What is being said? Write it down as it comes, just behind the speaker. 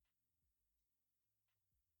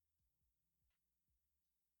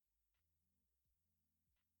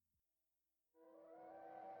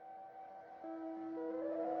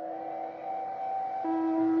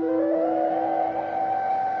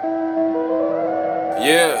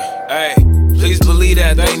Yeah, hey, please believe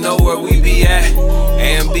that they know where we be at.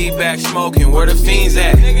 A&B back smoking, where the fiends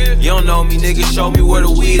at? You don't know me, nigga, show me where the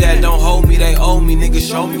weed at. Don't hold me, they owe me, nigga,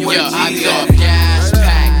 show me where the weed at. I go gas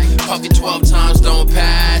pack, puff it 12 times, don't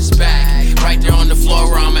pass back. Right there on the floor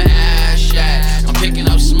where I'ma ash at. I'm picking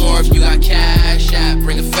up some more if you got cash at.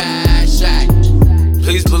 Bring a fast sack.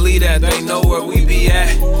 Please believe that they know where we be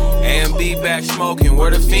at. A&B back smoking, where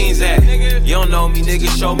the fiends at? You don't know me, nigga,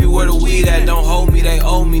 show me where the weed at. Don't hold me, they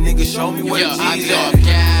owe me, nigga, show me where the weed at. I go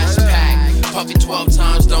gas pack, puff it 12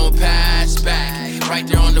 times, don't pass back. Right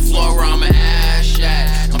there on the floor where I'ma ash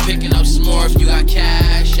at. I'm picking up some more if you got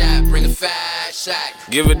cash at. Bring a fast sack.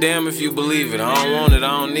 Give a damn if you believe it, I don't want it, I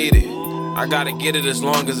don't need it. I gotta get it as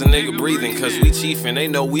long as a nigga breathing, cause we chiefin', they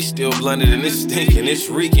know we still blunted and it's stinking, it's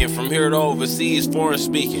reeking. From here to overseas, foreign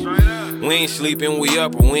speaking. We ain't sleeping, we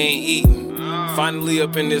up and we ain't eating. Finally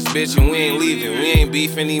up in this bitch and we ain't leaving. We ain't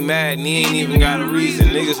beefing, he mad and he ain't even got a reason.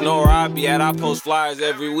 Niggas know where I be at, I post flyers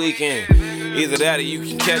every weekend. Either that or you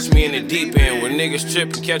can catch me in the deep end, where niggas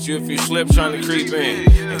trip and catch you if you slip trying to creep in.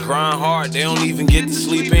 And grind hard, they don't even get to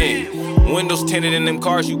sleep in. Windows tinted in them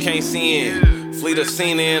cars you can't see in. Fleet of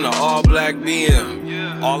Cena in an all black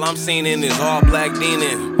BM. All I'm seeing in is all black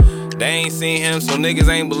Deanin'. They ain't seen him, so niggas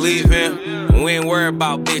ain't believe him. And we ain't worried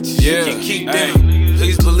about bitches, you can keep them.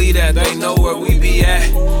 Please believe that they know where we be at.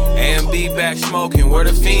 A&B back smoking, where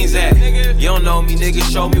the fiends at? You don't know me, nigga,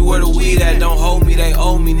 show me where the weed at. Don't hold me, they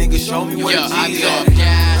owe me, nigga, show me where the weed at. I go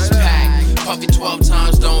gas pack, puff it 12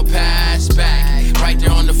 times, don't pass back. Right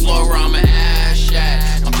there on the floor where I'ma ash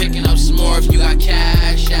at. I'm picking up some more if you got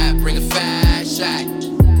cash at. Bring a fast sack.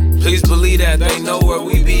 Please believe that they know where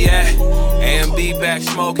we be at. A&B back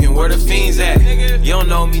smoking, where the fiends at? You don't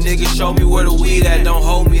know me, nigga, show me where the weed at. Don't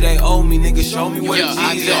hold me, they owe me, nigga, show me where the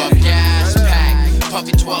weed at. I go gas pack, puff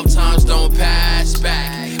it 12 times, don't pass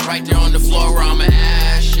back. Right there on the floor where I'ma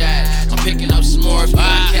ash at. I'm picking up some more if you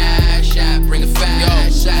got cash at. Bring a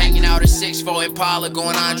fast sack. Hanging out at 6'4" Impala,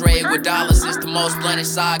 going Andre Iguodala. Since the most blended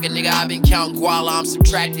saga, nigga, I've been counting guala. I'm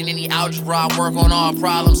subtracting any algebra, I work on all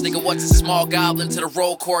problems. Nigga, what's a small goblin to the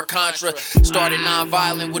roll core contra? Started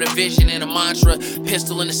non-violent with a vision and a mantra.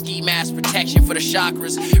 Pistol in the ski mask, protection for the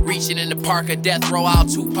chakras. Reaching in the park of death row, I'll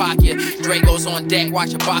Tupac ya. Drago's on deck,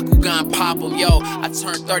 watch a Bakugan pop him. Yo, I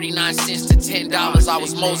turned 39 cents to $10. I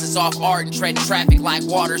was Moses off art and tread traffic like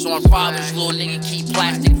waters on fathers. Little nigga keep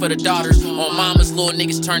plastic for the daughters. On mamas, little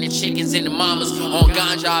niggas turning chickens into mamas. On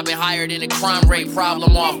ganja, I've been higher than a crime rate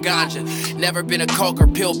problem off ganja. Never been a coke or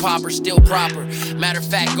pill popper, still proper. Matter of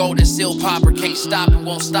fact, golden seal popper. Can't stop and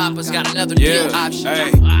won't stop us. Got another deal option.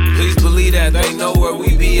 Hey, please believe that they know where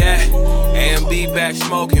we be at. A&B back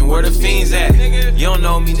smoking, where the fiends at? You don't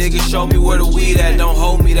know me, nigga, show me where the weed at. Don't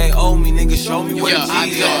hold me, they owe me, nigga, show me where the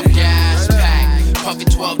weed at. I go gas pack, puff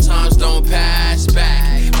it 12 times, don't pass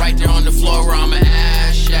back. Right there on the floor where I'ma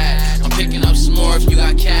ash at. I'm picking up some more if you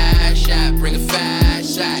got cash at. Bring a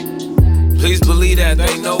fast sack. Please believe that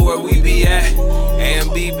they know where we be at.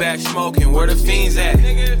 A&B back smoking, where the fiends at?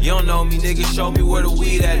 You don't know me, nigga, show me where the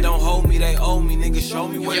weed at. Don't hold me, they owe me, nigga, show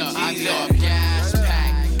me where the weed at. I go gas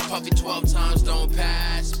pack, puff it 12 times, don't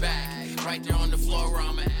pass back. Right there on the floor where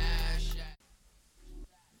I'ma ash at.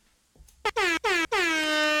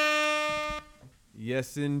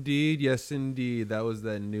 Yes, indeed. That was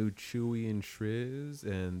that new Chewy and Shriz.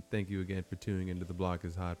 And thank you again for tuning into the Block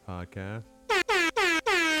is Hot podcast.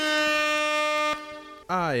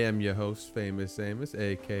 I am your host, Famous Amos,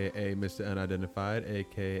 a.k.a. Mr. Unidentified,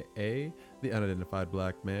 a.k.a. the Unidentified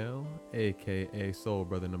Black Male, a.k.a. Soul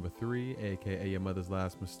Brother Number 3, a.k.a. Your Mother's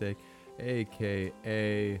Last Mistake,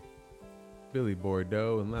 a.k.a. Billy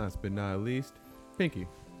Bordeaux, and last but not least, Pinky.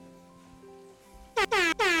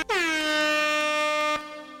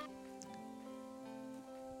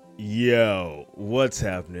 Yo, what's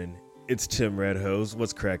happening? It's Tim Redhose.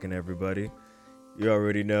 What's cracking, everybody? You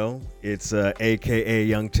already know, it's a.k.a.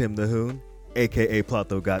 Young Tim the Hoon, a.k.a.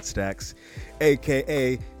 Plato Got Stacks,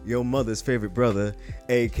 a.k.a. your mother's favorite brother,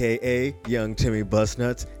 a.k.a. Young Timmy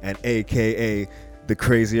Bustnuts, and a.k.a. the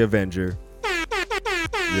Crazy Avenger,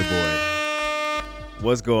 your boy.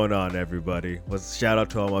 What's going on, everybody? Shout out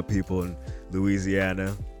to all my people in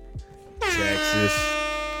Louisiana, Texas,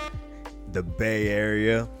 the Bay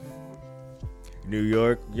Area, New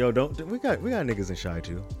York. Yo, we got niggas in Chi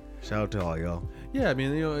too. Shout out to all y'all. Yeah, I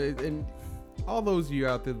mean, and all those of you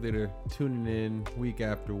out there that are tuning in week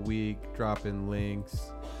after week, dropping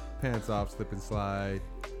links, Pants Off, Slip and Slide,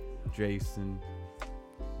 Jason,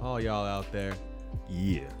 all y'all out there.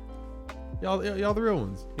 Yeah. Y'all the real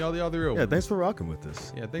ones. Y'all the real Yeah, ones. thanks for rocking with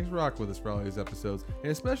us. Yeah, thanks for rocking with us for all these episodes,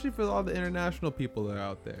 and especially for all the international people that are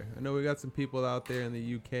out there. I know we got some people out there in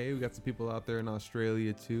the UK. We got some people out there in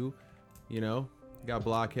Australia too. You know, got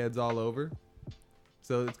blockheads all over.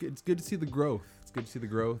 So it's good to see the growth. It's good to see the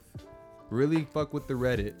growth. Really fuck with the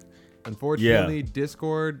Reddit. Unfortunately,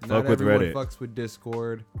 Discord. Not with everyone Reddit. fucks with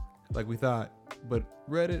Discord like we thought, but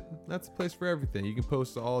Reddit, that's a place for everything. You can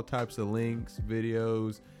post all types of links,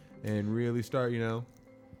 videos, and really start, Yes.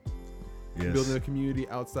 building a community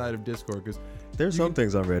outside of Discord. Because There's some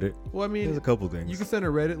things on Reddit. well, I mean, There's a couple things. you can send a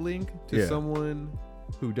Reddit link to Yeah. someone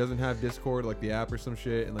who doesn't have Discord, like the app or some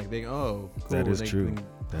shit, and like they cool. That is and they true. can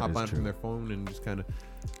That hop is on true. from their phone and just kind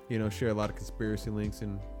of, share a lot of conspiracy links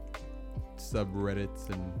and subreddits.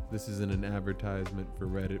 And this isn't an advertisement for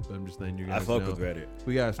Reddit, but I'm just letting you I guys fuck know. with Reddit.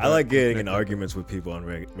 We gotta. I like getting in connecting. arguments with people on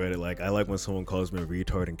Reddit. Like, I like when someone calls me a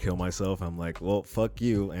retard and kill myself. I'm like, well, fuck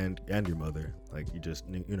you and your mother. Like, you just,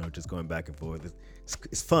 just going back and forth.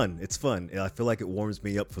 It's fun. It's fun. And I feel like it warms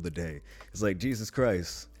me up for the day. It's like, Jesus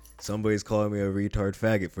Christ, somebody's calling me a retard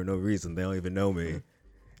faggot for no reason. They don't even know me.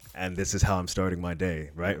 And this is how I'm starting my day,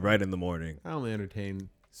 right in the morning. I only entertain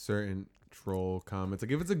certain troll comments.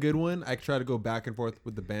 Like if it's a good one, I try to go back and forth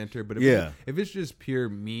with the banter. But if it's just pure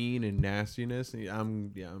mean and nastiness,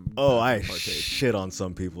 I'm Oh, not I gonna partake. shit on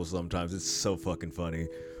some people sometimes. It's so fucking funny.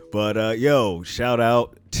 But yo, shout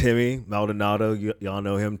out Timmy Maldonado. Y'all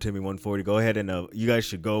know him, Timmy140. Go ahead and you guys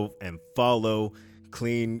should go and follow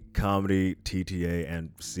Clean Comedy TTA and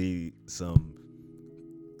see some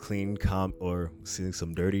see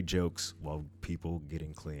some dirty jokes while people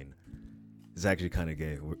getting clean. It's actually kind of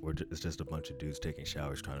gay. It's just a bunch of dudes taking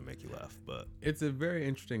showers trying to make you laugh. But It's a very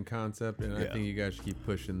interesting concept, and I Yeah. think you guys should keep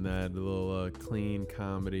pushing that. A little clean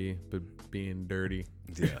comedy, but being dirty.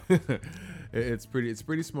 yeah, It's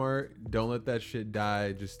pretty smart. Don't let that shit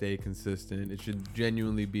die. Just stay consistent. It should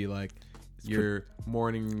genuinely be like your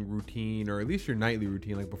morning routine, or at least your nightly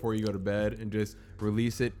routine, like before you go to bed, and just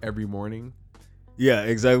release it every morning. yeah,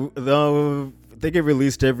 exactly. They get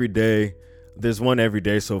released every day. There's one every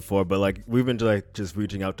day so far, but like we've been just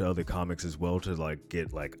reaching out to other comics as well to like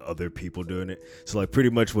get like other people doing it. So like pretty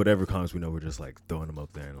much whatever comics we know, we're just like throwing them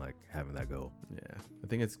up there and like having that go. Yeah, I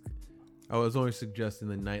think I was always suggesting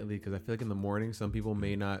the nightly because I feel like in the morning some people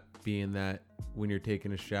may not be in that when you're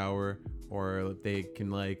taking a shower, or they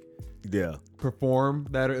can like Yeah, perform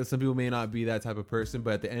that, or some people may not be that type of person.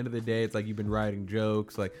 But at the end of the day, it's like you've been writing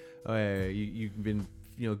jokes, like you've been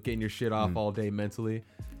getting your shit off all day mentally,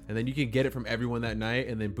 and then you can get it from everyone that night,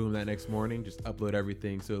 and then boom, that next morning just upload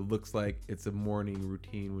everything so it looks like it's a morning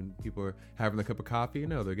routine when people are having a cup of coffee.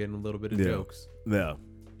 They're getting a little bit of jokes. yeah.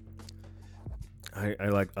 I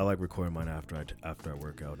like recording mine after I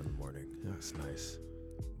work out in the morning. That's nice.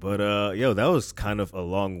 But yo, that was kind of a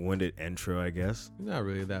long-winded intro, I guess. It's not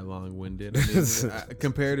really that long-winded. I mean,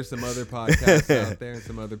 compared to some other podcasts out there and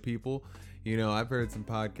some other people, I've heard some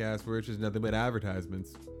podcasts where it's just nothing but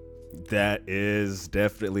advertisements. That is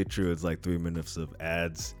definitely true. It's like 3 minutes of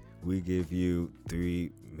ads. We give you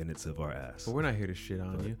 3 minutes of our ass. But we're not here to shit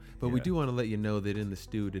on you. But we do want to let you know that in the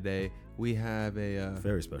stew today, we have a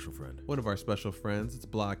Very special friend. one of our special friends. It's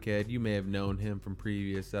Blockhead. You may have known him from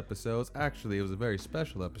previous episodes. Actually, it was a very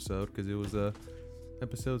special episode because it was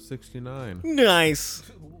episode 69. Nice.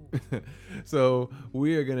 So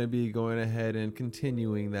we are going to be going ahead and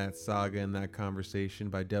continuing that saga and that conversation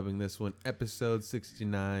by dubbing this one episode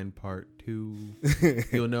 69 part 2.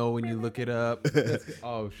 You'll know when you look it up.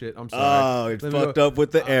 Oh shit, I'm sorry. Oh, it's Let me fucked go- up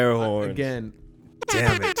with the air horn. Again.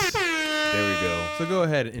 Damn it. There we go. So go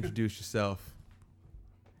ahead and introduce yourself.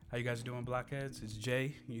 How you guys doing, Blockheads? It's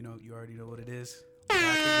Jay. You already know what it is.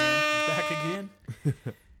 Back again.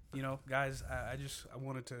 Guys, I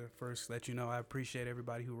wanted to first let you know I appreciate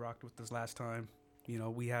everybody who rocked with us last time.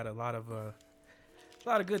 We had a lot of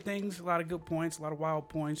good things, a lot of good points, a lot of wild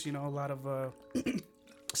points. A lot of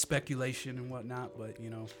speculation and whatnot. But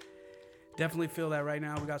definitely feel that right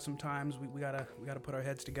now we got some times we gotta put our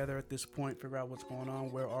heads together at this point, figure out what's going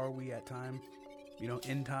on, where are we at time,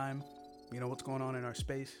 in time, what's going on in our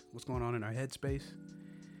space, what's going on in our head space.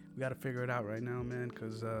 We gotta figure it out right now, man,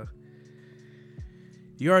 because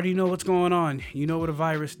you already know what's going on. You know what a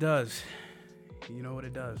virus does. You know what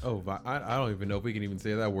it does. Oh, I don't even know if we can even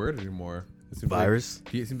say that word anymore. It seems Virus?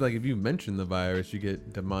 Like, it seems like if you mention the virus, you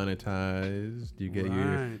get demonetized. You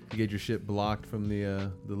get your shit blocked from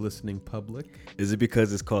the listening public. Is it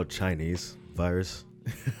because it's called Chinese virus?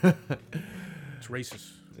 It's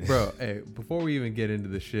racist. Bro, hey, before we even get into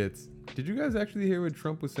the shits, did you guys actually hear what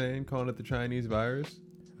Trump was saying, calling it the Chinese virus?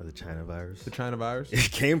 Or the China virus. The China virus.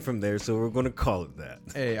 It came from there, so we're going to call it that.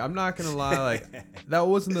 Hey, I'm not gonna lie, like that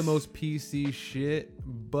wasn't the most PC shit,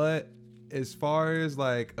 but as far as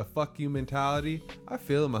like a fuck you mentality, I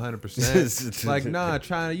feel him 100%. Like, nah,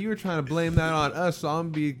 China, you were trying to blame that on us, so I'm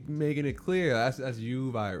be making it clear that's you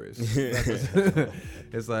virus.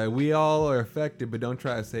 It's like we all are affected, but don't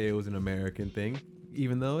try to say it was an American thing,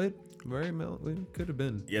 even though it could have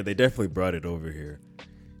been. Yeah, they definitely brought it over here.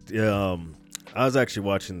 I was actually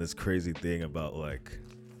watching this crazy thing about like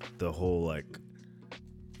the whole like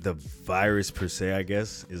the virus per se, I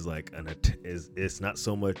guess, is like it's not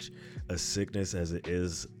so much a sickness as it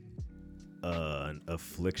is an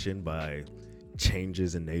affliction by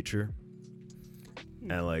changes in nature.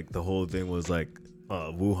 And like the whole thing was like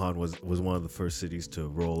Wuhan was one of the first cities to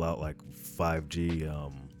roll out like 5G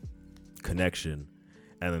connection,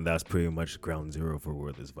 and then that's pretty much ground zero for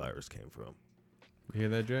where this virus came from. You hear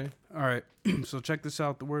that, Jay? All right, so check this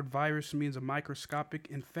out. The word virus means a microscopic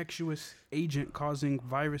infectious agent causing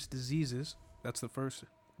virus diseases. That's the first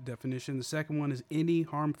definition. The second one is any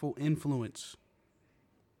harmful influence.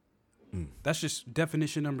 That's just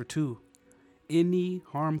definition number 2. Any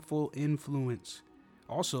harmful influence.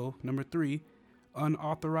 Also, number 3,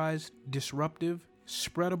 unauthorized, disruptive,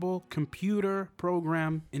 spreadable computer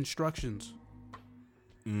program instructions.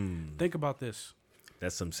 Think about this.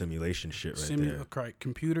 That's some simulation shit there. Correct.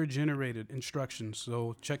 Computer generated instructions.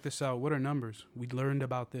 So check this out. What are numbers? We learned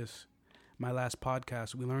about this. My last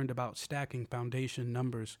podcast, we learned about stacking foundation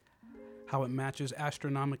numbers, how it matches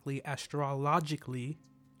astronomically, astrologics.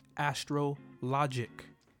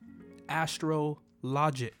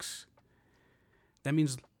 That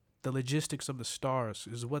means the logistics of the stars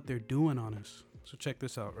is what they're doing on us. So check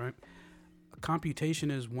this out, right? A computation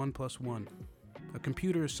is 1 + 1. A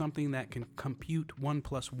computer is something that can compute 1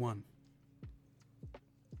 + 1.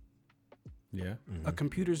 Yeah. A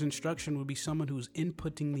computer's instruction would be someone who's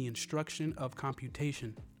inputting the instruction of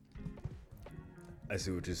computation. I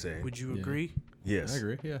see what you're saying. Would you Yeah. agree? Yes. I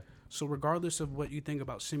agree. Yeah. So regardless of what you think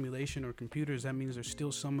about simulation or computers, that means there's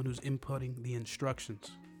still someone who's inputting the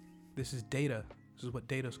instructions. This is data. This is what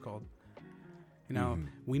data is called. You know,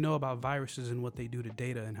 we know about viruses and what they do to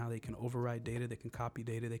data and how they can override data, they can copy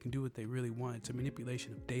data, they can do what they really want. It's a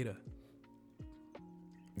manipulation of data,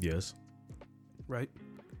 Yes. right?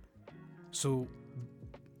 So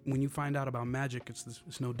when you find out about magic,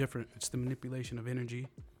 it's no different. It's the manipulation of energy,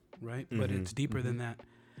 right? But it's deeper than that.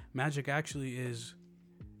 Magic actually is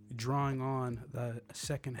drawing on the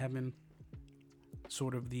second heaven,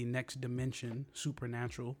 sort of the next dimension.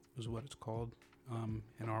 Supernatural is what it's called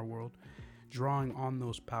in our world. Drawing on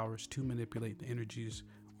those powers to manipulate the energies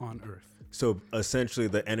on Earth. So essentially,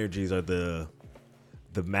 the energies are the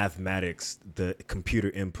mathematics, the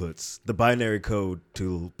computer inputs, the binary code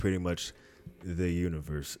to pretty much the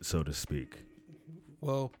universe, so to speak.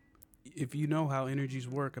 Well, if you know how energies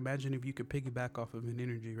work, imagine if you could piggyback off of an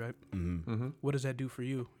energy, right? What does that do for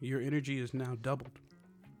you? Your energy is now doubled.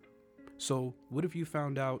 So what if you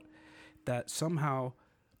found out that somehow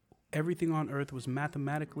everything on Earth was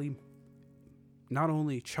mathematically not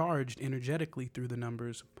only charged energetically through the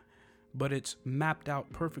numbers, but it's mapped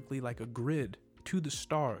out perfectly like a grid to the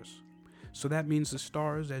stars. So that means the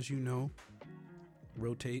stars, as you know,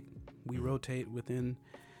 rotate. We rotate within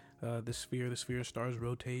the sphere. The sphere stars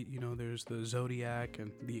rotate. You know, there's the zodiac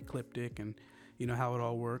and the ecliptic, and you know how it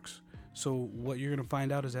all works. So what you're going to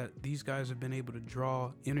find out is that these guys have been able to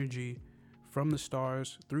draw energy from the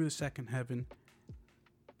stars through the second heaven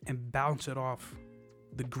and bounce it off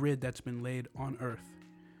the grid that's been laid on Earth.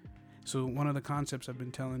 So one of the concepts I've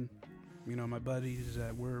been telling, you know, my buddies is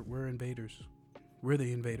that we're invaders. We're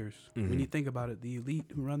the invaders. When you think about it, the elite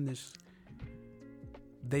who run this,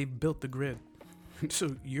 they've built the grid.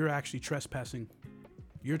 So you're actually trespassing.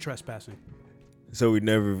 You're trespassing. So we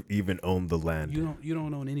never even owned the land You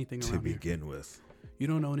don't own anything to around here. begin with. You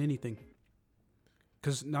don't own anything.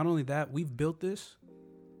 Because not only that, we've built this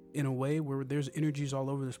in a way where there's energies all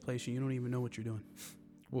over this place and you don't even know what you're doing.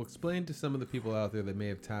 Well, explain to some of the people out there that may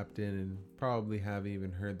have tapped in and probably haven't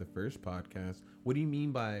even heard the first podcast. What do you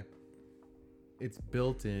mean by it's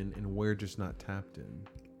built in and we're just not tapped in?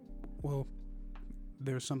 Well,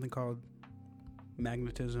 there's something called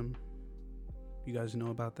magnetism. You guys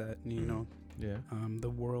know about that. You know, Yeah. the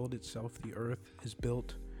world itself, the earth, is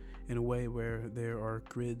built in a way where there are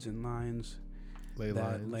grids and lines, ley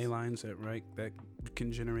lines that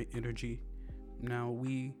can generate energy. Now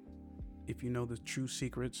if you know the true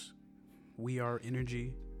secrets, we are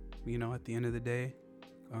energy. You know, at the end of the day,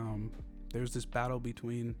 there's this battle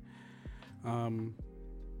between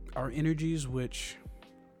our energies, which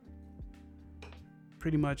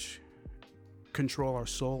pretty much control our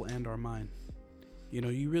soul and our mind. You know,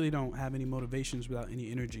 you really don't have any motivations without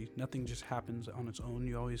any energy. Nothing just happens on its own.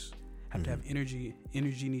 You always have to have energy.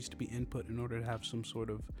 Energy needs to be input in order to have some sort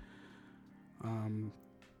of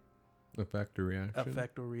Effect or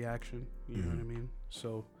reaction. You know what I mean?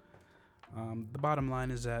 So the bottom line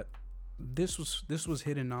is that this was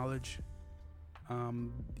hidden knowledge.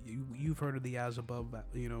 You've heard of the as above,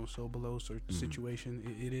 you know, so below sort of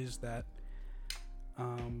situation. It is that.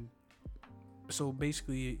 So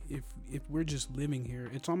basically, if we're just living here,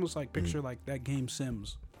 it's almost like picture like that game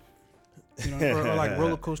Sims, you know, or like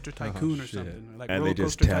Roller Coaster Tycoon or something. Like and Roller they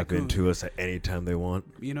just Coaster tap Tycoon. into us at any time they want.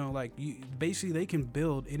 You know, like basically they can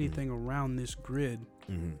build anything around this grid,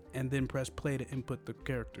 and then press play to input the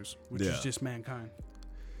characters, which is just mankind.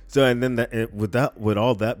 So and then would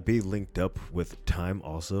all that be linked up with time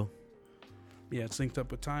also? Yeah, it's linked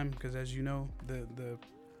up with time because, as you know,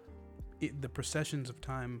 the processions of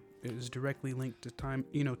time is directly linked to time.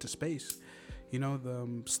 You know, to space. You know,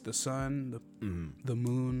 the sun, the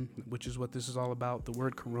moon, which is what this is all about. The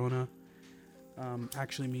word corona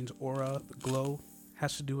actually means aura, the glow.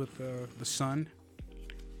 Has to do with the sun.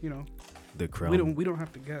 You know, the crown. We don't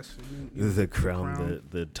have to guess. The crown,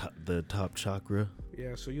 the top chakra.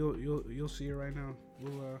 Yeah, so you'll see it right now.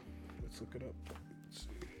 Let's look it up. Let's see.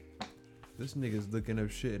 This nigga's looking up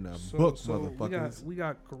shit in a book, motherfuckers. We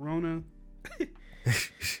got corona.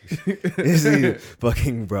 He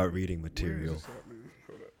fucking brought reading material. Where is this at, man?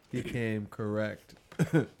 Hold up. He came correct.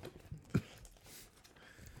 All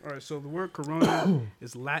right, so the word corona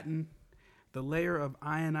is Latin, the layer of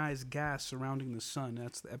ionized gas surrounding the sun.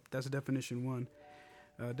 That's definition 1.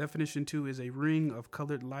 Definition 2 is a ring of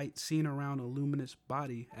colored light seen around a luminous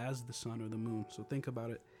body as the sun or the moon. So think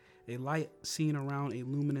about it. A light seen around a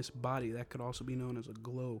luminous body, that could also be known as a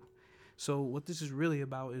glow. So what this is really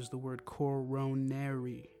about is the word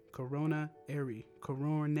coronary. Coronary.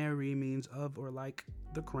 Coronary means of or like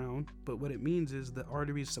the crown, but what it means is the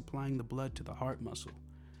arteries supplying the blood to the heart muscle.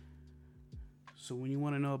 So when you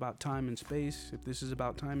want to know about time and space, if this is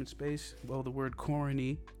about time and space, well, the word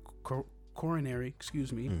coronary,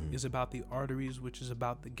 is about the arteries, which is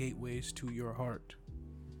about the gateways to your heart.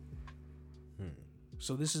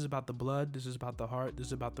 So this is about the blood, this is about the heart, this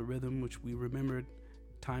is about the rhythm, which we remembered.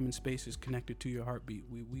 Time and space is connected to your heartbeat.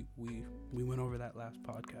 We went over that last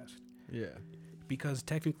podcast. Yeah. Because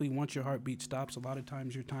technically, once your heartbeat stops, a lot of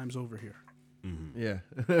times your time's over here. Yeah.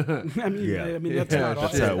 I mean that's Yeah, not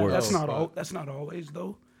that's how it works. That's not always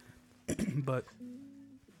though. But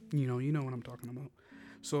you know what I'm talking about.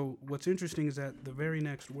 So what's interesting is that the very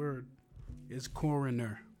next word is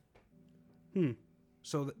coroner.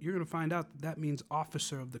 So you're gonna find out that means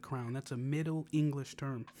officer of the crown. That's a Middle English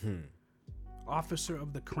term. Officer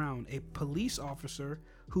of the crown, a police officer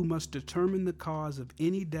who must determine the cause of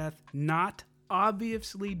any death not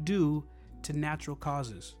obviously due to natural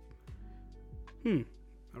causes. I'll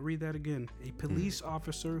read that again. A police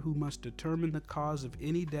officer who must determine the cause of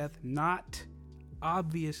any death not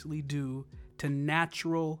obviously due to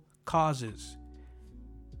natural causes.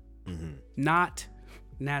 Not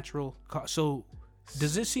natural cause. So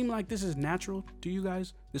does this seem like this is natural to you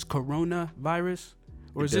guys? This coronavirus?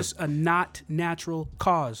 Or is this a not natural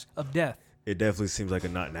cause of death? It definitely seems like a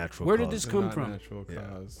not natural Where cause. did this come from? Natural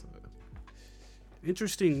cause.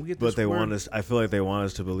 Interesting. We get But this they word. want us. I feel like they want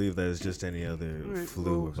us to believe that it's just any other All right,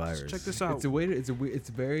 flu well, or virus. Check this out. It's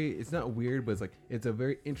not weird, but it's a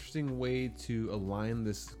very interesting way to align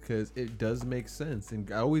this because it does make sense.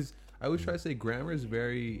 And I always try to say grammar is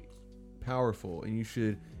very powerful, and you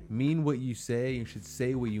should mean what you say. You should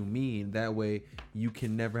say what you mean. That way, you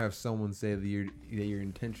can never have someone say that your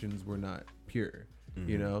intentions were not pure.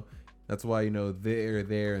 You know, that's why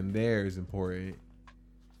there, and there is important.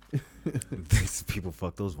 These people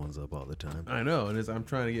fuck those ones up all the time. I know, and I'm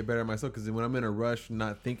trying to get better at myself because when I'm in a rush,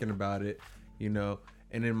 not thinking about it, and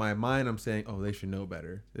in my mind I'm saying, oh, they should know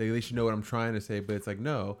better. They should know what I'm trying to say, but it's like,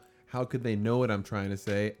 no, how could they know what I'm trying to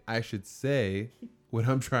say? I should say what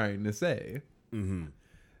I'm trying to say.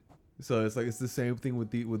 So it's like it's the same thing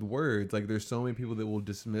with words. Like there's so many people that will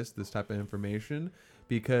dismiss this type of information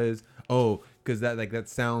because that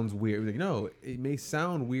sounds weird. Like, no, it may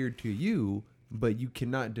sound weird to you, but you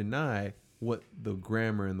cannot deny what the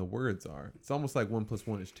grammar and the words are. It's almost like 1 +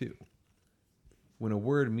 1 is 2. When a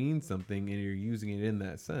word means something and you're using it in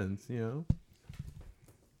that sense, Go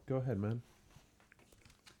ahead, man.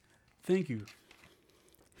 Thank you.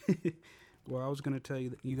 Well, I was going to tell you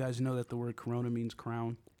that you guys know that the word corona means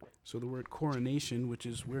crown. So the word coronation, which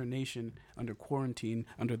is we're a nation under quarantine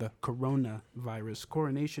under the coronavirus.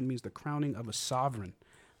 Coronation means the crowning of a sovereign.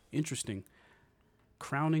 Interesting.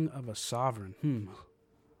 Crowning of a sovereign.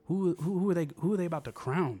 Who are they? Who are they about to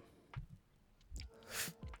crown?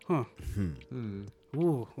 Huh.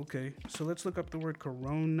 Ooh, okay. So let's look up the word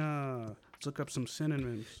corona. Let's look up some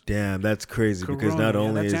synonyms. Damn, that's crazy because Corona, not yeah,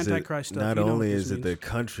 only that's is it Antichrist stuff. not You know what only this is it the means.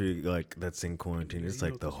 country like that's in quarantine, it's You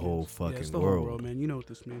know like the what this whole means. fucking Yeah, it's the world. whole world, man. You know what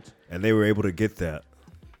this means. And they were able to get that.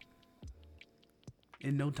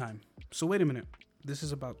 In no time. So wait a minute. This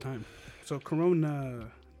is about time. So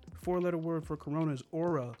corona, 4-letter word for corona is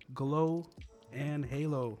aura, glow, and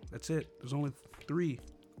halo. That's it. There's only 3.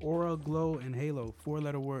 Aura, glow, and halo.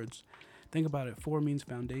 4-letter words. Think about it. 4 means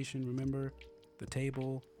foundation. Remember the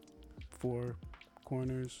table, 4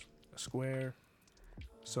 corners, a square.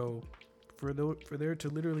 So for there to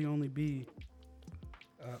literally only be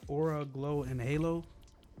aura, glow, and halo.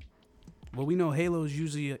 Well, we know halo is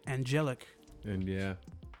usually angelic, And yeah,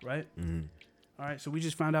 right? Mhm. All right, so we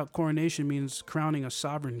just found out coronation means crowning a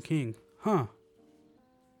sovereign king. Huh.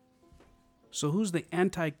 So who's the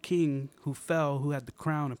anti-king who fell, who had the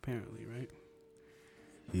crown apparently, right?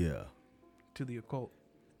 Yeah. To the occult.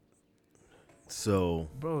 So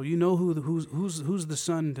Bro, you know who's the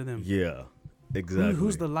son to them? yeah, exactly.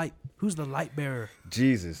 Who's the light bearer?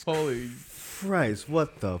 Jesus holy. Christ,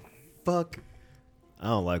 what the fuck? I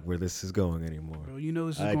don't like where this is going anymore. Bro, you know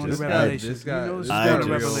this is I going just- to I- Revelation. this You guy- know this is this I going guy to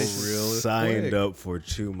real, Revelation. real just signed quick. up for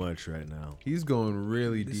too much right now. He's going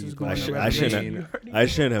really This is deep. going on to it. I shouldn't Revelation. I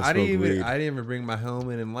shouldn't have I smoked didn't weed. even. I didn't even bring my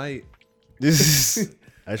helmet and light. This is,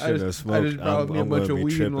 I shouldn't have smoked. I just brought me a I'm bunch gonna of be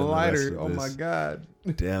weed and tripping a the rest lighter. of Oh my this. god.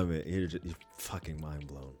 Damn it! You're fucking mind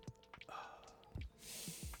blown.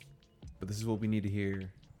 But this is what we need to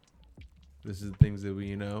hear. This is the things that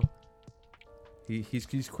we,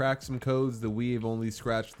 he's cracked some codes that we've only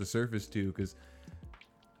scratched the surface to. Because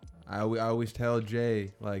I always tell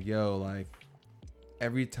Jay, like, yo, like,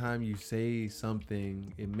 every time you say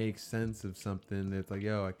something, it makes sense of something that's like,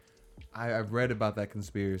 yo, like, I've read about that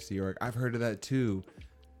conspiracy, or I've heard of that too.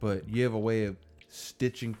 But you have a way of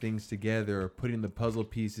stitching things together or putting the puzzle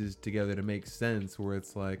pieces together to make sense, where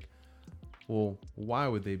it's like, well, why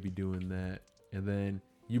would they be doing that? And then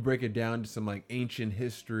you break it down to some like ancient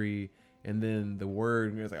history, and then the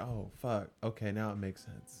word, and it's like, oh fuck, okay, now it makes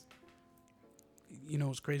sense. You know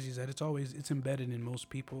what's crazy is that it's embedded in most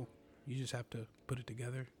people. You just have to put it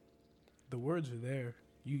together. The words are there.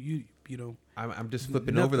 You know. I'm just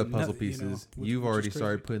flipping over the puzzle nothing, you know, pieces. which- You've which is already crazy.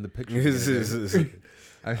 started putting the pictures together.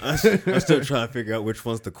 I'm still trying to figure out which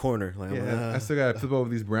one's the corner. Like, Yeah, I still gotta flip over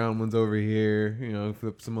these brown ones over here.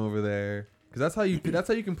 Flip some over there, because that's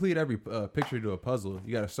how you complete every picture to a puzzle.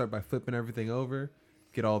 You gotta start by flipping everything over,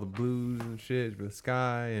 get all the blues and shit for the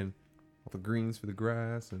sky and all the greens for the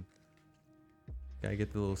grass, and gotta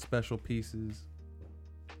get the little special pieces.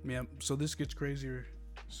 Yeah. So this gets crazier.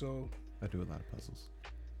 So I do a lot of puzzles.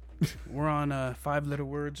 we're on 5-letter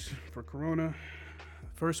words for Corona.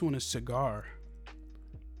 First one is cigar.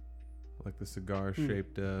 Like the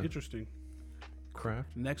cigar-shaped Interesting.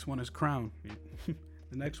 craft. The next one is crown.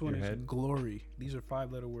 The next one Your is head. glory. These are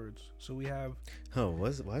 5-letter words. So we have oh,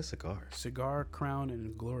 why cigar? cigar, crown,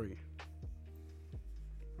 and glory.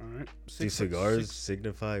 All right. Do cigars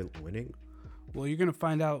signify winning? Well, you're gonna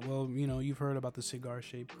find out. Well, you've heard about the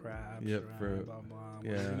cigar-shaped crabs. Yep, right? for- Blah, blah.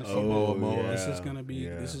 yeah. We're gonna see Oh, more. yeah. This is gonna be.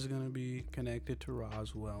 Yeah. This is gonna be connected to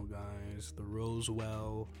Roswell, guys. The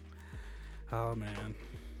Roswell. Oh man.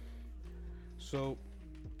 So,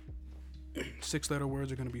 6-letter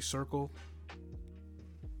words are gonna be circle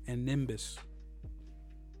and nimbus.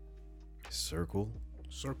 Circle.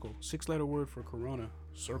 Circle. 6-letter word for Corona.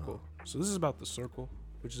 Circle. So this is about the circle,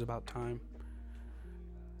 which is about time.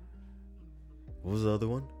 What was the other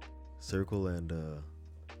one? Circle and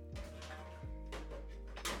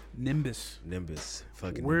Nimbus. Nimbus.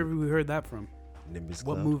 Fucking Where have we heard that from? Nimbus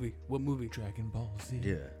What Cloud. movie? What movie? Dragon Ball Z.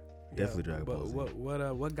 Yeah, definitely Dragon but Ball Z.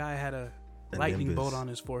 What guy had a A lightning Nimbus. bolt on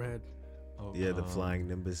his forehead? Oh, Yeah, the flying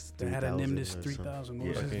Nimbus 3000. They had a Nimbus or 3000. something. What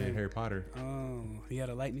was Yeah. his Fucking name? Harry Potter. Oh, he had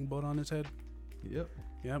a lightning bolt on his head. Yep.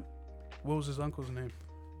 Yep. What was his uncle's name?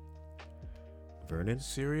 Vernon?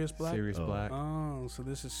 Sirius Black. Sirius Oh. Black. Oh, so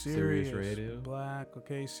this is Sirius Sirius Radio. Black.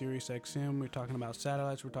 Okay, Sirius XM. We're talking about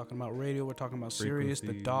satellites. We're talking about radio. We're talking about Sirius, the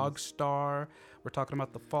Frequencies. dog star. We're talking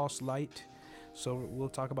about the false light. So we'll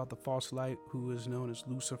talk about the false light, who is known as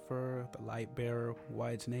Lucifer, the light bearer.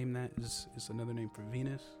 Why it's named that is another name for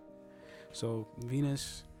Venus. So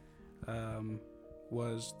Venus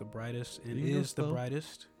was the brightest and You know is the spell?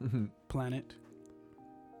 brightest planet.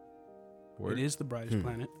 Word. It is the brightest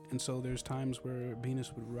planet. And so there's times where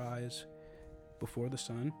Venus would rise before the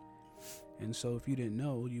sun. And so if you didn't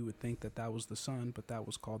know, you would think that that was the sun, but that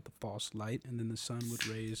was called the false light. And then the sun would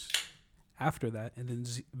raise after that. And then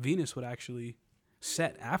Venus would actually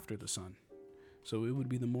set after the sun. So it would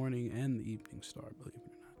be the morning and the evening star, believe it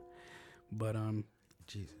or not. But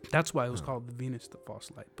Jesus. that's why it was called the Venus, the false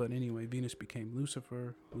light. But anyway, Venus became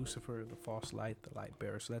Lucifer, Lucifer, the false light, the light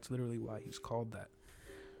bearer. So that's literally why he's called that.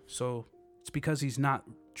 So it's because he's not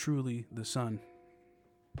truly the sun.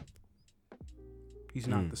 He's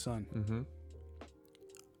not the sun. Mm-hmm.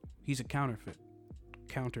 He's a counterfeit.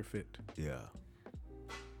 Counterfeit. Yeah.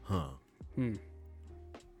 Huh. The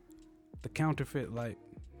counterfeit light.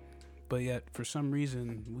 But yet, for some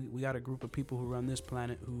reason, we got a group of people who run this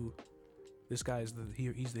planet who, this guy is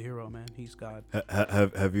he's the hero, man. He's God.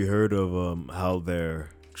 Have you heard of how they're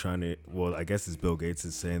trying to? Well, I guess it's Bill Gates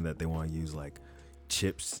is saying that they want to use like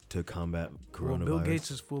chips to combat coronavirus. Well, Bill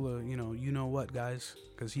Gates is full of you know what, guys,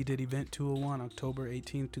 because he did Event 201 October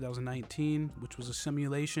 18th, 2019, which was a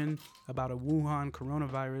simulation about a Wuhan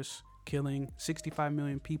coronavirus killing 65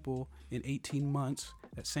 million people in 18 months.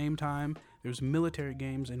 At the same time, there's military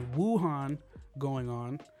games in Wuhan going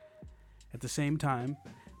on at the same time.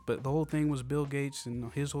 But the whole thing was Bill Gates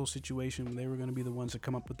and his whole situation. They were going to be the ones that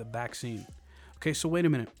come up with the vaccine. Okay, so wait a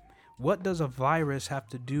minute. What does a virus have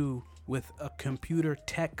to do with a computer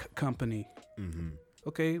tech company? Mm-hmm.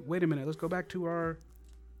 Okay, wait a minute. Let's go back to our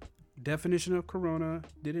definition of corona.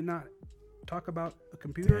 Did it not talk about a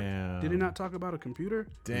computer? Damn. Did it not talk about a computer?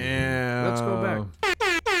 Damn. Let's go back.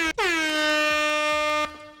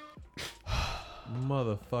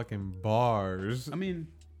 Motherfucking bars. I mean,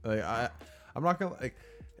 Like I'm not gonna like.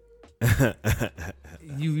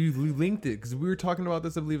 you linked it because we were talking about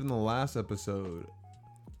this, I believe, in the last episode.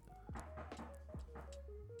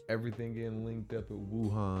 Everything getting linked up at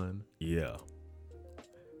Wuhan. Yeah.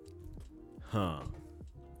 Huh.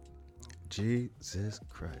 Jesus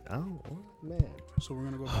Christ. Oh man. so we're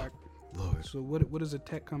going to go back. Lord. So what does a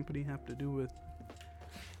tech company have to do with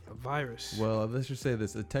a virus? Well, let's just say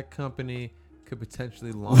this: a tech company could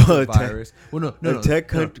potentially launch a virus. The tech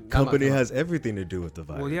company has everything to do with the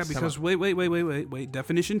virus. Well, yeah, because wait.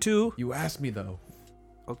 Definition 2. You asked me though.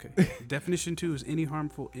 Okay. Definition 2 is any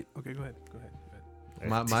harmful. Okay, go ahead.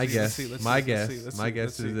 My guess Let's is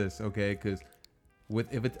see. this, okay? Because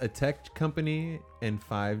if it's a tech company and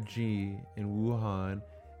 5G in Wuhan,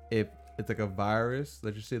 if it's like a virus,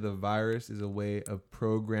 let's just say the virus is a way of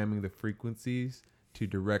programming the frequencies to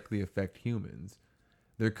directly affect humans.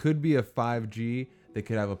 There could be a 5G that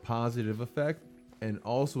could have a positive effect and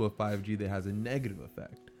also a 5G that has a negative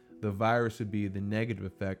effect. The virus would be the negative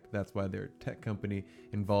effect. That's why they're a tech company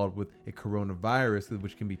involved with a coronavirus,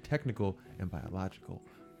 which can be technical and biological.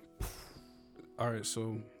 All right,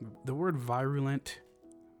 so the word virulent,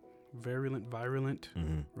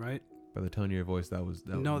 right? By the tone of your voice, that was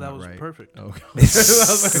right. Perfect. Okay.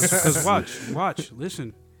 Because watch,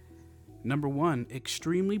 listen. Number 1,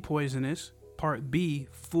 extremely poisonous. Part B,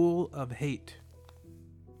 full of hate.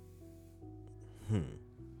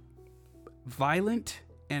 Violent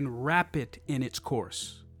and rapid in its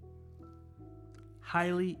course.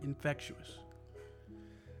 Highly infectious.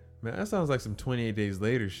 Man, that sounds like some 28 Days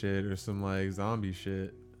Later shit or some like zombie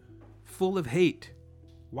shit. Full of hate.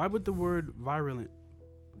 Why would the word virulent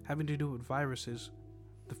having to do with viruses?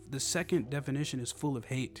 The second definition is full of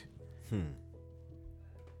hate.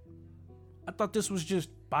 I thought this was just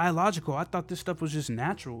biological. I thought this stuff was just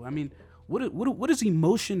natural. I mean, what does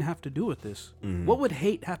emotion have to do with this? What would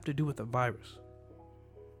hate have to do with a virus?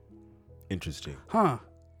 Interesting. Huh.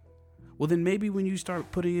 Well, then maybe when you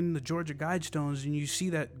start putting in the Georgia Guidestones and you see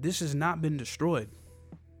that this has not been destroyed.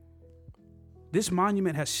 This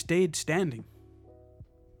monument has stayed standing.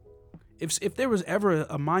 If there was ever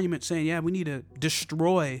a monument saying, yeah, we need to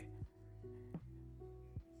destroy,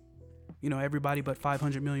 everybody but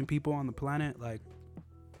 500 million people on the planet, like,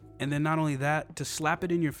 and then not only that, to slap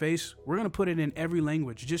it in your face, we're going to put it in every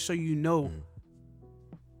language just so you know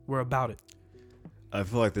we're about it. I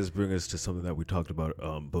feel like this brings us to something that we talked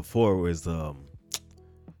about before. Was what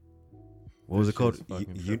was it called?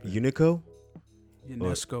 UNESCO.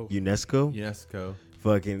 UNESCO.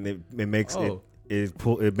 Fucking it makes it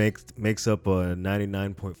makes up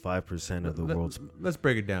 99.5% of the world's. Let's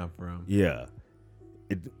break it down for him. Yeah,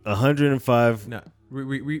 105. No,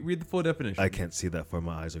 read the full definition. I can't see that far.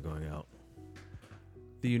 My eyes are going out.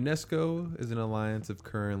 The UNESCO is an alliance of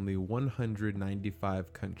currently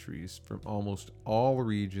 195 countries from almost all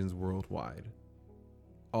regions worldwide.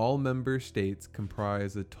 All member states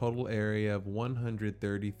comprise a total area of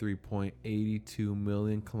 133.82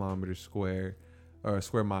 million kilometers square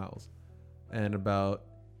miles, and about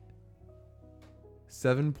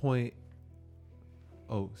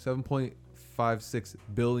 7.56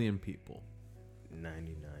 billion people.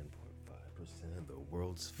 99.5% of the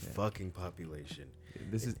world's fucking population.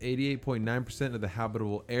 This is 88.9% of the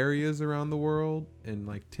habitable areas around the world, and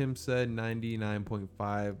like Tim said,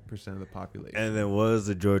 99.5% of the population. And then what does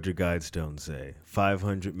the Georgia Guidestone say?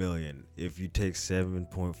 500 million. If you take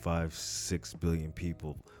 7.56 billion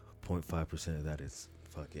people, 0.5% of that is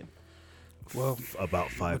fucking Well, about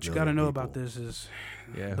 5 what you million got to know people. about this is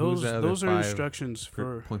yeah, those are instructions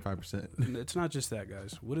for 0.5%. It's not just that,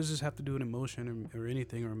 guys. What does this have to do with emotion or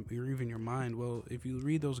anything or even your mind? Well, if you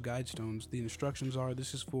read those guidestones, the instructions are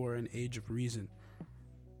this is for an age of reason.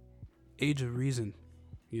 Age of reason.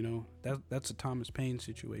 You know, that's a Thomas Paine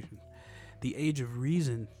situation. The age of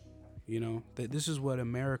reason, you know, that this is what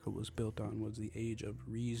America was built on, was the age of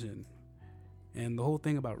reason. And the whole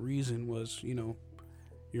thing about reason was, you know,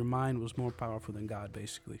 your mind was more powerful than God,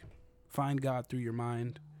 basically. Find God through your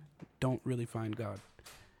mind. Don't really find God.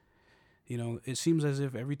 You know, it seems as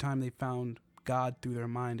if every time they found God through their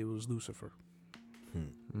mind, it was Lucifer.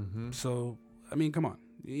 Mm-hmm. So, I mean, come on.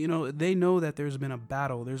 You know, they know that there's been a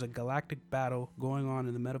battle. There's a galactic battle going on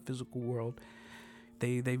in the metaphysical world.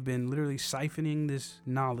 They've been literally siphoning this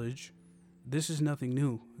knowledge. This is nothing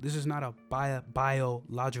new. This is not a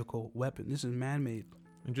biological weapon. This is man-made.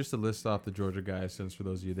 And just to list off the Georgia Guidestone for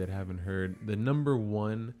those of you that haven't heard, the number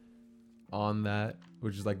one on that,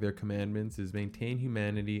 which is like their commandments, is maintain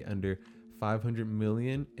humanity under 500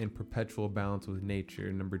 million in perpetual balance with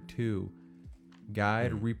nature. Number 2,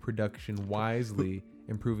 guide reproduction wisely,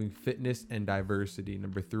 improving fitness and diversity.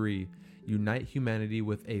 Number 3, unite humanity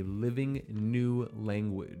with a living new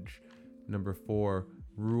language. Number 4,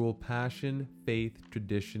 rule passion, faith,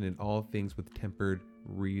 tradition, and all things with tempered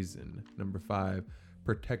reason. Number 5,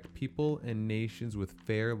 protect people and nations with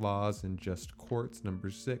fair laws and just courts. Number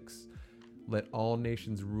 6, let all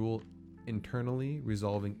nations rule internally,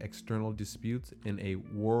 resolving external disputes in a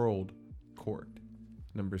world court.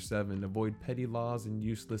 Number 7, avoid petty laws and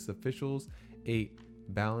useless officials. 8,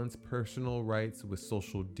 balance personal rights with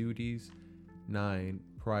social duties. 9,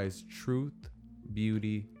 prize truth,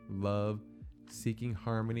 beauty, love, seeking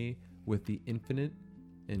harmony with the infinite.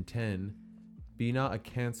 And 10, be not a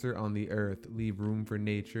cancer on the earth. Leave room for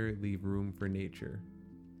nature. Leave room for nature.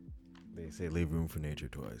 They say leave room for nature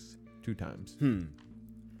twice. 2 times.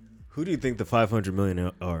 Who do you think the 500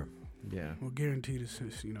 million are? Yeah, Well, guaranteed this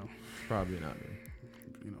is, you know, probably not me.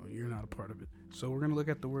 you know, you're not a part of it. So we're gonna look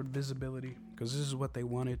at the word visibility because this is what they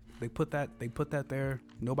wanted. They put that there.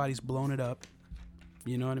 Nobody's blown it up.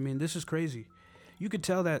 You know what I mean? This is crazy. You could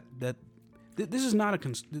tell that this is not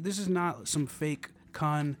this is not some fake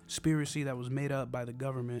conspiracy that was made up by the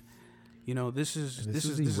government. You know, this is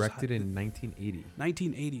erected in 1980.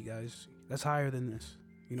 1980, guys. That's higher than this.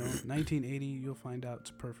 You know, 1980. You'll find out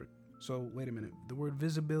it's perfect. So wait a minute. The word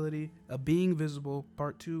visibility, being visible.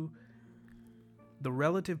 Part 2. The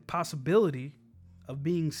relative possibility of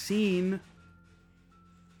being seen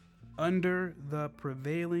under the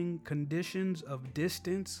prevailing conditions of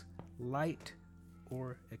distance, light,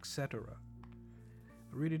 or etc.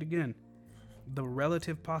 Read it again. The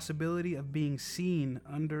relative possibility of being seen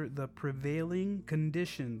under the prevailing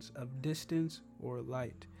conditions of distance or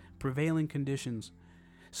light. Prevailing conditions.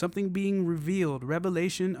 Something being revealed.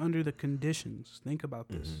 Revelation under the conditions. Think about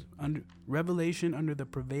this. Under revelation under the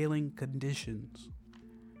prevailing conditions.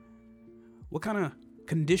 What kind of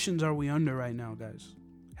conditions are we under right now, guys?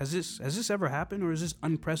 Has this ever happened, or is this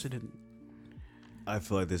unprecedented? I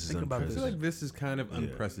feel like this is Think about I this. feel unprecedented. like this is kind of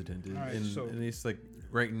unprecedented. All right, and so- at least like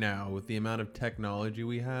right now, with the amount of technology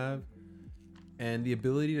we have and the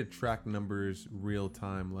ability to track numbers real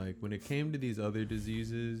time. Like when it came to these other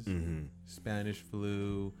diseases, Spanish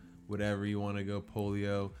flu, whatever you want to go,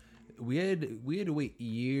 polio, we had to wait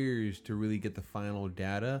years to really get the final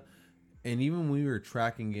data. And even when we were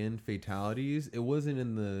tracking in fatalities, it wasn't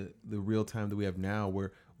in the real time that we have now,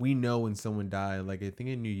 where we know when someone died. Like I think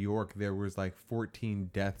in New York, there was like 14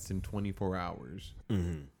 deaths in 24 hours.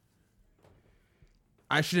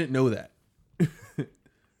 I shouldn't know that.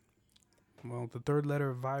 Well, the third letter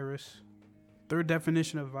of virus, third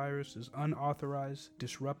definition of virus is unauthorized,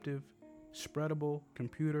 disruptive, spreadable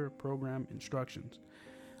computer program instructions.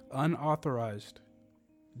 Unauthorized,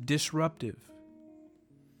 disruptive,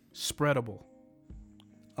 spreadable.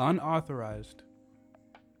 Unauthorized,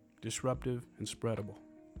 disruptive, and spreadable.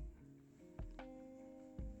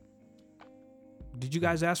 Did you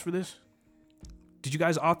guys ask for this? Did you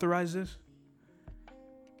guys authorize this?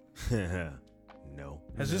 No.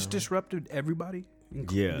 Has this disrupted everybody?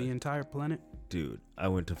 Yeah. The entire planet? Dude, I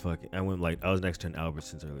was next to an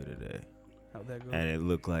Albertsons earlier today, How'd that go? and it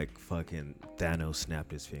looked like fucking Thanos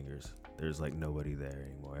snapped his fingers. There's like nobody there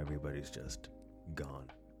anymore. Everybody's just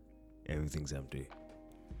gone. Everything's empty.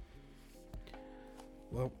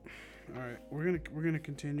 Well, all right, we're gonna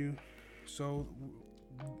continue. So,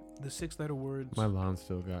 the 6-letter words. My lawn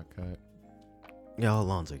still got cut. Yeah, all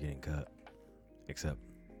lawns are getting cut, except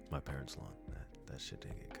my parents' lawn. That shit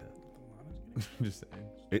didn't get cut. Just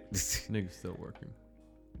saying. Nigga's still working.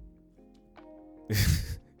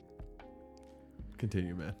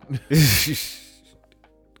 Continue, man.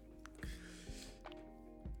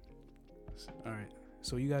 All right.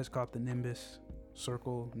 So you guys caught the nimbus.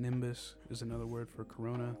 Circle, nimbus is another word for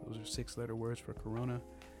corona. Those are 6-letter words for corona.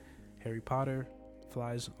 Harry Potter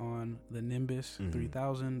flies on the Nimbus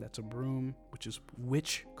 3000. That's a broom, which is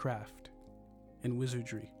witchcraft and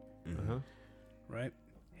wizardry. Uh-huh. Right?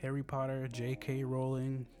 Harry Potter, J.K.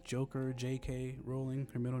 Rowling, Joker, J.K. Rowling.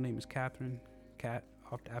 Her middle name is Catherine. Cat,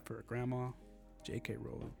 after her grandma, J.K.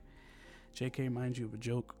 Rowling. J.K. reminds you of a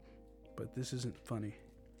joke, but this isn't funny.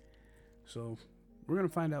 So we're going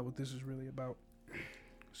to find out what this is really about.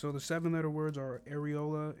 So the 7-letter words are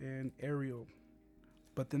areola and aerial.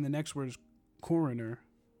 But then the next word is coroner,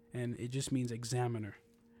 and it just means examiner.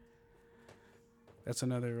 That's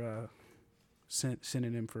another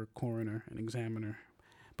synonym for coroner, an examiner.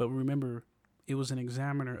 But remember, it was an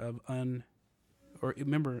examiner of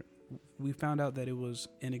remember, we found out that it was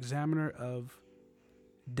an examiner of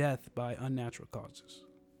death by unnatural causes,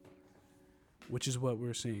 which is what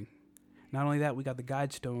we're seeing. Not only that, we got the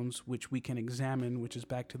guide stones, which we can examine, which is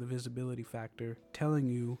back to the visibility factor, telling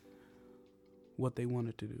you what they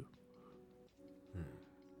wanted to do.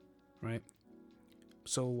 Right?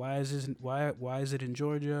 So why is it in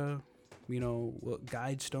Georgia? You know, what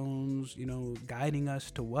guide stones, you know, guiding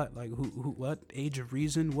us to what? Like who what age of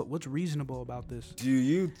reason? What's reasonable about this? Do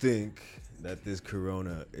you think that this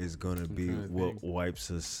corona is going to be what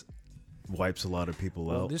wipes a lot of people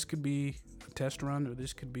out? This could be a test run, or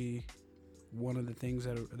this could be one of the things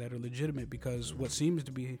that are legitimate, because what seems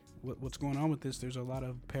to be what's going on with this, there's a lot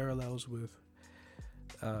of parallels with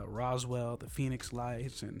Roswell, the Phoenix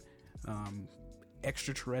Lights, and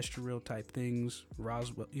extraterrestrial type things.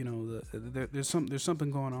 Roswell, you know, there's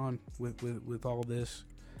something going on with all this.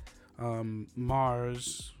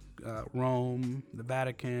 Mars, Rome, the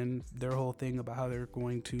Vatican, their whole thing about how they're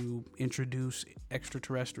going to introduce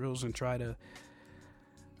extraterrestrials and try to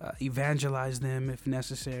evangelize them if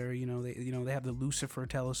necessary. You know, they have the Lucifer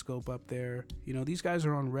telescope up there. You know, these guys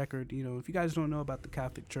are on record. You know, if you guys don't know about the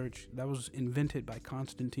Catholic Church, that was invented by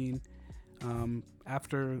Constantine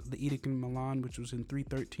after the Edict in Milan, which was in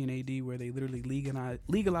 313 AD, where they literally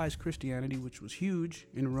legalized Christianity, which was huge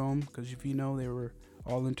in Rome, because if you know, they were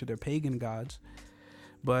all into their pagan gods.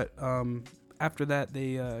 But after that,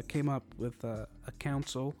 they came up with a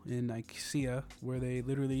council in Nicaea, where they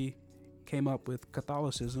literally came up with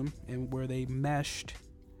Catholicism, and where they meshed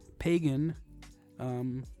pagan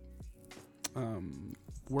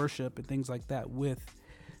worship and things like that with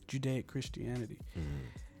Judaic Christianity.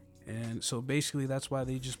 And so basically that's why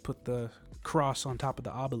they just put the cross on top of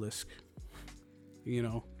the obelisk, you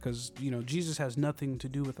know, because, you know, Jesus has nothing to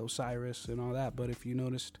do with Osiris and all that. But if you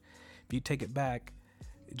noticed, if you take it back,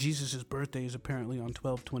 Jesus's birthday is apparently on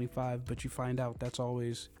 12/25, but you find out that's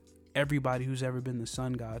always everybody who's ever been the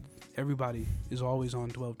sun god. Everybody is always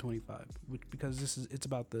on 12/25, because it's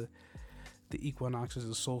about the equinoxes,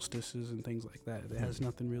 the solstices, and things like that. It has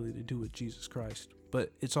nothing really to do with Jesus Christ,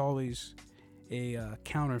 but it's always a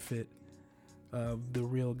counterfeit of the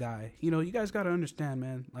real guy. You know, you guys got to understand,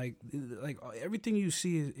 man. Like everything you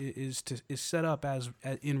see is set up as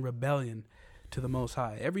in rebellion to the Most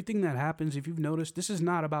High. Everything that happens, if you've noticed, this is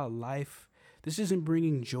not about life. This isn't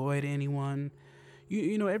bringing joy to anyone.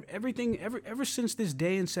 You know, everything ever since this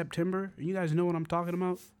day in September. You guys know what I'm talking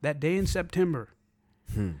about? That day in September.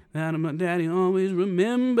 That my daddy always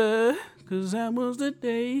remember, 'cause that was the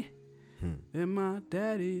day that my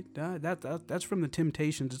daddy died. That's from the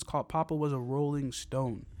Temptations. It's called Papa Was a Rolling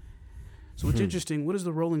Stone. So what's interesting, what does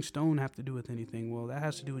the Rolling Stone have to do with anything? Well, that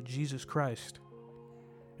has to do with Jesus Christ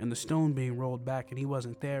and the stone being rolled back, and he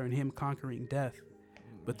wasn't there, and him conquering death.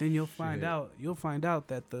 But then you'll find out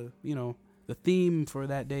that the theme for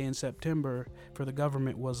that day in September for the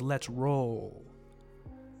government was let's roll.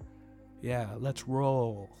 Yeah, let's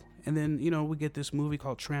roll. And then, you know, we get this movie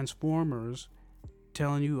called Transformers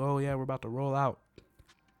telling you, oh yeah, we're about to roll out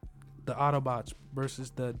the Autobots versus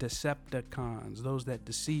the Decepticons, those that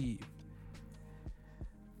deceive.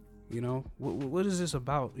 You know, what is this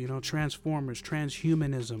about? You know, Transformers,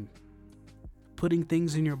 transhumanism, putting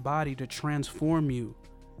things in your body to transform you.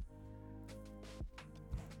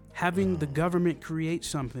 Having the government create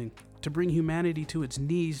something to bring humanity to its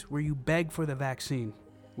knees, where you beg for the vaccine,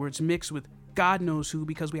 where it's mixed with God knows who,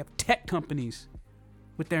 because we have tech companies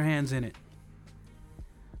with their hands in it.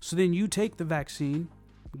 So then you take the vaccine,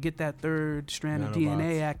 get that third strand of Nanobots.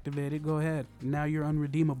 DNA activated. Go ahead. Now you're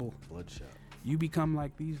unredeemable. Bloodshot. You become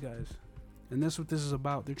like these guys. And that's what this is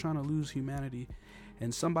about. They're trying to lose humanity.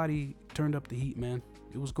 And somebody turned up the heat, man.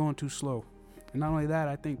 It was going too slow. And not only that,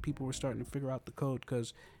 I think people were starting to figure out the code,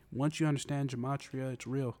 because once you understand gematria, it's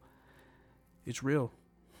real. It's real.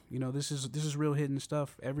 You know, this is real hidden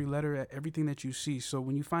stuff. Every letter, everything that you see. So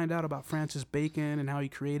when you find out about Francis Bacon and how he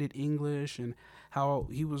created English and how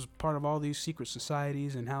he was part of all these secret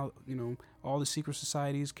societies, and how, you know, all the secret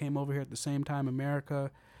societies came over here at the same time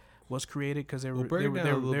America was created, because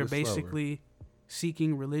they're basically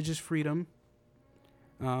seeking religious freedom,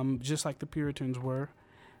 just like the Puritans were.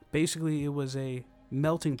 Basically, it was a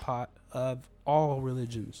melting pot of all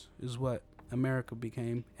religions is what America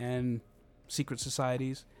became, and secret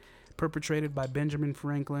societies perpetrated by Benjamin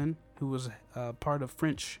Franklin, who was part of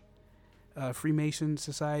French Freemason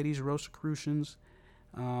societies, Rosicrucians.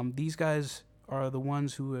 These guys are the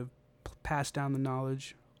ones who have passed down the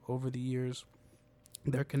knowledge over the years.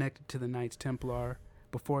 They're connected to the Knights Templar.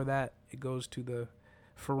 Before that, it goes to the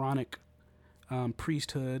Pharaonic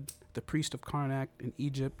priesthood, the priest of Karnak in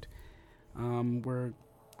Egypt, where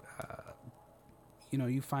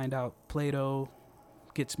you find out Plato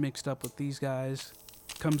gets mixed up with these guys,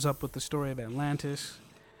 comes up with the story of Atlantis,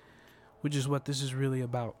 which is what this is really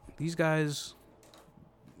about. These guys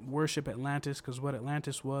worship Atlantis because what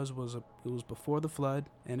Atlantis was it was before the flood,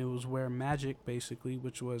 and it was where magic, basically,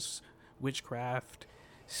 which was witchcraft,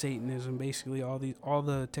 Satanism, basically all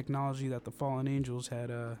the technology that the fallen angels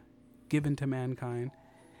had given to mankind.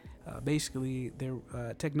 Basically, their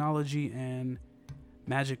technology and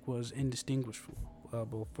magic was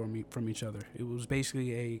indistinguishable from each other. It was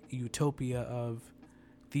basically a utopia of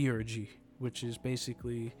theurgy, which is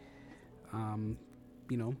basically,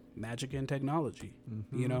 magic and technology.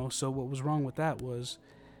 Mm-hmm. So what was wrong with that was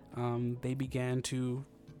they began to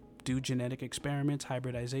do genetic experiments,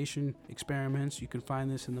 hybridization experiments. You can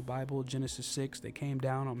find this in the Bible, Genesis 6. They came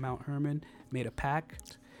down on Mount Hermon, made a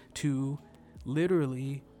pact to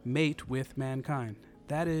literally mate with mankind.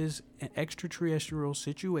 That is an extraterrestrial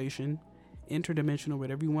situation, interdimensional,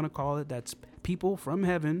 whatever you want to call it. That's people from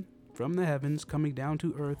heaven, from the heavens, coming down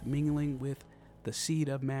to earth, mingling with the seed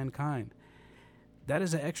of mankind. That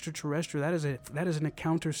is an extraterrestrial. That is an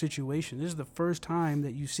encounter situation. This is the first time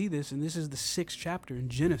that you see this, and this is the 6th chapter in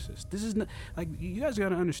Genesis. This is not, like, you guys got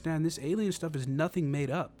to understand, this alien stuff is nothing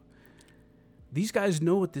made up. These guys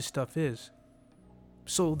know what this stuff is.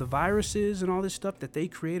 So the viruses and all this stuff that they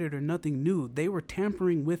created are nothing new. They were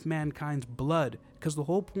tampering with mankind's blood, because the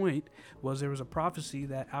whole point was there was a prophecy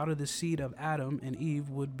that out of the seed of Adam and Eve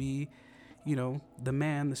would be, the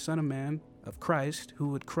man, the Son of Man of Christ, who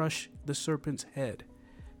would crush the serpent's head.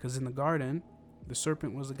 Because in the garden, the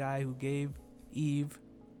serpent was the guy who gave Eve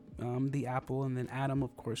the apple, and then Adam,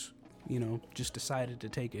 of course, just decided to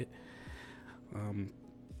take it. I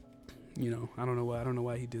don't know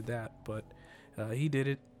why he did that, but he did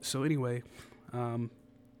it. So anyway,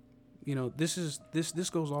 this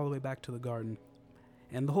goes all the way back to the garden,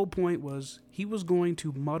 and the whole point was he was going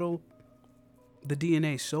to muddle the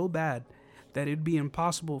DNA so bad that it'd be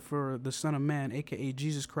impossible for the Son of Man, aka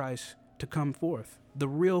Jesus Christ, to come forth, the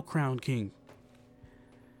real crowned king.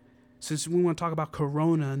 Since we want to talk about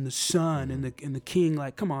Corona and the sun and the king,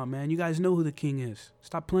 like, come on, man, you guys know who the king is.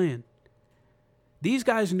 Stop playing. These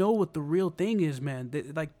guys know what the real thing is, man.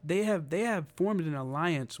 They have formed an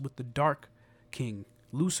alliance with the Dark King,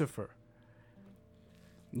 Lucifer.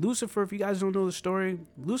 Lucifer, if you guys don't know the story,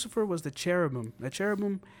 Lucifer was the cherubim. The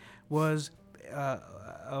cherubim was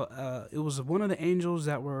it was one of the angels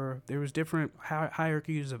that were, there was different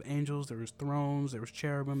hierarchies of angels. There was thrones, there was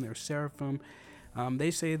cherubim, there was seraphim.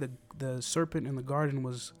 They say the serpent in the garden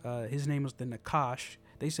was, his name was the Nakash.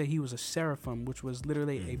 They say he was a seraphim, which was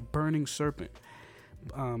literally a burning serpent.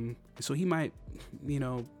 So he might,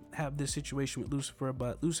 have this situation with Lucifer,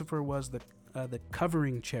 but Lucifer was the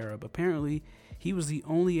covering cherub. Apparently, he was the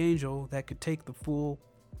only angel that could take the full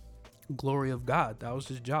glory of God. That was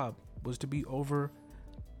his job, was to be over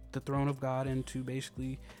the throne of God, and to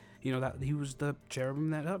basically, that he was the cherubim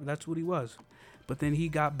that's what he was. But then he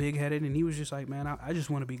got big-headed, and he was just like, man, I just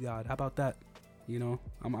want to be God. How about that?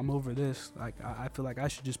 I'm over this. Like, I feel like I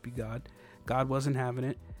should just be God. God wasn't having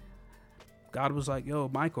it. God was like, yo,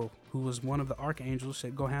 Michael, who was one of the archangels,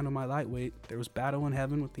 said, go handle my lightweight. There was battle in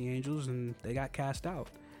heaven with the angels, and they got cast out.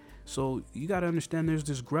 So you got to understand, there's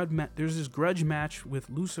this grudge match with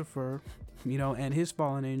Lucifer, and his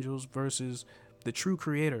fallen angels versus the true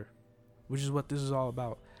creator, which is what this is all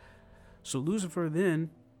about. So Lucifer then,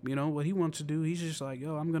 what he wants to do, he's just like,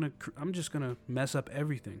 yo, I'm just gonna mess up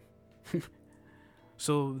everything.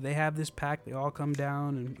 So they have this pact. They all come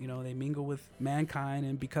down and, you know, they mingle with mankind.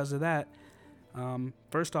 And because of that,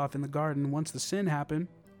 first off, in the garden, once the sin happened,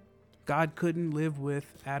 God couldn't live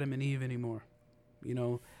with Adam and Eve anymore. You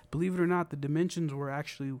know, believe it or not, the dimensions were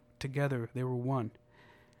actually together. They were one.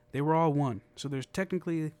 They were all one. So there's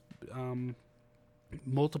technically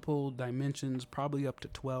multiple dimensions, probably up to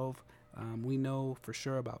 12. We know for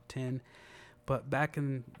sure about 10. But back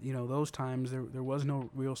in, you know, those times, there was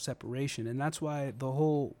no real separation. And that's why the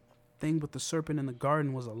whole thing with the serpent in the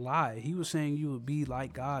garden was a lie. He was saying you would be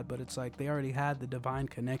like God, but it's like they already had the divine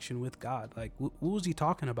connection with God. Like, what was he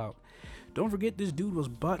talking about? Don't forget, this dude was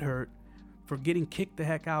butthurt for getting kicked the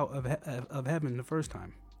heck out of heaven the first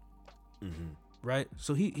time. Mm-hmm. Right?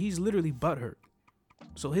 So he's literally butthurt.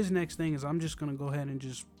 So his next thing is, I'm just going to go ahead and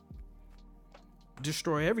just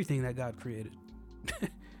destroy everything that God created.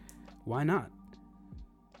 Why not?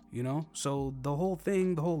 You know? So the whole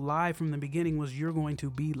thing, the whole lie from the beginning was you're going to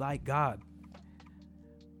be like God.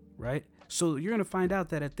 Right? So you're going to find out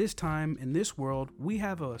that at this time in this world, we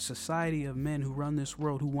have a society of men who run this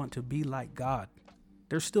world who want to be like God.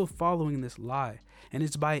 They're still following this lie. And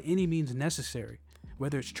it's by any means necessary.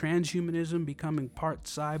 Whether it's transhumanism, becoming part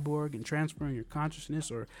cyborg and transferring your consciousness,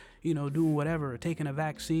 or, you know, doing whatever, or taking a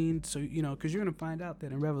vaccine. So, you know, because you're going to find out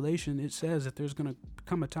that in Revelation, it says that there's going to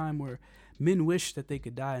come a time where men wish that they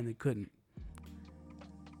could die and they couldn't.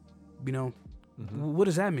 You know, What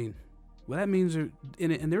does that mean? Well, that means, and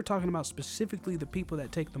they're talking about specifically the people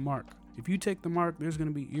that take the mark. If you take the mark, there's going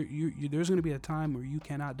to be there's going to be a time where you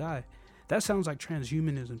cannot die. That sounds like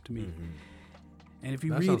transhumanism to me. Mm-hmm. And if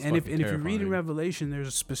you That read, sounds and if fucking you read in terrifying. Revelation,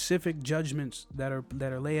 there's specific judgments that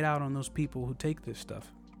are laid out on those people who take this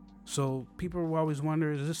stuff. So people will always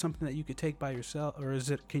wonder: is this something that you could take by yourself, or is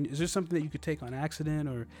this something that you could take on accident?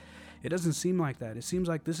 Or it doesn't seem like that. It seems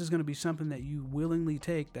like this is going to be something that you willingly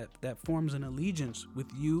take, that forms an allegiance with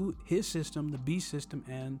you, his system, the beast system,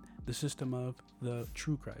 and the system of the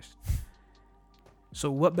true Christ. So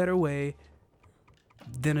what better way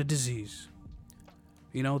than a disease?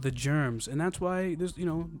 You know, the germs. And that's why this, you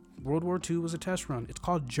know, World War II was a test run. It's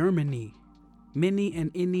called Germany. Many and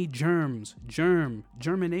any germs.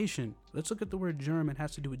 Germination. Let's look at the word germ. It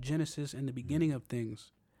has to do with Genesis and the beginning of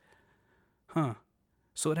things.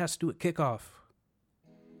 So it has to do with kickoff.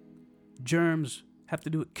 Germs have to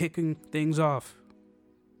do with kicking things off.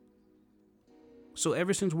 So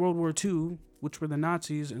ever since World War II, which were the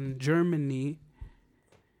Nazis in Germany,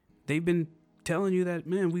 they've been telling you that,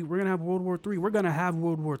 man, we're going to have World War III. We're going to have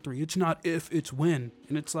World War III. It's not if, it's when.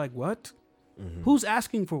 And it's like, what? Mm-hmm. Who's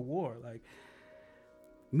asking for war? Like,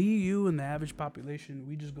 me, you, and the average population,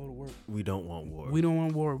 we just go to work. We don't want war. We don't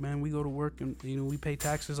want war, man. We go to work and, you know, we pay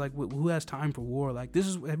taxes. Like, who has time for war? Like,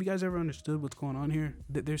 have you guys ever understood what's going on here?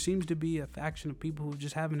 There seems to be a faction of people who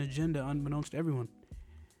just have an agenda unbeknownst to everyone.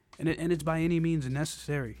 And it's by any means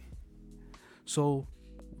necessary. So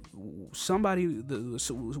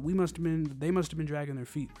they must have been dragging their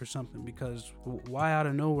feet or something, because why out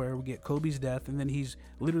of nowhere we get Kobe's death and then he's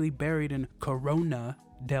literally buried in Corona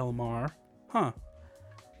Del Mar.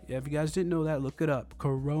 Yeah, if you guys didn't know that, look it up.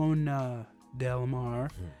 Corona Del Mar.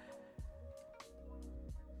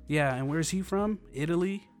 Yeah, and where's he from?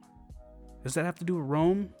 Italy? Does that have to do with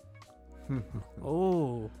Rome?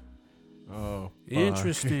 Oh, fuck.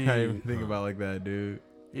 Interesting. I didn't even think about it like that, dude.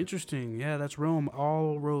 Interesting. Yeah, that's Rome.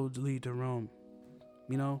 All roads lead to Rome.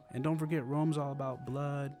 You know, and don't forget, Rome's all about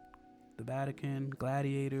blood, the Vatican,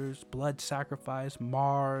 gladiators, blood sacrifice,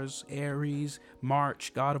 Mars, Ares,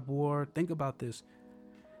 March, God of War. Think about this.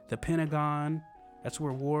 The Pentagon, that's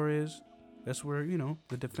where war is. That's where, you know,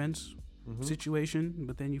 the defense situation.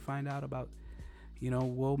 But then you find out about, you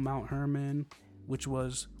know, Mount Hermon, which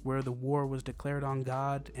was where the war was declared on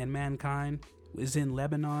God and mankind, is in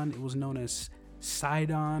Lebanon. It was known as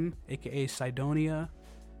Sidon, aka Sidonia.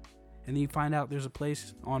 And then you find out there's a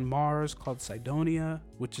place on Mars called Sidonia,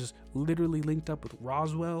 which is literally linked up with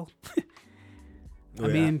Roswell. It's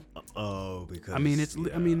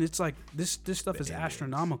like this stuff is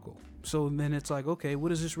astronomical. So then it's like, okay,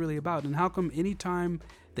 what is this really about? And how come anytime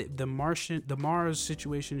the Mars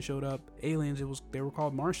situation showed up, aliens, they were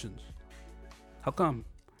called Martians? How come?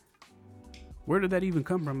 Where did that even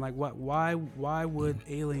come from? Like, what? Why would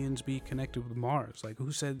aliens be connected with Mars? Like,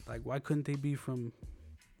 who said? Like, why couldn't they be from,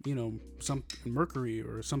 you know, some Mercury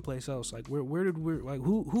or someplace else? Like,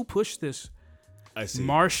 who pushed this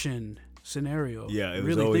Martian scenario? Yeah, it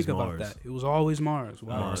was really always think Mars. about that. It was always Mars.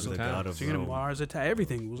 Wow. Mars, So the god of so you're gonna Rome. Mars attack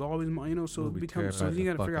everything. It was always, you know. So Would it be becomes. So terrified you the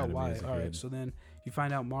gotta fuck figure out out of me why. as a All right. kid. So then you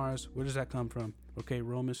find out Mars. Where does that come from? Okay,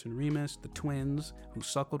 Romus and Remus, the twins who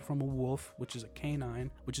suckled from a wolf, which is a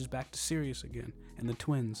canine, which is back to Sirius again, and the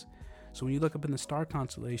twins. So when you look up in the star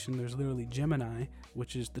constellation, there's literally Gemini,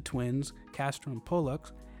 which is the twins, Castor and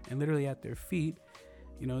Pollux, and literally at their feet,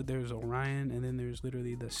 you know, there's Orion, and then there's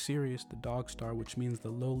literally the Sirius, the dog star, which means the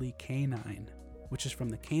lowly canine, which is from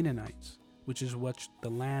the Canaanites, which is what the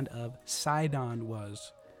land of Sidon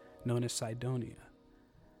was, known as Sidonia.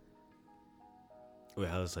 Wait,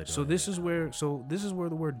 how is that? So this is where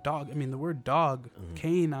the word dog, the word dog,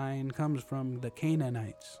 canine, comes from the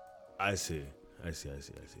Canaanites. I see.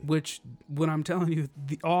 Which, when I'm telling you,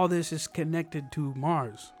 all this is connected to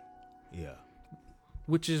Mars. Yeah.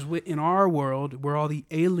 Which is in our world where all the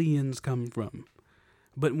aliens come from.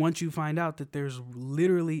 But once you find out that there's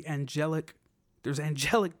literally angelic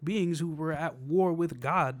beings who were at war with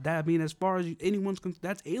God, as far as anyone's concerned,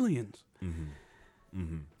 that's aliens.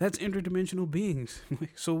 That's interdimensional beings.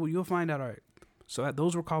 So you'll find out, all right, so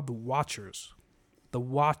those were called the Watchers. The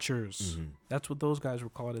Watchers. That's what those guys were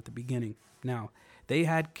called at the beginning. Now, they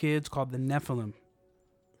had kids called the Nephilim.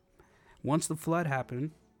 Once the flood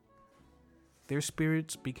happened, their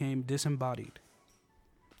spirits became disembodied.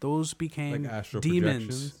 Those became Like astral demons.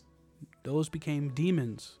 projections? Those became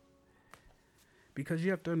demons. Because you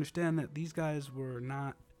have to understand that these guys were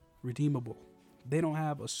not redeemable. They don't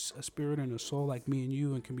have a spirit and a soul like me and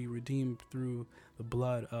you and can be redeemed through the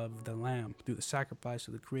blood of the Lamb, through the sacrifice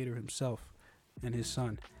of the Creator himself and his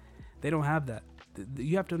Son. They don't have that.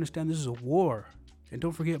 You have to understand this is a war. And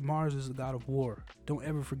don't forget, Mars is the god of war. Don't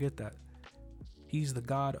ever forget that. He's the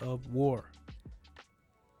god of war.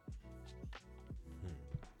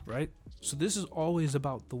 Right? So this is always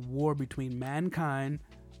about the war between mankind,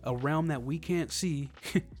 a realm that we can't see,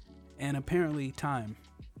 and apparently time.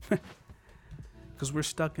 Because we're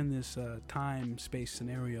stuck in this time-space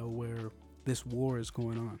scenario where this war is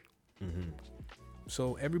going on.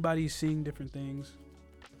 So everybody's seeing different things.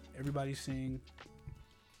 Everybody's seeing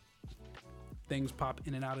things pop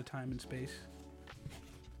in and out of time and space.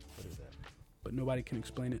 What is that? But nobody can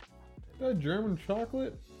explain it. That German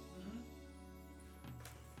chocolate?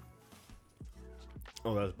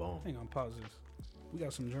 Oh, that's bomb. Hang on, pause this. We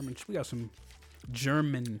got some German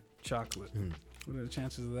chocolate. What are the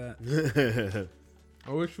chances of that?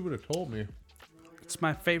 I wish you would have told me. It's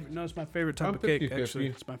my favorite. No, it's my favorite type I'm of cake. 50-50. Actually,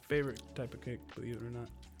 it's my favorite type of cake. Believe it or not,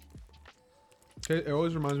 It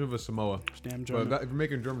always reminds me of a Samoa. it's damn But German. if you're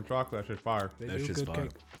making German chocolate, that shit's fire. They That do shit's good fire.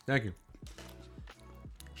 cake. Thank you.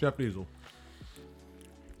 Chef Diesel.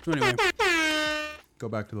 So anyway, Go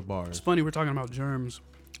back to the it's bars. funny we're talking about germs,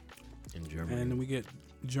 In Germany. and then we get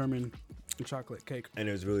German chocolate cake. And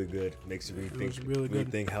it was really good. Makes you It rethink, was really good.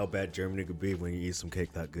 rethink how bad Germany could be when you eat some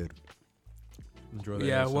cake that good. Enjoy the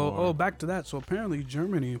Yeah, well, ASMR. back to that. So apparently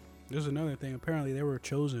Germany, there's another thing. Apparently they were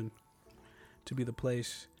chosen to be the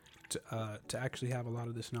place to actually have a lot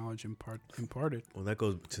of this knowledge imparted. Well, that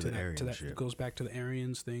goes to the that- Aryan that shit. goes back to the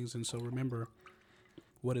Aryans things. And so remember,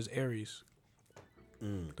 what is Ares?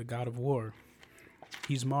 The god of war.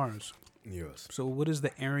 He's Mars. Yes. So what is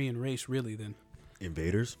the Aryan race really then?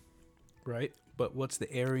 Invaders? Right? But what's the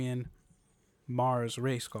Aryan Mars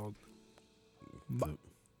race called?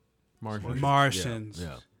 Martian. Martians.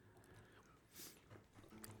 Yeah.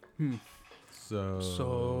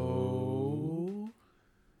 So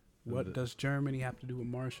what does Germany have to do with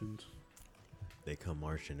Martians? They come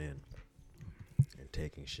marching in and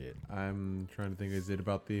taking shit. I'm trying to think. Is it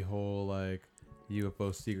about the whole like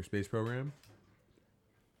UFO secret space program?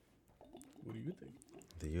 What do you think?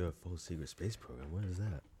 The UFO secret space program. What is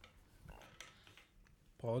that?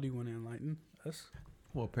 Paul, do you want to enlighten us?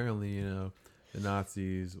 Well, apparently, the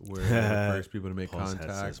Nazis were the first people to make Pulse head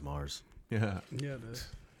contact. says Mars. Yeah.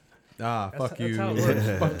 Yeah, Fuck that's you. how it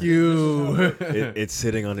works. Fuck you. It's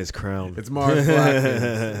sitting on his crown. It's Mars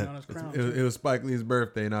Blackman. on his crown. It was Spike Lee's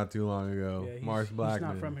birthday not too long ago. Yeah, Mars Blackman.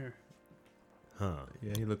 He's not from here. Huh.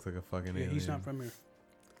 Yeah, he looks like a fucking Yeah, alien. he's not from here.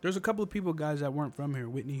 There's a couple of people, guys, that weren't from here.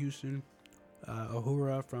 Whitney Houston,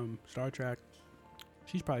 Uhura from Star Trek.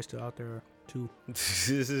 She's probably still out there too.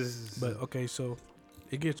 But okay, so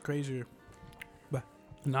it gets crazier. But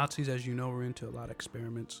Nazis, as you know, were into a lot of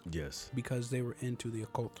experiments Yes. because they were into the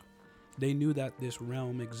occult. They knew that this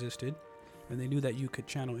realm existed, and they knew that you could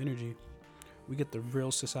channel energy. We get the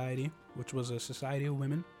Vril Society, which was a society of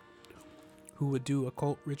women who would do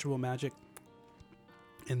occult ritual magic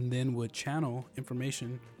and then would channel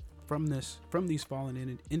information from these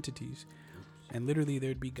fallen entities. And literally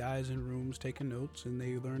there'd be guys in rooms taking notes, and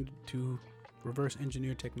they learned to reverse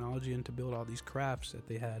engineer technology and to build all these crafts that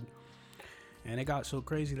they had. And it got so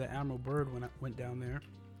crazy that Admiral Byrd went down there,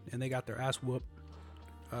 and they got their ass whooped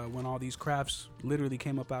when all these crafts literally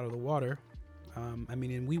came up out of the water.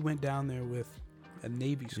 And we went down there with a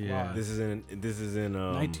Navy squad. Yeah. This is in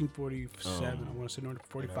 1947. I want to say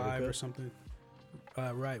 45 Antarctica? or something.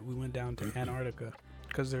 Right, we went down to Antarctica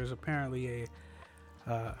because there's apparently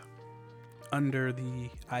a under the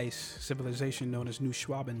ice civilization known as New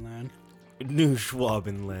Schwabenland. New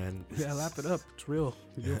Schwabenland. Yeah, laugh it up. It's real.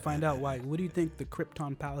 You'll find out why. What do you think the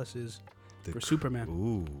Krypton Palace is for Superman?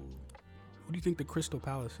 Ooh. What do you think the Crystal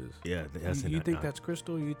Palace is? Yeah, that's You think that's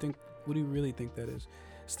crystal? You think? What do you really think that is?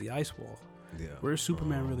 It's the ice wall. Yeah. Where's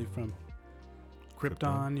Superman really from?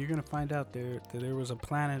 Krypton. You're gonna find out there was a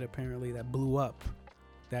planet apparently that blew up,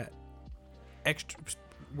 that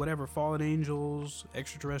whatever fallen angels,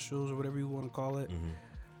 extraterrestrials, or whatever you want to call it,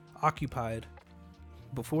 occupied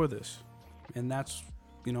before this, and that's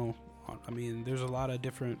I mean, there's a lot of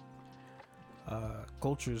different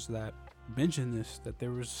cultures that mention this, that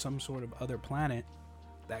there was some sort of other planet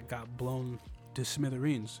that got blown to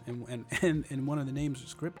smithereens, and one of the names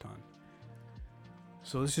is Krypton.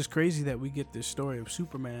 So it's just crazy that we get this story of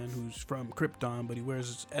Superman who's from Krypton, but he wears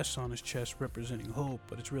his S on his chest representing hope,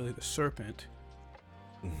 but it's really the serpent.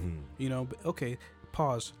 But okay,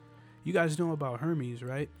 pause. You guys know about Hermes,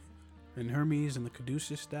 right? And Hermes and the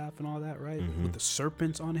Caduceus staff and all that, right? With the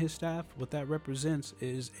serpents on his staff, what that represents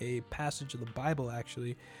is a passage of the Bible,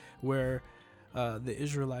 actually, where the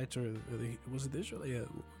Israelites, was it the Israelites? Yeah,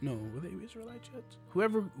 no, were they Israelites yet?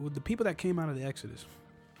 The people that came out of the Exodus,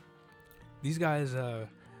 these guys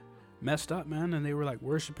messed up, man, and they were like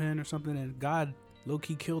worshiping or something, and God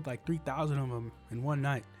low-key killed like 3,000 of them in one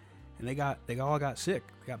night, and they all got sick.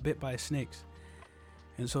 They got bit by snakes,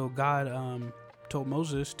 and so God told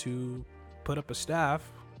Moses to put up a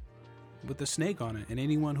staff with a snake on it, and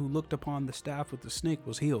anyone who looked upon the staff with the snake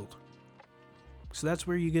was healed. So that's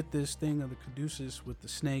where you get this thing of the Caduceus with the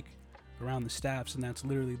snake around the staffs, and that's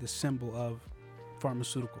literally the symbol of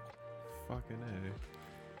pharmaceutical. Fucking A.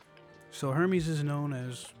 So Hermes is known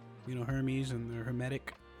as, Hermes and the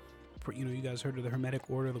Hermetic. You guys heard of the Hermetic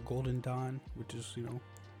Order, the Golden Dawn, which is,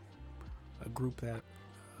 a group that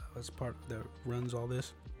that runs all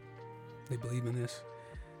this. They believe in this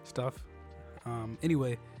stuff.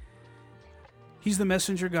 Anyway, he's the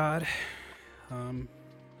messenger god.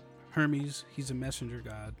 Hermes, he's a messenger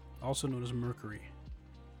god, also known as Mercury.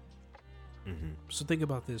 So think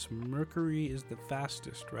about this. Mercury is the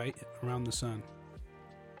fastest, right, around the sun.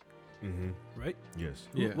 Right? Yes.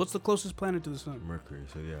 Yeah. What's the closest planet to the sun? Mercury.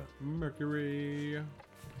 So yeah. Mercury.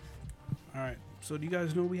 All right. So do you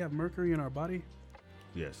guys know we have mercury in our body?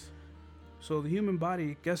 Yes. So the human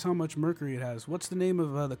body, guess how much mercury it has? What's the name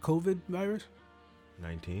of the COVID virus?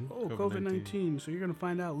 19. Oh, COVID-19. COVID-19. So you're going to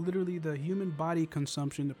find out literally the human body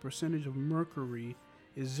consumption, the percentage of mercury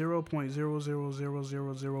is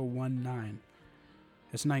 0.0000019.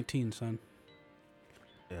 It's 19, son.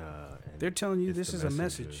 They're telling you this is a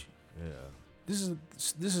message. Yeah. This is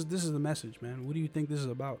the message, man. What do you think this is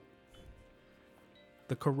about?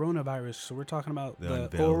 The coronavirus. So we're talking about the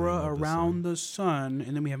unveiling aura of the around the sun,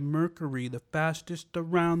 and then we have Mercury, the fastest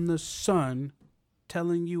around the sun,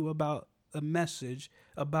 telling you about a message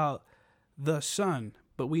about the sun.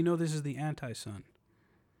 But we know this is the anti-sun,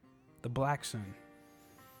 the black sun,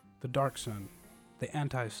 the dark sun, the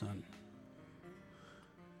anti-sun.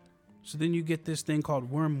 So then you get this thing called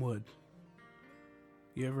wormwood.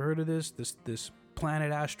 You ever heard of this? This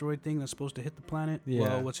planet asteroid thing that's supposed to hit the planet? Yeah.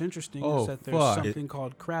 Well, what's interesting Oh, is that there's fuck. something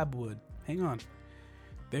called crabwood. Hang on.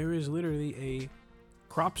 There is literally a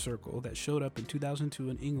crop circle that showed up in 2002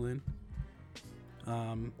 in England.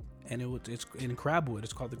 And it's in crabwood.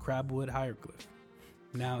 It's called the Crabwood Hieroglyph.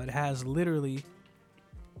 Now, it has literally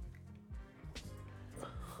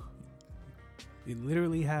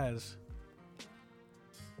has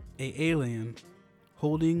a alien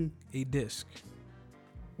holding a disc.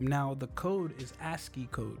 Now the code is ASCII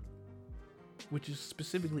code, which is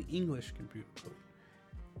specifically English computer code,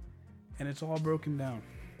 and it's all broken down.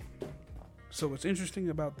 So what's interesting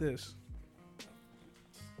about this,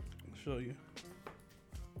 I'll show you.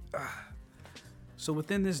 So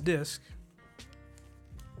within this disc,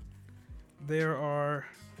 there's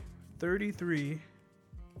 33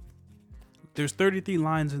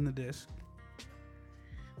 lines in the disc.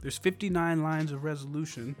 There's 59 lines of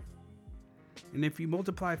resolution. And if you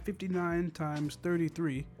multiply 59 times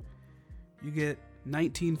 33, you get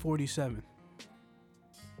 1947.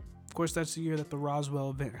 Of course, that's the year that the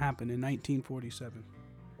Roswell event happened, in 1947.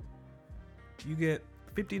 You get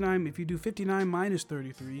 59. If you do 59 minus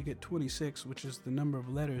 33, you get 26, which is the number of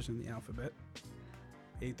letters in the alphabet,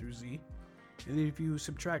 A through Z. And then if you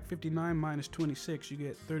subtract 59 minus 26, you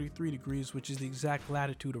get 33 degrees, which is the exact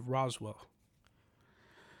latitude of Roswell.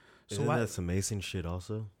 Isn't that some Mason shit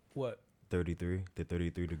also? What? 33, the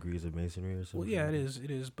 33 degrees of masonry or something? Well, yeah, it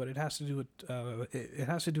is, but it has to do with it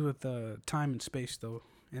has to do with time and space, though,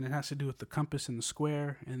 and it has to do with the compass and the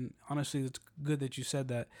square. And honestly, it's good that you said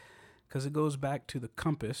that, because it goes back to the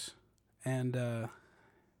compass, and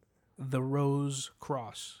the rose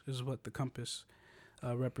cross is what the compass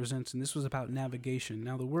represents, and this was about navigation.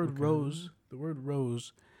 Now, the word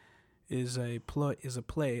rose is a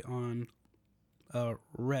play on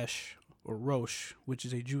resh or rosh, which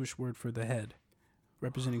is a Jewish word for the head,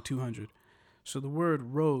 representing 200. So the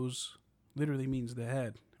word rose literally means the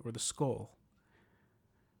head or the skull.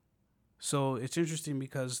 So it's interesting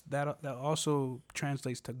because that also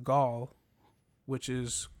translates to Gaul, which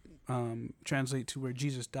is translate to where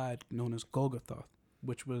Jesus died, known as Golgotha,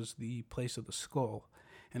 which was the place of the skull.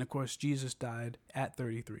 And of course, Jesus died at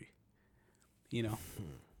 33. You know.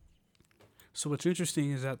 So what's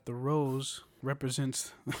interesting is that the rose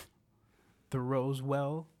represents the rose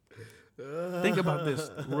well. Think about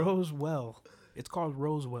this. Rose well. It's called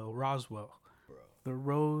Roswell. Roswell. The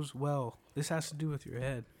rose well. This has to do with your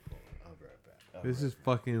head. I'll be right back. This is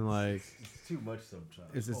fucking like It's too much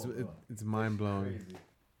sometimes. it's mind blowing. Crazy.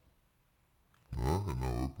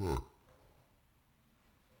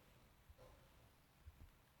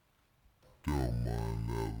 Don't mind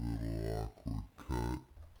that little awkward cut.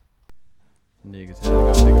 Niggas had to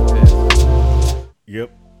go take a piss.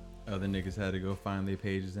 Yep. Other niggas had to go find their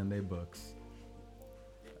pages in their books.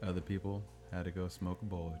 Other people had to go smoke a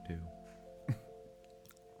bowl or two.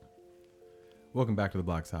 Welcome back to the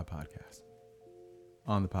Block Side Podcast.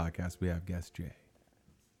 On the podcast, we have guest Jay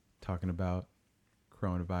talking about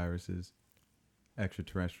coronaviruses,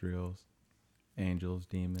 extraterrestrials, angels,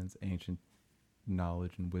 demons, ancient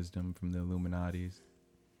knowledge and wisdom from the Illuminatis,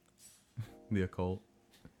 the occult.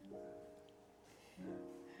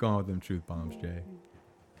 Go on with them truth bombs, Jay.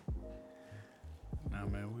 Nah,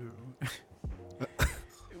 man,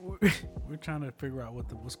 we're trying to figure out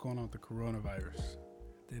what's going on with the coronavirus.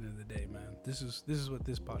 At the end of the day, man, this is what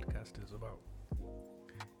this podcast is about.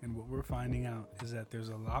 And what we're finding out is that there's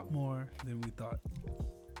a lot more than we thought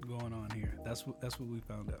going on here. That's what we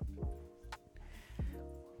found out.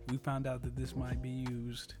 We found out that this might be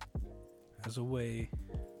used as a way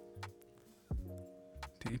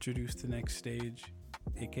to introduce the next stage,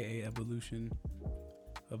 aka evolution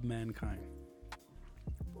of mankind.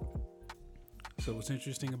 So what's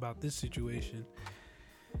interesting about this situation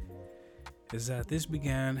is that this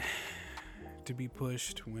began to be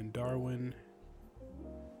pushed when Darwin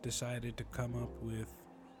decided to come up with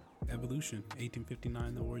evolution.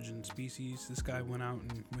 1859, the origin of species. This guy went out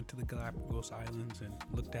and went to the Galapagos Islands and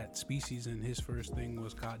looked at species, and his first thing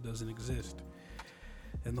was God doesn't exist.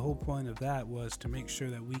 And the whole point of that was to make sure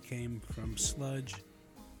that we came from sludge,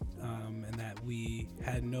 and that we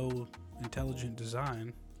had no intelligent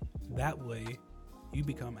design. That way, you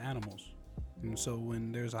become animals. And so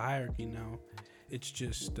when there's a hierarchy now, it's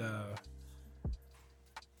just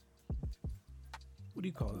what do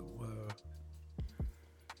you call it?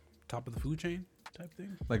 Top of the food chain type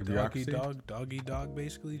thing? Like bureaucracy? Dog eat dog,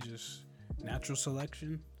 basically. Just natural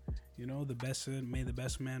selection. You know, may the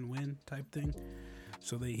best man win type thing.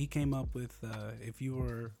 So he came up with, if you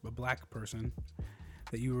were a black person,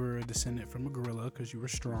 that you were a descendant from a gorilla because you were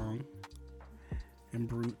strong and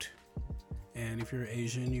brute. And if you're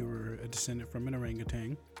Asian, you were a descendant from an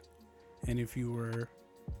orangutan. And if you were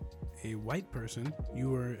a white person, you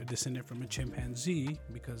were a descendant from a chimpanzee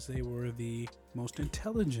because they were the most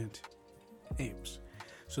intelligent apes.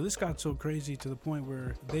 So this got so crazy to the point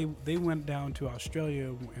where they went down to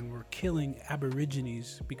Australia and were killing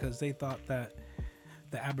Aborigines because they thought that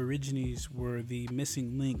the Aborigines were the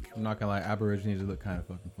missing link. I'm not gonna lie, Aborigines look kind of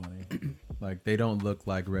fucking funny. Like, they don't look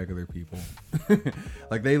like regular people.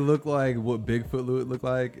 Like, they look like what Bigfoot would look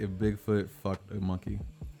like if Bigfoot fucked a monkey.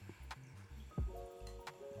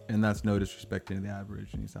 And that's no disrespect to the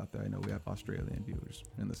Aborigines out there. I know we have Australian viewers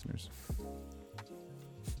and listeners.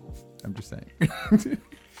 I'm just saying.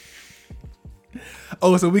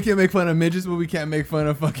 Oh, so we can make fun of midgets, but we can't make fun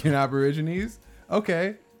of fucking Aborigines?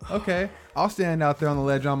 Okay. I'll stand out there on the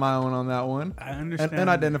ledge on my own on that one. I understand. An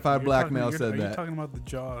unidentified black male said Are that. you talking about the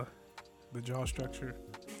jaw structure?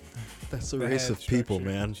 That's a The race head of people,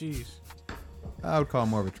 structure. man. Jeez. I would call them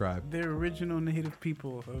more of a tribe. They're original native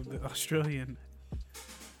people of the Australian.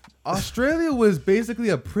 Australia was basically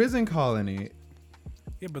a prison colony.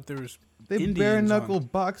 Yeah, but there's They Indians bare knuckle on-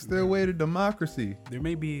 boxed their way to democracy. There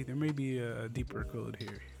may be a deeper code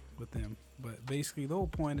here with them, but basically the whole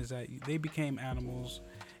point is that they became animals,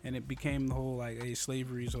 and it became the whole like, hey,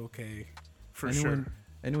 slavery is okay, for sure.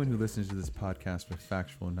 Anyone who listens to this podcast with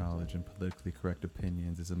factual knowledge and politically correct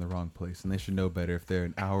opinions is in the wrong place, and they should know better if they're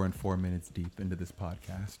an hour and 4 minutes deep into this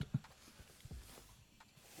podcast.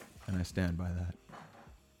 And I stand by that.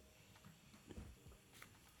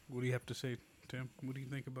 What do you have to say, Tim? What do you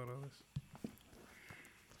think about all this?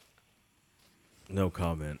 No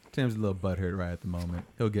comment. Tim's a little butthurt right at the moment.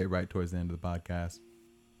 He'll get right towards the end of the podcast.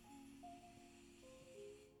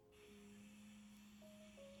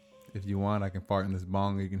 If you want, I can fart in this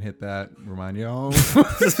bong. You can hit that. Remind you home.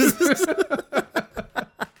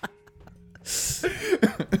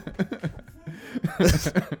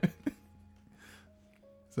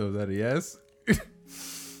 So is that a yes?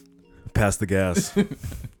 Pass the gas.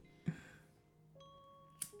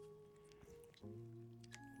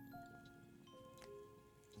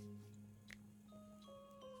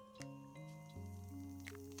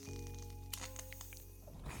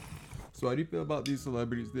 So how do you feel about these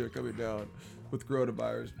celebrities that are coming down with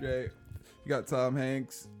coronavirus, Jay? You got Tom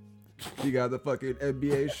Hanks. You got the fucking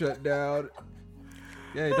NBA shut down.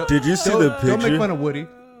 Yeah, Did you see the Don't make picture? fun of Woody.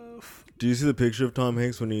 Do you see the picture of Tom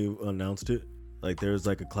Hanks when he announced it? Like there was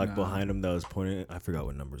like a clock No. behind him that was pointing. I forgot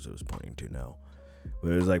what numbers it was pointing to now,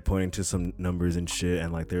 but it was like pointing to some numbers and shit,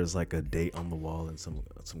 and like there's like a date on the wall and some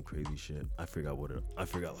crazy shit. I forgot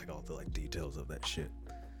like all the like details of that shit.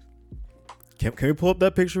 Can we pull up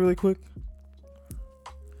that picture really quick?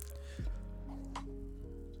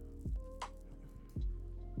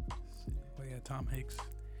 Oh yeah, Tom Hanks.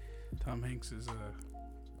 Tom Hanks is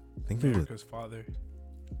I think there's America's father.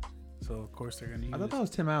 So of course they're gonna use. I thought that was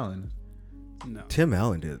Tim Allen. No. Tim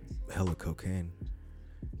Allen did hella cocaine.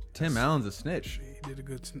 Tim Allen's a snitch. He did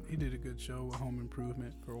a good show with Home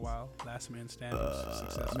Improvement for a while. Last Man Standing was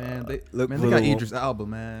successful. Man, they Look, got little- Idris Elba,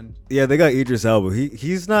 man. Yeah, they got Idris Elba.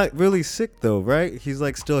 He's not really sick though, right? He's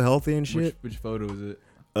like still healthy and shit. Which photo is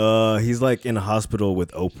it? He's like in a hospital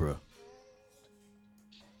with Oprah.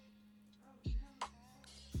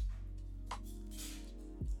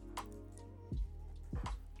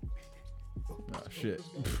 Oh shit.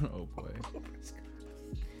 Oh boy.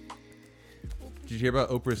 Did you hear about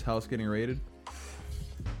Oprah's house getting raided?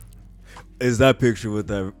 Is that picture with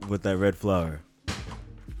that red flower?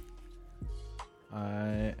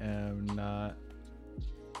 I am not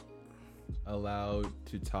allowed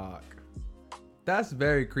to talk. That's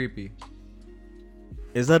very creepy.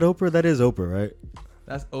 Is that Oprah? That is Oprah, right?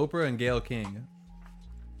 That's Oprah and Gayle King.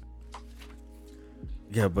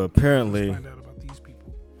 Yeah, but Let's apparently find out about these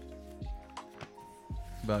people.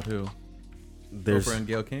 About who? there's Oprah and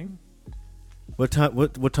Gayle King? what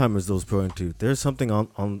time is those going to? There's something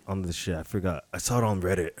on this shit. I forgot. I saw it on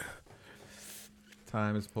Reddit.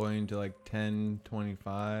 Time is pointing to like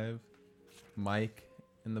 10:25. Mike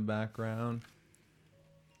in the background.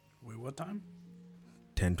 Wait, what time?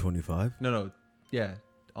 10:25. No. Yeah,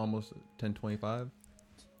 almost 10:25.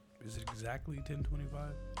 Is it exactly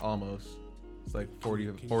 10:25? Almost. It's like 40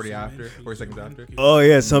 Can you 40 zoom in? after, Can you 40 seconds zoom in? after. Can you- Oh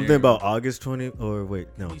yeah, something Near. about August 20. Or wait,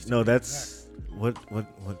 Needs to no, be that's what?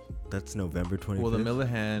 That's November 25th. Well, the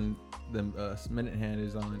Millihan, the minute hand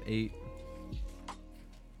is on 8.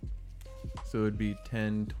 So it would be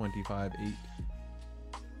 10:25 8.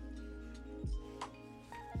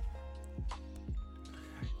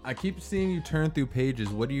 I keep seeing you turn through pages.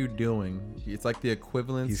 What are you doing? It's like the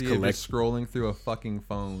equivalency of just scrolling through a fucking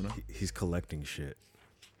phone. He's collecting shit.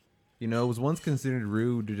 You know, it was once considered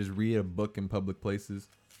rude to just read a book in public places.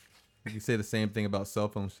 You can say the same thing about cell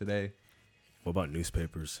phones today. What about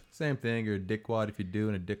newspapers? Same thing. You're a dickwad if you do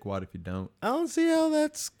and a dickwad if you don't. I don't see how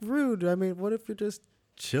that's rude. I mean, what if you're just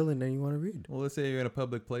chilling and you want to read? Well, let's say you're in a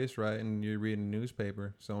public place, right, and you're reading a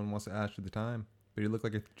newspaper. Someone wants to ask you the time, but you look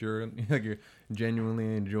like you're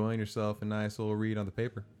genuinely enjoying yourself a nice little read on the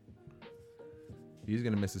paper. He's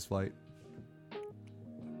gonna miss his flight.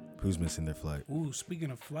 Who's missing their flight? Ooh,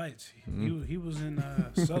 speaking of flights, he was in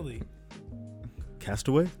Sully.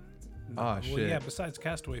 Castaway? Ah, Well, shit. yeah, besides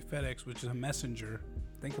Castaway, FedEx, which is a messenger.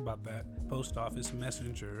 Think about that. Post office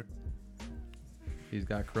messenger. He's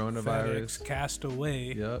got coronavirus. FedEx,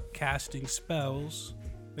 Castaway. Yep. Casting spells.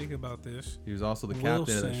 Think about this. He was also the captain of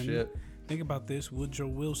the Wilson. ship. Think about this. Woodrow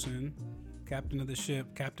Wilson, captain of the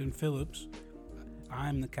ship. Captain Phillips.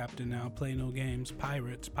 I'm the captain now. Play no games.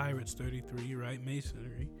 Pirates 33, right?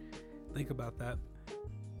 Masonry. Think about that.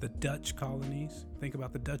 The Dutch colonies. Think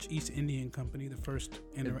about the Dutch East Indian Company, the first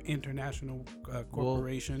international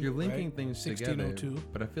corporation. Well, you're linking right? things together, 1602.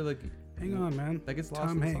 but I feel like Hang on, man. that gets lost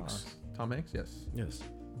Tom in the Hanks. sauce. Tom Hanks, yes. Yes.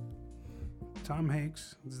 Tom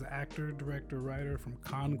Hanks is the actor, director, writer from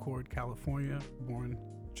Concord, California, born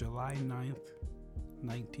July 9th,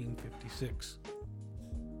 1956.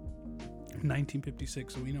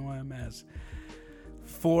 1956, so we know him as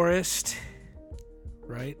Forrest,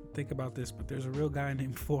 right? Think about this, but there's a real guy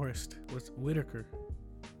named Forrest. What's Whitaker?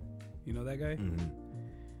 You know that guy?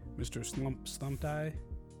 Mr. Slumped Eye,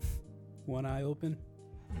 one eye open.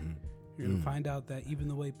 You're gonna find out that even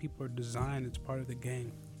the way people are designed, it's part of the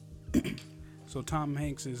gang. So Tom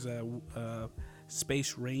Hanks is a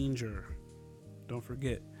space ranger. Don't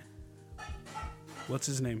forget. What's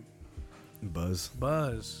his name? Buzz.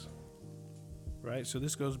 Right? So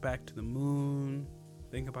this goes back to the moon.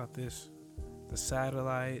 Think about this. The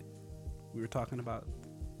satellite. We were talking about,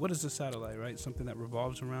 what is a satellite, right? Something that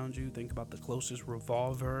revolves around you. Think about the closest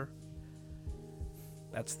revolver.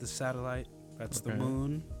 That's the satellite. That's the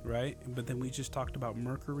moon, right? But then we just talked about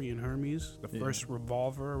Mercury and Hermes, the first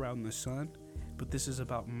revolver around the sun. But this is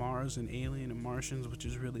about Mars and alien and Martians, which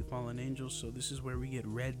is really fallen angels. So this is where we get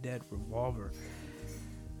Red Dead Revolver.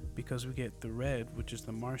 Because we get the red, which is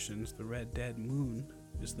the Martians, the Red Dead moon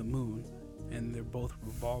is the moon, and they're both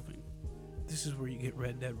revolving. This is where you get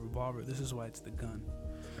Red Dead Revolver. This is why it's the gun.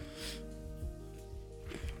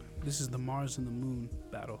 This is the Mars and the moon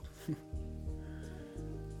battle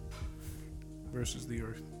versus the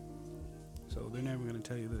Earth. So they're never going to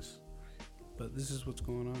tell you this, but this is what's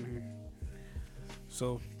going on here.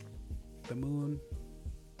 So the moon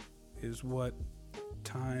is what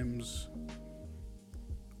times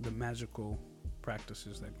the magical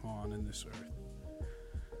practices that go on in this earth.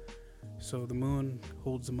 So the moon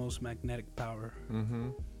holds the most magnetic power.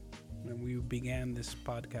 And we began this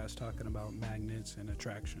podcast talking about magnets and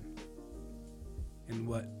attraction and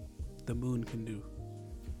what the moon can do.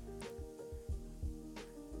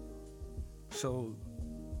 So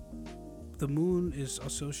the moon is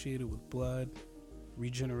associated with blood,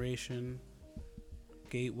 regeneration,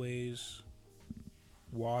 gateways,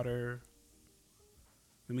 water.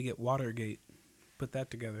 Then we get Watergate. Put that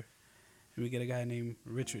together. And we get a guy named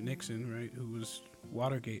Richard Nixon, right, who was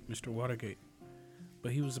Watergate, Mr. Watergate.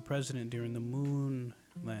 But he was the president during the moon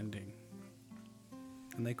landing.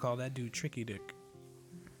 And they call that dude Tricky Dick.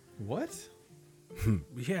 What?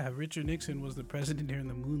 Yeah, Richard Nixon was the president during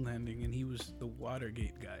the moon landing, and he was the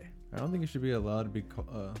Watergate guy. I don't think you should be allowed to be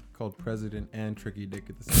called president and Tricky Dick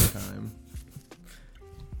at the same time.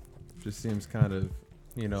 Just seems kind of,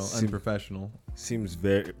 unprofessional. Seems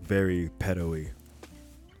very, very pedo-y.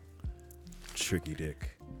 Tricky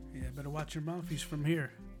Dick. Yeah, better watch your mouth. He's from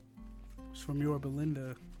here. He's from Yorba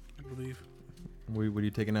Linda, I believe. What are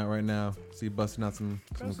you taking out right now? See you busting out some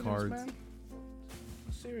cards. Man.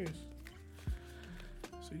 Serious.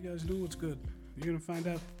 So you guys know what's good. You're going to find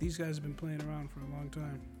out that these guys have been playing around for a long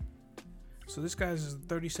time. So this guy is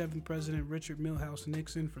the 37th president, Richard Milhouse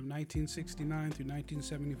Nixon, from 1969 through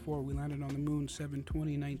 1974. We landed on the moon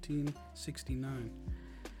 7/20/1969.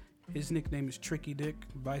 His nickname is Tricky Dick.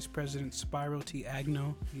 Vice President Spyro T.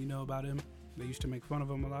 Agnew, you know about him. They used to make fun of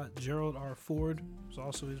him a lot. Gerald R. Ford was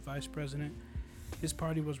also his vice president. His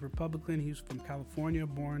party was Republican. He was from California,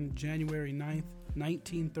 born January 9th,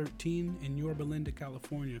 1913 in Yorba Linda,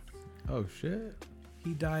 California. Oh, shit.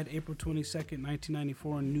 He died April 22nd,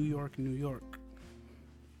 1994 in New York, New York.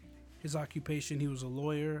 His occupation, he was a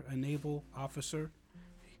lawyer, a naval officer.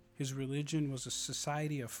 His religion was a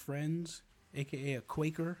Society of Friends, a.k.a. a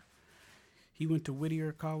Quaker. He went to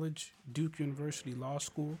Whittier College, Duke University Law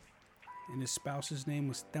School, and his spouse's name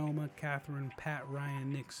was Thelma Catherine Pat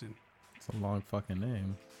Ryan Nixon. It's a long fucking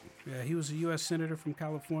name. Yeah, he was a U.S. Senator from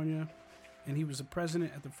California, and he was the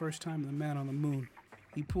president at the first time of the man on the moon.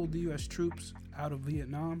 He pulled the U.S. troops out of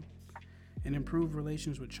Vietnam and improved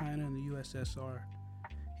relations with China and the USSR.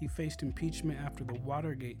 He faced impeachment after the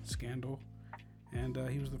Watergate scandal, and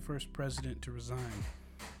he was the first president to resign.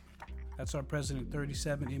 That's our president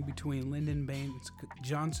 37, in between Lyndon Baines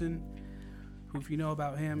Johnson, who, if you know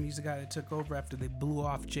about him, he's the guy that took over after they blew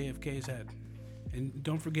off JFK's head. And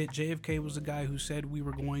don't forget, JFK was the guy who said we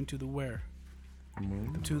were going to the where?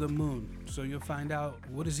 To the moon. So you'll find out,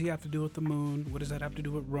 what does he have to do with the moon? What does that have to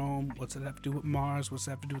do with Rome? What's that have to do with Mars? What's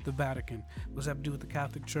that have to do with the Vatican? What's that have to do with the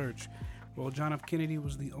Catholic Church? Well, John F. Kennedy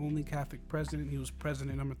was the only Catholic president. He was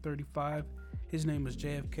president number 35. His name was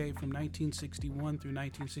JFK from 1961 through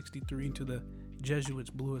 1963 until the Jesuits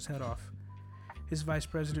blew his head off. His vice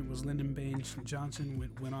president was Lyndon Baines Johnson,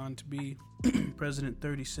 went on to be president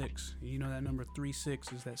 36. You know that number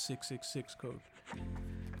 36 is that 666 code.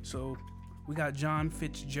 So we got John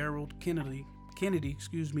Fitzgerald Kennedy,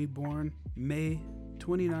 born May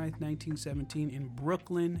 29th, 1917 in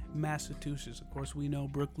Brooklyn, Massachusetts. Of course, we know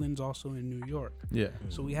Brooklyn's also in New York. Yeah.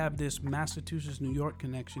 So we have this Massachusetts-New York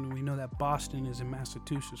connection, and we know that Boston is in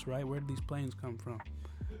Massachusetts, right? Where did these planes come from?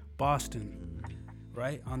 Boston,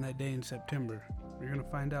 right? On that day in September. You're going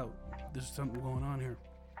to find out there's something going on here.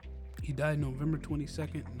 He died November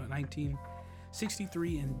 22nd,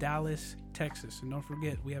 1963 in Dallas, Texas. And don't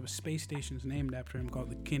forget, we have a space station named after him called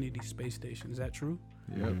the Kennedy Space Station. Is that true?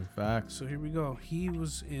 Yep, facts. So here we go. He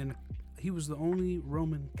was the only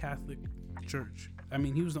Roman Catholic church. I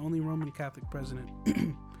mean, he was the only Roman Catholic president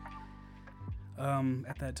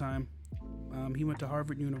at that time. He went to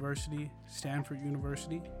Harvard University, Stanford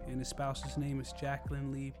University, and his spouse's name is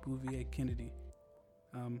Jacqueline Lee Bouvier Kennedy,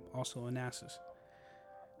 also Onassis.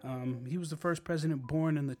 He was the first president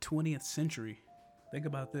born in the 20th century. Think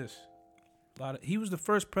about this. He was the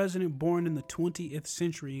first president born in the 20th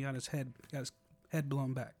century. He got his head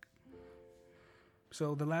blown back.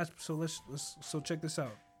 So check this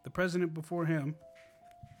out. The president before him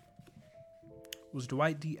was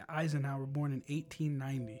Dwight D. Eisenhower, born in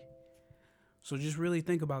 1890. So just really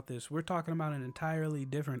think about this. We're talking about an entirely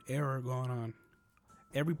different era going on.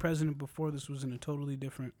 Every president before this was in a totally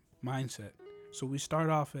different mindset. So we start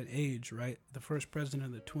off at age, right? The first president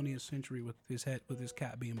of the 20th century with his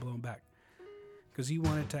cap being blown back. Because he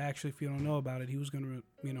wanted to actually, if you don't know about it, he was going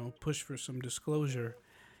to, push for some disclosure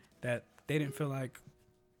that they didn't feel like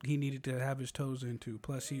he needed to have his toes into.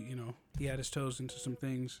 Plus, he had his toes into some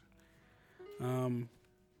things,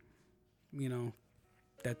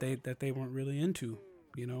 that they weren't really into.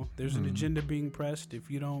 There's an agenda being pressed. If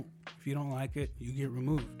you don't like it, you get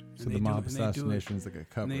removed. So the mob assassination is like a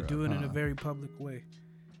cover. And they do it in a very public way.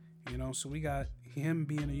 So we got him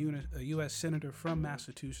being a U.S. senator from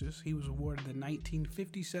Massachusetts. He was awarded the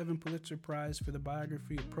 1957 Pulitzer Prize for the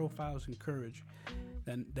biography of Profiles in Courage.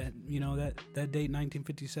 That date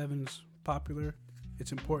 1957 is popular.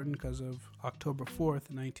 It's important because of October 4th,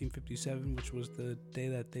 1957, which was the day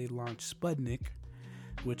that they launched Sputnik,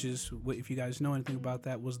 which is, if you guys know anything about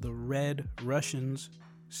that, was the Red Russians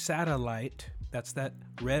satellite. That's that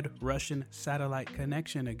Red Russian satellite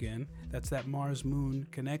connection again. That's that Mars-Moon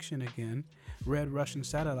connection again. Red Russian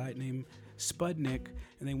satellite named Sputnik,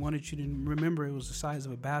 and they wanted you to remember it was the size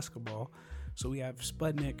of a basketball. So we have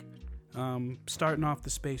Sputnik starting off the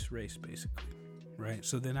space race, basically, right?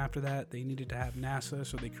 So then after that, they needed to have NASA,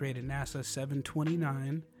 so they created NASA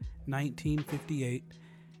 729, 1958,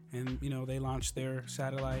 and, they launched their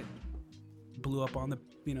satellite, blew up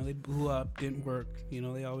they blew up, didn't work.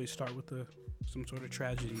 They always start with some sort of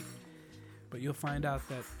tragedy. But you'll find out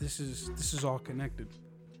that this is all connected.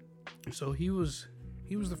 So he was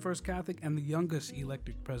the first Catholic and the youngest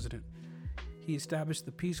elected president. He established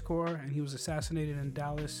the Peace Corps, and he was assassinated in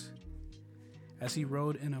Dallas as he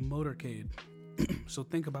rode in a motorcade. So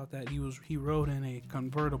think about that. He rode in a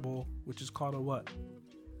convertible, which is called a what?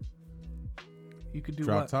 You could do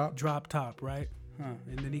drop what? Top? Drop top, right?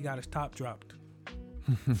 And then he got his top dropped.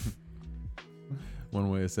 One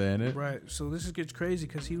way of saying it. Right. So this gets crazy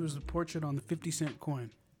because he was the portrait on the 50-cent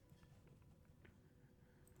coin.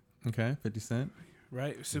 Okay, 50 Cent.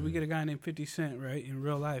 Right. So we get a guy named 50 Cent, right, in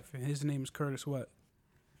real life, and his name is Curtis what?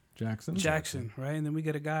 Jackson, right? And then we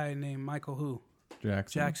get a guy named Michael who?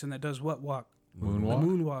 Jackson that does what walk? Moonwalk. The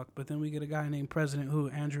moonwalk. But then we get a guy named President who?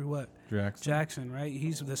 Andrew what? Jackson, right?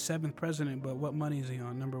 He's the 7th president, but what money is he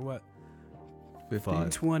on? Number what?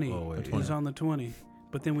 20. Oh, wait. He's on the 20.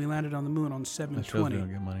 But then we landed on the moon on That shows 720. we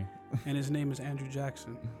don't get money. And his name is Andrew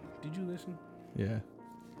Jackson. Did you listen? Yeah.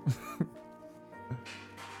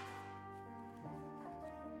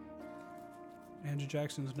 Andrew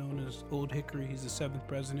Jackson is known as Old Hickory. He's the 7th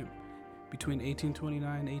president between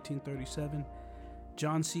 1829 and 1837.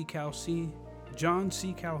 John C.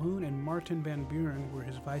 Calhoun and Martin Van Buren were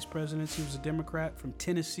his vice presidents. He was a Democrat from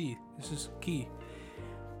Tennessee. This is key.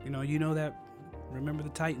 You know that. Remember the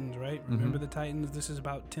Titans, right? Mm-hmm. Remember the Titans. This is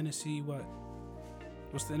about Tennessee.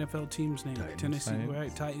 What's the NFL team's name? Tennessee,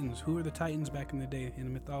 right? Titans. Who are the Titans back in the day in the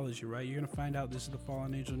mythology, right? You're gonna find out this is the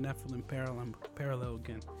fallen angel Nephilim parallel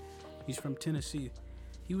again. He's from Tennessee.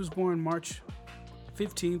 He was born March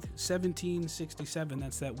 15th, 1767.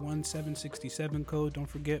 That's that 1767 code. Don't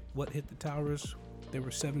forget what hit the towers. There were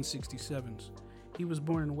 767s. He was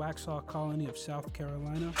born in Waxhaw Colony of South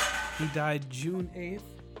Carolina. He died June 8th,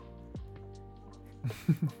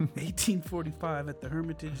 1845 at the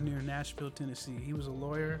Hermitage near Nashville, Tennessee. He was a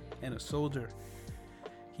lawyer and a soldier.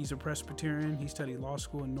 He's a Presbyterian. He studied law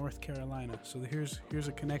school in North Carolina. So here's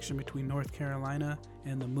a connection between North Carolina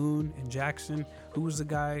and the moon and Jackson. Who was the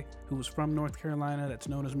guy who was from North Carolina that's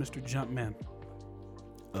known as Mr. Jumpman?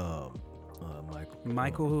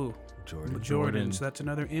 Michael who? Jordan. So that's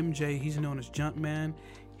another MJ. He's known as Jumpman.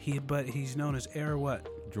 He's known as Air what?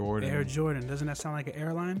 Jordan. Air Jordan. Doesn't that sound like an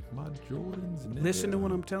airline? My Jordan's nigga. Listen to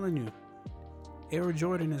what I'm telling you. Air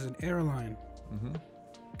Jordan is an airline. Mm-hmm.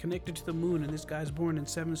 Connected to the moon, and this guy's born in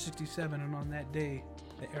 767, and on that day,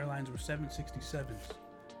 the airlines were 767s.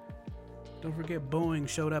 Don't forget Boeing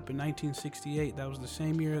showed up in 1968. That was the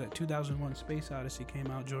same year that 2001 Space Odyssey came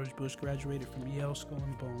out. George Bush graduated from Yale Skull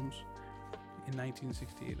and Bones in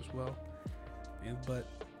 1968 as well. But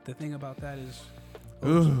the thing about that is...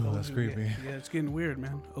 That's creepy. Yeah, it's getting weird,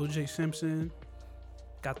 man. O.J. Simpson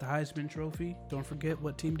got the Heisman Trophy. Don't forget,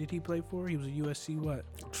 what team did he play for? He was a USC what?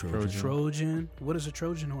 Trojan. What is a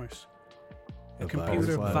Trojan horse? A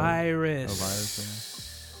computer virus. A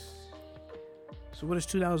virus, So what does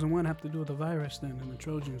 2001 have to do with the virus then, and the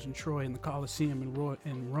Trojans and Troy and the Colosseum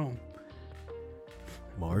in Rome?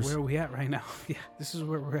 Mars. Where are we at right now? Yeah, this is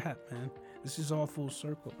where we're at, man. This is all full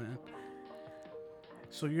circle, man.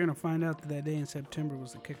 So you're going to find out that day in September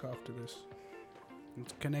was the kickoff to this.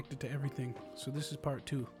 It's connected to everything. So this is part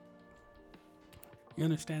 2. You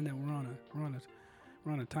understand that we're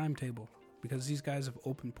on a timetable because these guys have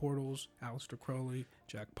opened portals. Aleister Crowley,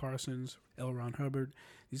 Jack Parsons, L. Ron Hubbard.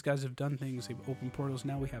 These guys have done things. They've opened portals.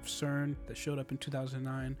 Now we have CERN that showed up in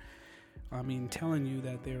 2009. I mean, telling you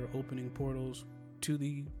that they're opening portals to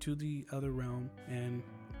the other realm and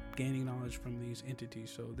gaining knowledge from these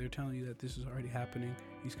entities. So they're telling you that this is already happening.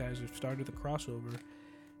 These guys have started the crossover,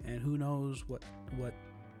 and who knows what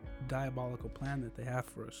diabolical plan that they have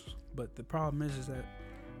for us. But the problem is that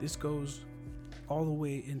this goes all the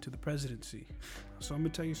way into the presidency. So I'm gonna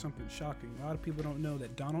tell you something shocking. A lot of people don't know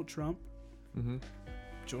that Donald Trump,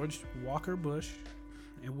 George Walker Bush,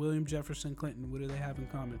 and William Jefferson Clinton, what do they have in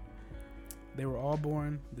common? They were all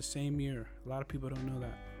born the same year. A lot of people don't know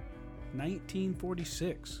that.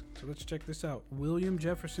 1946. So let's check this out. William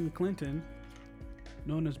Jefferson Clinton,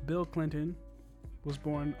 known as Bill Clinton, was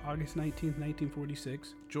born August 19th,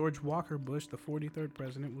 1946. George Walker Bush, the 43rd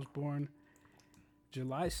president, was born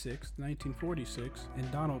July 6th, 1946.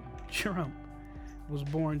 And Donald Trump was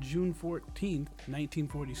born June 14th,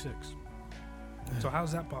 1946. So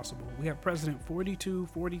how's that possible? We have President 42,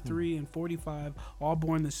 43, and 45 all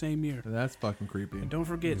born the same year. That's fucking creepy. And don't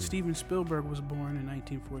forget, Steven Spielberg was born in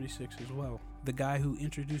 1946 as well. The guy who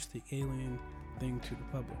introduced the alien thing to the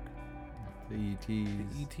public. The ETs.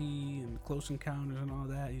 The ET and Close Encounters and all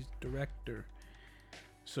that. He's director.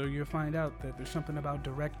 So you'll find out that there's something about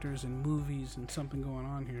directors and movies and something going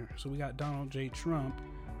on here. So we got Donald J. Trump,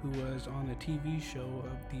 who was on the TV show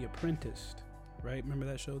of The Apprentice. Right? Remember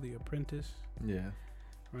that show, The Apprentice? Yeah.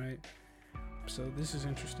 Right? So this is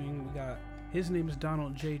interesting. We got, his name is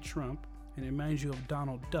Donald J. Trump, and it reminds you of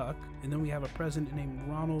Donald Duck. And then we have a president named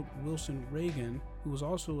Ronald Wilson Reagan, who was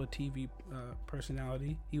also a TV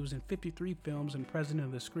personality. He was in 53 films and president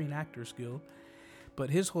of the Screen Actors Guild. But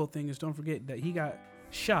his whole thing is, don't forget that he got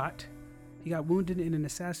shot. He got wounded in an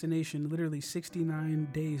assassination literally 69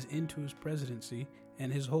 days into his presidency.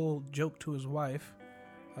 And his whole joke to his wife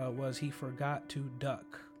was he forgot to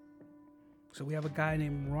duck. So we have a guy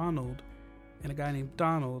named Ronald and a guy named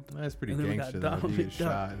Donald. That's pretty and then we gangster got though. Donald If you and get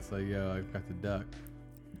Duck. shot, it's like, yo, I've got to duck.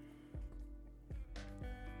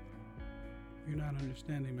 You're not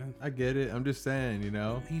understanding, man. I get it. I'm just saying, you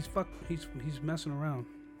know. He's messing around.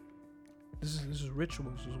 This is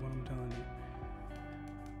rituals, is what I'm telling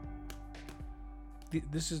you.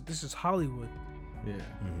 This is Hollywood. Yeah.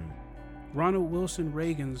 Ronald Wilson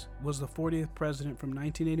Reagan was the 40th president from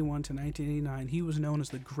 1981 to 1989. He was known as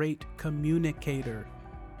the Great Communicator.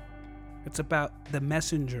 It's about the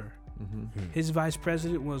messenger. His vice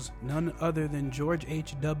president was none other than George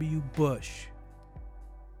H.W. Bush.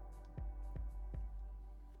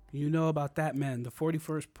 You know about that man, the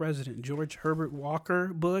 41st president, George Herbert Walker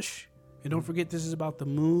Bush. And don't forget, this is about the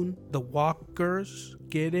moon, the walkers.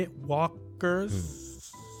 Get it?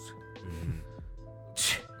 Walkers.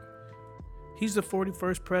 He's the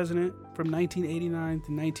 41st president from 1989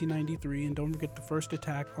 to 1993. And don't forget, the first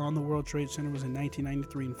attack on the World Trade Center was in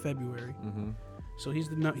 1993 in February. So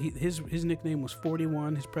his nickname was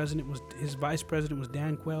 41. His vice president was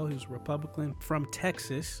Dan Quayle. He was a Republican from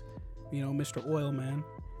Texas. You know, Mr. Oil Man.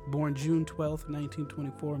 Born June 12th,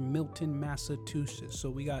 1924, Milton, Massachusetts. So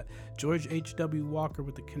we got George H.W. Walker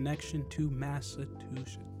with a connection to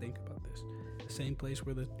Massachusetts. Think about this. The same place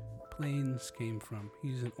where the planes came from.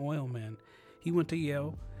 He's an oil man. He went to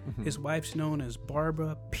Yale. His wife's known as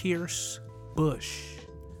Barbara Pierce Bush.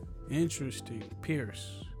 Interesting.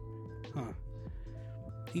 Pierce. Huh.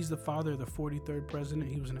 He's the father of the 43rd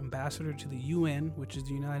president. He was an ambassador to the UN, which is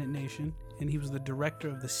the United Nations, and he was the director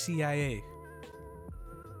of the CIA.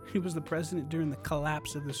 He was the president during the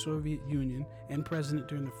collapse of the Soviet Union and president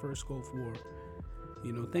during the First Gulf War.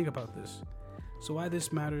 You know, think about this. So why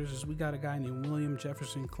this matters is we got a guy named William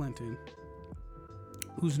Jefferson Clinton,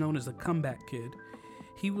 who's known as the Comeback Kid.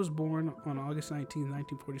 He was born on August 19,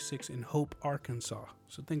 1946 in Hope, Arkansas.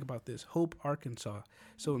 So think about this, Hope, Arkansas.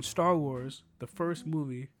 So in Star Wars, the first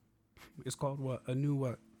movie, is called what? A New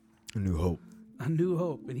what? A New Hope. A New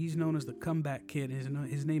Hope, and he's known as the comeback kid.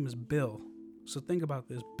 His name is Bill. So think about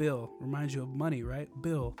this. Bill reminds you of money, right?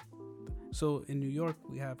 Bill. So in New York,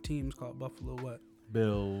 we have teams called Buffalo what?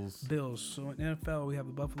 Bills. So in NFL, we have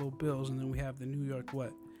the Buffalo Bills, and then we have the New York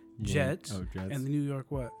what? Jets. Jets. And the New York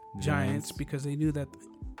what? Giants, because they knew that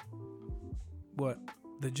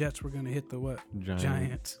the Jets were going to hit the what?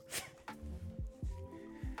 Giants.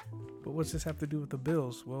 But what's this have to do with the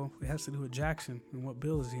Bills? Well, it has to do with Jackson. And what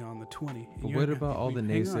bill is he on? The 20. But what about all the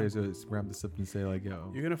naysayers that wrap this up and say, like,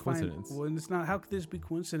 yo, you're going to coincidence? Well, and it's not, how could this be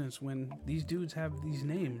coincidence when these dudes have these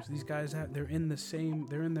names? These guys they're in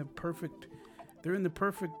the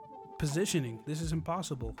perfect positioning. This is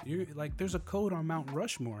impossible. There's a code on Mount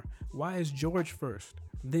Rushmore. Why is George first?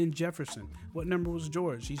 Then Jefferson. What number was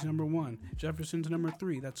George? He's number 1. Jefferson's number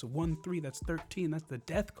 3. That's 1-3. That's 13. That's the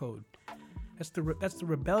death code. That's the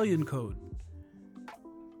rebellion code.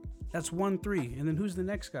 That's 1-3. And then who's the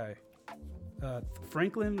next guy?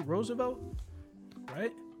 Franklin Roosevelt,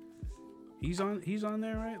 right? He's on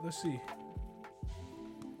there, right? Let's see.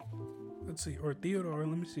 Or Theodore.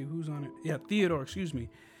 Let me see who's on it. Yeah, Theodore. Excuse me.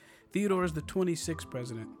 Theodore is the 26th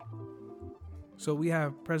president. So we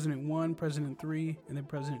have President 1, President 3, and then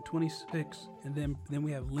President 26, and then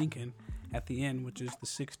we have Lincoln at the end, which is the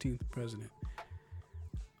 16th president.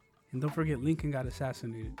 And don't forget, Lincoln got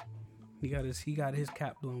assassinated. He got his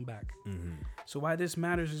cap blown back. Mm-hmm. So why this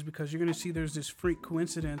matters is because you're going to see there's this freak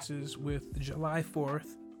coincidences with July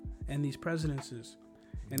 4th and these presidencies.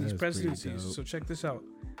 And these presidencies. So check this out.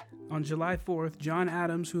 On July 4th, John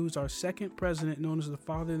Adams, who's our second president, known as the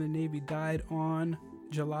father of the Navy, died on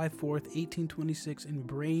July 4th, 1826 in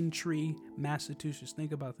Braintree, Massachusetts.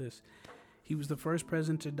 Think about this. He was the first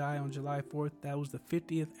president to die on July 4th. That was the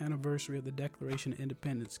 50th anniversary of the Declaration of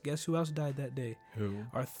Independence. Guess who else died that day? Who?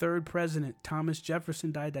 Our third president, Thomas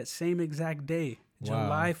Jefferson, died that same exact day. Wow.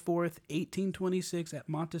 July 4th, 1826 at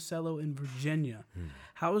Monticello in Virginia.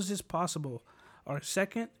 How is this possible? Our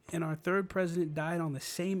second and our third president died on the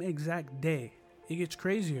same exact day. It gets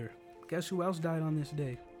crazier. Guess who else died on this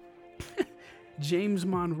day? James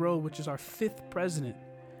Monroe, which is our 5th president.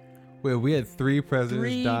 Wait, we had 3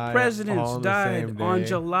 presidents die. 3 presidents died on day.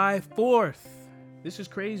 July 4th. This is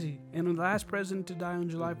crazy. And the last president to die on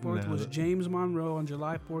July 4th was James Monroe on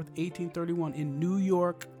July 4th, 1831 in New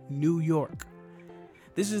York, New York.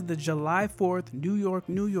 This is the July 4th, New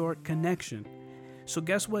York connection. So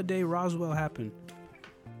guess what day Roswell happened?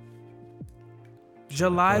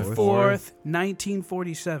 July 4th,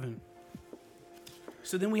 1947.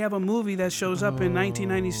 So then we have a movie that shows up in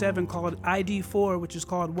 1997 called ID4, which is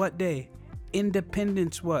called what day?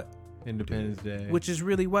 Independence what? Independence Day. Which is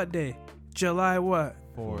really what day? July what?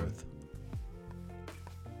 4th.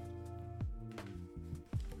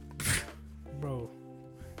 Bro.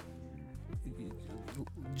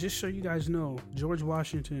 Just so you guys know, George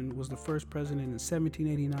Washington was the first president in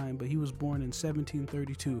 1789, but he was born in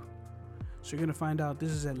 1732. So you're going to find out this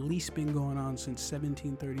has at least been going on since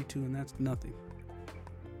 1732, and that's nothing.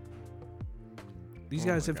 These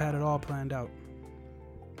guys have had it all planned out.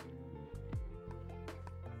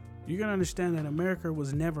 You're going to understand that America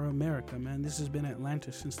was never America, man. This has been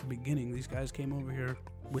Atlantis since the beginning. These guys came over here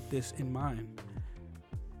with this in mind.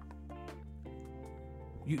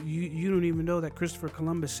 You don't even know that Christopher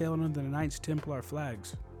Columbus sailed under the Knights Templar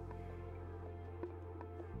flags.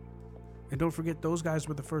 And don't forget, those guys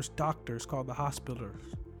were the first doctors called the Hospitallers.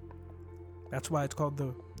 That's why it's called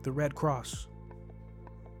the Red Cross.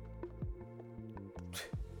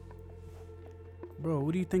 Bro,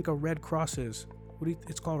 what do you think a red cross is?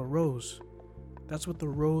 It's called a rose. That's what the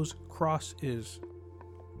rose cross is,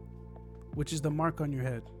 which is the mark on your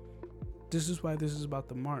head. This is why this is about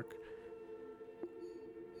the mark.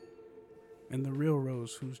 And the real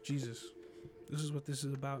rose, who's Jesus. This is what this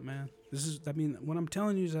is about, man. What I'm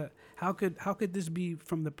telling you is that how could this be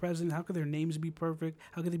from the president? How could their names be perfect?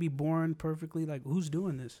 How could they be born perfectly? Like, who's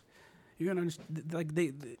doing this? You're gonna understand. Like,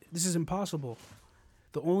 this is impossible.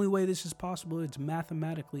 The only way this is possible, it's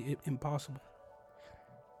mathematically impossible.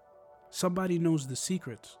 Somebody knows the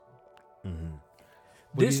secrets. Mm-hmm.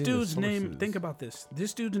 This dude's name, think about this.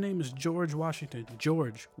 This dude's name is George Washington.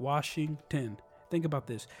 George Washington. Think about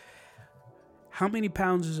this. How many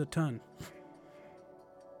pounds is a ton?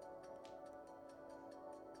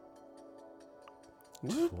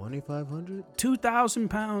 What? 2,500? 2,000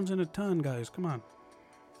 pounds in a ton, guys. Come on.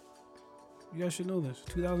 You guys should know this.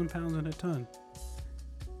 2,000 pounds in a ton.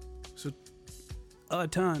 So, a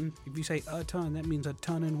ton, if you say a ton, that means a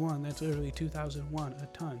ton and one. That's literally 2001, a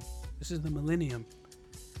ton. This is the millennium.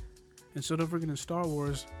 And so don't forget in Star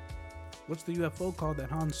Wars, What's the UFO called that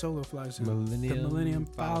Han Solo flies in? Millennium, The Millennium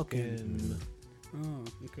Falcon. Oh,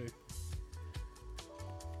 okay.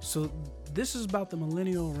 So this is about the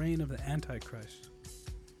millennial reign of the Antichrist.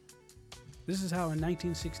 This is how in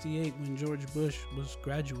 1968, when George Bush was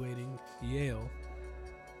graduating Yale,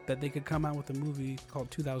 that they could come out with a movie called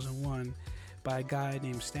 2001 by a guy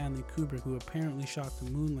named Stanley Kubrick, who apparently shot the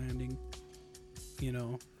moon landing,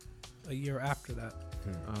 a year after that.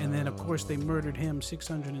 And then, of course, they murdered him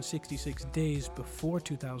 666 days before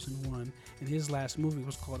 2001, and his last movie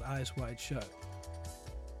was called Eyes Wide Shut.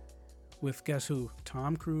 With, guess who?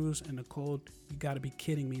 Tom Cruise and Nicole. You gotta be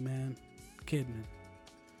kidding me, man. Kidding.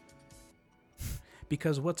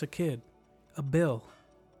 Because what's a kid? A Bill.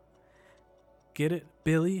 Get it?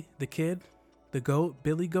 Billy, the kid, the goat,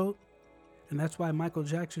 Billy Goat. And that's why Michael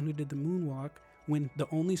Jackson, who did the moonwalk, when the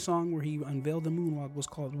only song where he unveiled the moonwalk was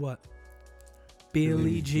called what?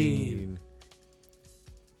 Billie Jean.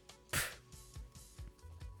 So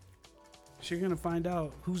you're gonna find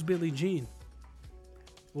out who's Billie Jean.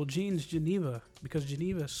 Well, Jean's Geneva, because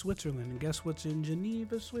Geneva is Switzerland. And guess what's in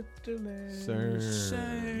Geneva, Switzerland?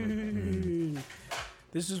 CERN.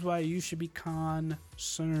 This is why you should be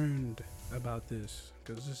concerned about this,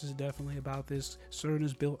 because this is definitely about this. CERN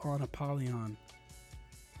is built on Apollyon.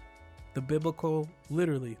 The biblical,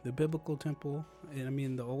 literally, the biblical temple, and I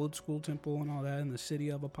mean the old school temple and all that, in the city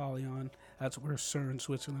of Apollyon, that's where CERN,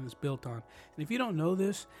 Switzerland, is built on. And if you don't know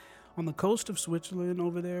this, on the coast of Switzerland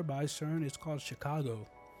over there by CERN, it's called Chicago,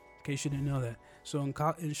 in case you didn't know that. So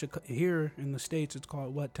here in the States, it's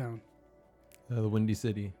called what town? The Windy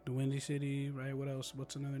City. The Windy City, right? What else?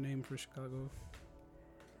 What's another name for Chicago?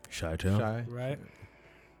 Chi-town. Shy. Right?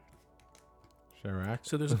 Chirac.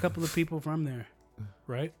 So there's a couple of people from there,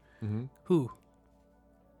 right? Mm-hmm. Who?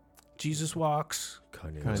 Jesus Walks.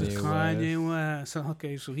 Kanye West.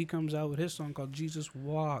 Okay, so he comes out with his song called Jesus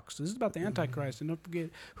Walks. This is about the Antichrist. And don't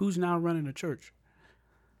forget who's now running the church.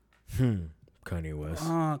 Kanye West.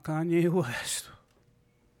 Kanye West.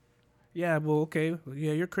 Yeah, well, okay.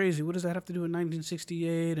 Yeah, you're crazy. What does that have to do with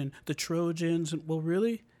 1968 and the Trojans? Well,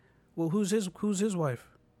 really? Well, who's his wife?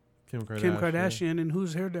 Kim Kardashian. Kim Kardashian. And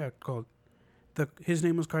who's her dad called? His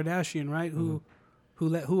name was Kardashian, right? Who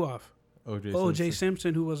let who off? O.J.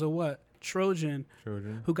 Simpson, who was a what? Trojan.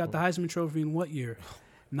 Who got the Heisman Trophy in what year?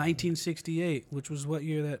 1968, which was what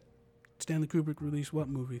year that Stanley Kubrick released what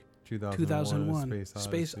movie? 2001.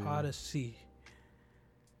 Space Odyssey.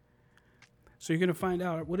 So you're going to find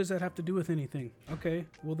out, what does that have to do with anything? Okay,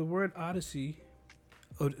 well, the word Odyssey,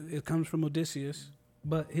 it comes from Odysseus,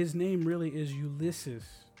 but his name really is Ulysses.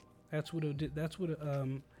 That's what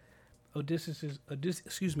Odysseus's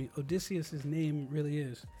name really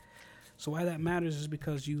is. So why that matters is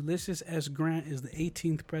because Ulysses S. Grant is the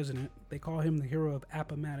 18th president. They call him the hero of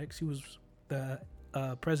Appomattox. He was the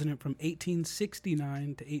president from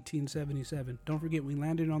 1869 to 1877. Don't forget, we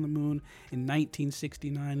landed on the moon in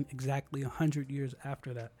 1969, exactly 100 years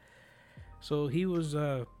after that. So he was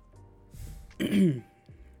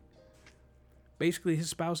basically, his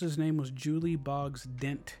spouse's name was Julie Boggs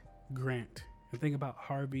Dent Grant. And think about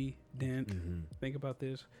Harvey Dent. Think about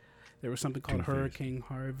this. There was something called Hurricane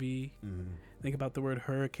Harvey. Think about the word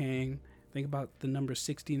hurricane. Think about the number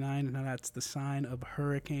 69, and how that's the sign of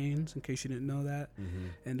hurricanes, in case you didn't know that.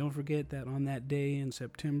 And don't forget that on that day in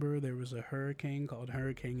September, there was a hurricane called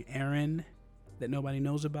Hurricane Aaron that nobody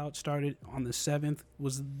knows about. Started on the 7th,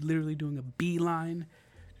 was literally doing a beeline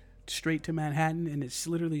straight to Manhattan, and it's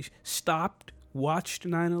literally stopped, watched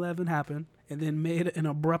 9/11 happen, and then made an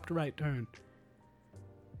abrupt right turn.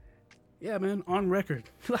 Yeah, man, on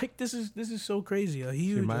record. Like, this is so crazy. A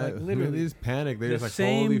huge, literally. These panic. They're just like,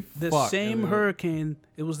 holy fuck. The same hurricane,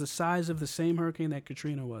 it was the size of the same hurricane that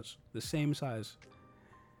Katrina was. The same size.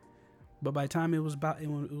 But by the time it was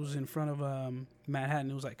in front of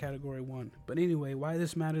Manhattan, it was like Category 1. But anyway, why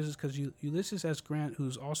this matters is because Ulysses S. Grant,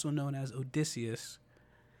 who's also known as Odysseus,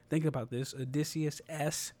 think about this, Odysseus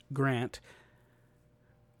S. Grant,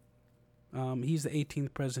 he's the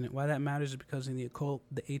 18th president. Why that matters is because in the occult,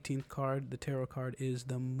 the 18th card, the tarot card, is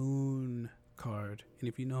the moon card. And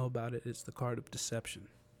if you know about it, it's the card of deception.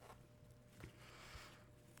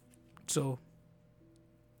 So,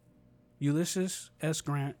 Ulysses S.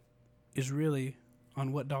 Grant is really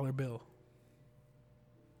on what dollar bill?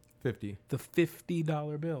 50. The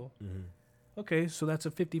 $50 bill. Okay, so that's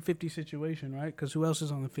a 50-50 situation, right? Because who else is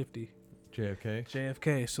on the 50?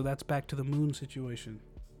 JFK. So that's back to the moon situation.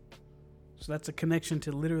 So that's a connection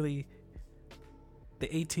to literally the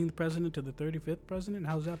 18th president to the 35th president?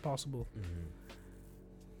 How is that possible?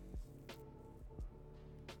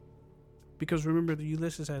 Because remember, the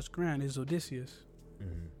Ulysses S. Grant is Odysseus.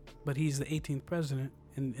 But he's the 18th president.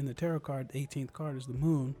 in the tarot card, the 18th card is the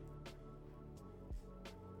moon,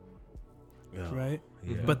 right?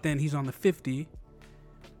 Yeah. But then he's on the 50.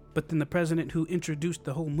 But then the president who introduced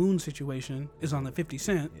the whole moon situation is on the 50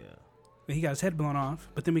 Cent. Yeah. And he got his head blown off.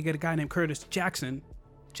 But then we get a guy named Curtis Jackson,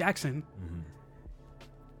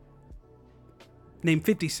 named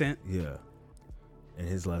 50 Cent. Yeah. And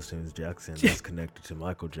his last name is Jackson. That's connected to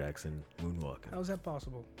Michael Jackson moonwalking. How is that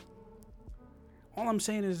possible? All I'm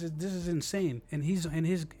saying is that this is insane. And his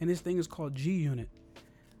thing is called G Unit.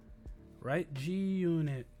 Right? G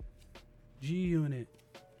Unit.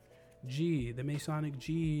 G, the Masonic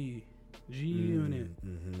G Unit.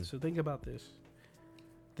 Mm-hmm. So think about this.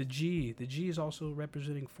 The G is also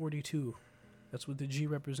representing 42. That's what the G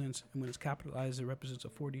represents. And when it's capitalized, it represents a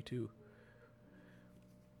 42.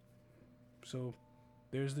 So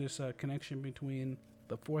there's this connection between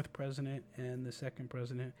the fourth president and the second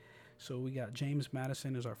president. So we got James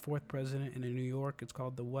Madison as our fourth president, and in New York, it's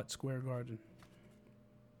called the what Square Garden?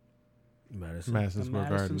 Madison. Madison The Square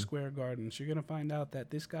Madison Garden. Square Garden. So you're gonna find out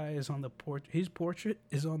that this guy is on the his portrait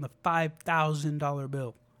is on the $5,000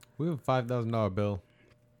 bill. We have a $5,000 bill.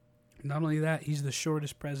 Not only that, he's the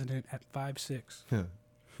shortest president at 5'6".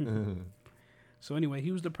 So anyway,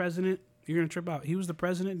 he was the president. You're gonna trip out. He was the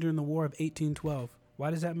president during the War of 1812.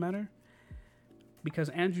 Why does that matter? Because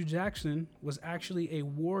Andrew Jackson was actually a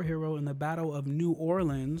war hero in the Battle of New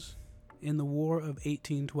Orleans in the War of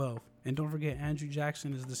 1812. And don't forget, Andrew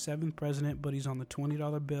Jackson is the 7th president, but he's on the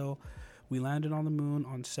 $20 bill. We landed on the moon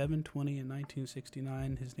on 7/20 in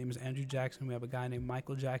 1969. His name is Andrew Jackson. We have a guy named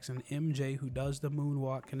Michael Jackson, MJ, who does the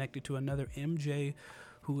moonwalk, connected to another MJ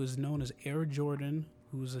who is known as Air Jordan,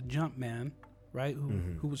 who is a jump man, right?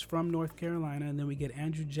 Who was from North Carolina. And then we get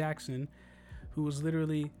Andrew Jackson, who was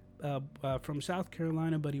literally from South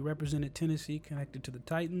Carolina, but he represented Tennessee, connected to the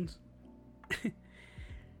Titans.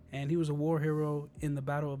 And he was a war hero in the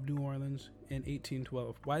Battle of New Orleans in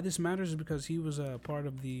 1812. Why this matters is because he was a part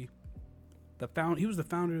of he was the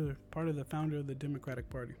founder of the Democratic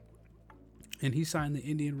Party. And he signed the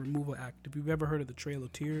Indian Removal Act. If you've ever heard of the Trail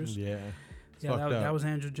of Tears, Yeah. that was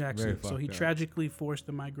Andrew Jackson. Very So he fucked up. tragically forced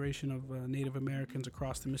the migration of Native Americans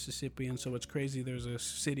across the Mississippi, and so it's crazy. There's a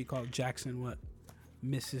city called Jackson,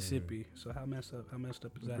 Mississippi. So how messed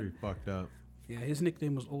up is that? Pretty fucked up. Yeah, his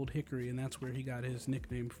nickname was Old Hickory, and that's where he got his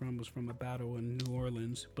nickname from. Was from a battle in New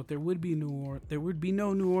Orleans. But there would be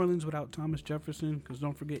no New Orleans without Thomas Jefferson, because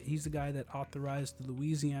don't forget, he's the guy that authorized the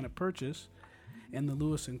Louisiana Purchase and the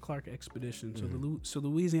Lewis and Clark expedition. So the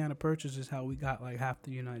Louisiana Purchase is how we got like half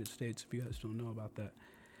the United States. If you guys don't know about that,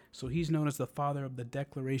 so he's known as the father of the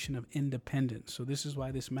Declaration of Independence. So this is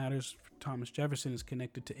why this matters. Thomas Jefferson is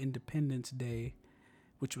connected to Independence Day,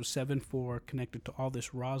 which was 7/4, connected to all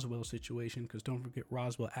this Roswell situation, because don't forget,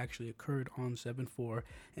 Roswell actually occurred on 7/4,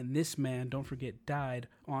 and this man, don't forget, died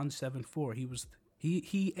on 7/4.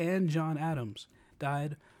 He and John Adams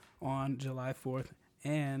died on July 4th,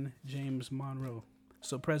 and James Monroe.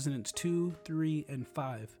 So presidents 2, 3, and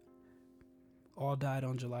 5 all died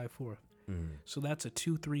on July 4th. So that's a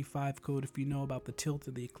 235 code. If you know about the tilt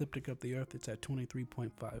of the ecliptic of the Earth, it's at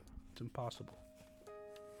 23.5. It's impossible.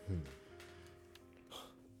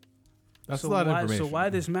 That's a lot of information. So why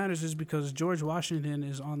this matters is because George Washington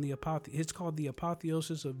is on the it's called the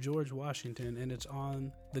Apotheosis of George Washington, and it's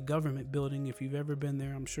on the government building. If you've ever been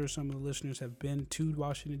there, I'm sure some of the listeners have been to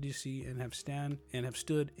Washington D.C. and have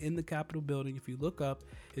stood in the Capitol building. If you look up,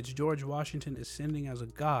 it's George Washington ascending as a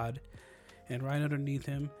god, and right underneath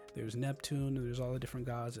him there's Neptune, and there's all the different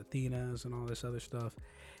gods, Athenas, and all this other stuff.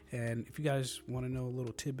 And if you guys want to know a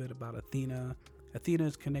little tidbit about Athena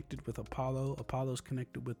is connected with Apollo. Apollo's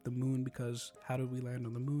connected with the moon, because how did we land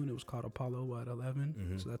on the moon? It was called Apollo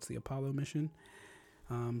 11. So that's the Apollo mission.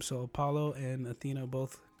 So Apollo and Athena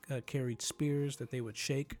both carried spears that they would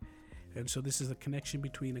shake. And so this is a connection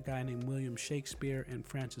between a guy named William Shakespeare and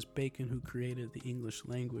Francis Bacon, who created the English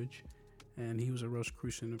language. And he was a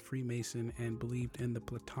Rosicrucian, a Freemason, and believed in the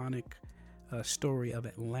Platonic story of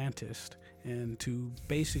Atlantis. And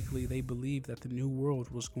they believed that the new world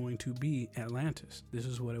was going to be Atlantis. This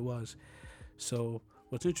is what it was. So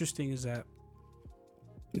what's interesting is that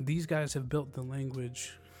these guys have built the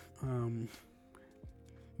language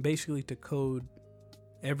basically to code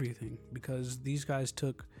everything, because these guys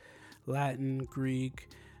took Latin, Greek,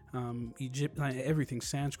 Egypt, everything,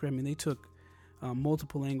 Sanskrit. I mean, they took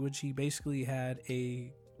multiple language. He basically had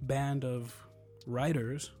a band of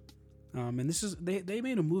writers. And this is they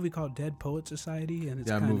made a movie called Dead Poet Society, and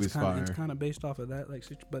it's kind of based off of that,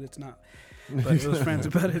 but it's not. But it was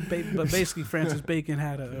but basically Francis Bacon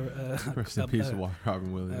had Rest in peace,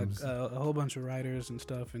 Robin Williams. A whole bunch of writers and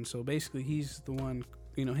stuff, and so basically he's the one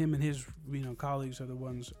him and his colleagues are the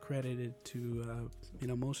ones credited to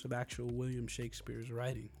most of actual William Shakespeare's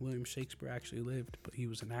writing. William Shakespeare actually lived, but he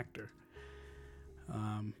was an actor.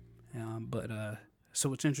 So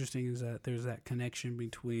what's interesting is that there's that connection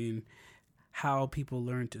between how people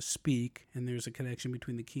learn to speak, and there's a connection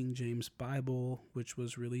between the King James Bible, which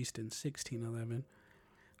was released in 1611,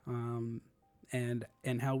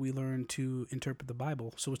 and how we learn to interpret the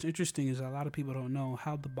Bible. So what's interesting is a lot of people don't know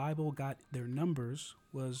how the Bible got their numbers.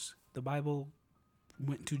 Was the Bible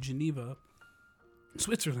went to Geneva,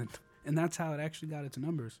 Switzerland, and that's how it actually got its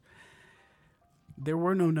numbers. There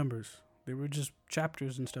were no numbers. They were just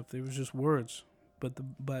chapters and stuff. They were just words. But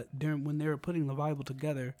when they were putting the Bible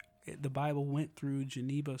together, the Bible went through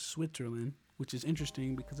Geneva, Switzerland, which is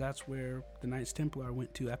interesting because that's where the Knights Templar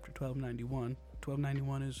went to after 1291.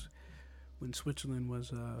 1291 is when Switzerland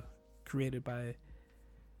was created by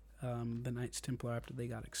the Knights Templar after they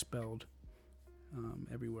got expelled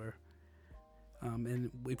everywhere.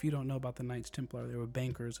 And if you don't know about the Knights Templar, they were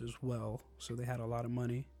bankers as well, so they had a lot of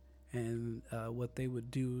money. And what they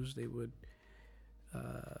would do is they would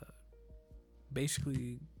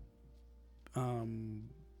basically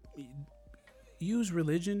use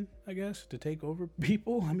religion, I guess, to take over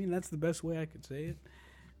people. I mean, that's the best way I could say it.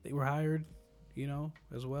 They were hired,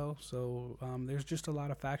 as well. So there's just a lot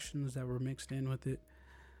of factions that were mixed in with it.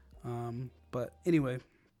 But anyway,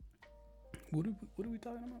 what are we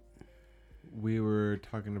talking about? We were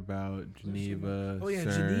talking about Geneva. Oh yeah,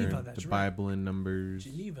 CERN, Geneva. That's the right. Bible in numbers.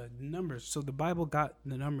 Geneva numbers. So the Bible got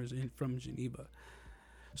the numbers from Geneva.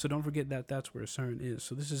 So don't forget that that's where CERN is.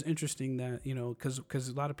 So this is interesting that because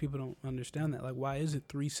a lot of people don't understand that. Like, why is it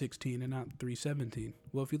 316 and not 317?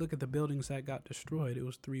 Well, if you look at the buildings that got destroyed, it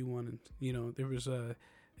was 31, and there was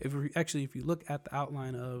if you look at the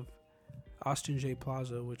outline of Austin J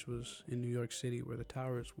Plaza, which was in New York City where the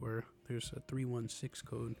towers were, there's a 316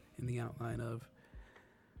 code in the outline of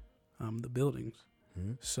the buildings.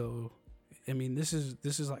 Mm-hmm. So, I mean, this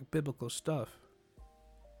is like biblical stuff.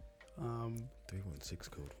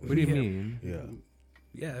 316 code. What do you mean? Yeah.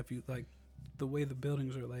 Yeah, if you like the way the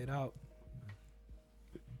buildings are laid out,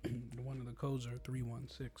 one of the codes are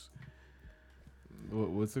 316.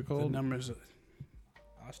 What's it The called? numbers,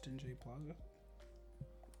 Austin J Plaza.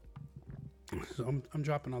 So I'm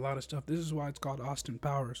dropping a lot of stuff. This is why it's called Austin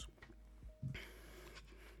Powers.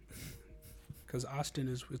 Because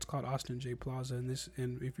it's called Austin J Plaza, and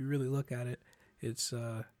if you really look at it, it's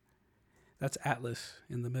that's Atlas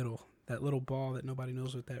in the middle. That little ball that nobody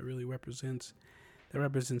knows what that really represents. That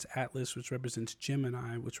represents Atlas, which represents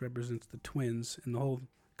Gemini, which represents the twins. And the whole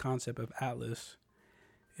concept of Atlas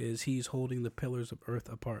is he's holding the pillars of Earth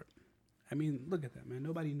apart. I mean, look at that, man.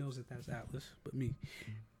 Nobody knows that that's Atlas but me.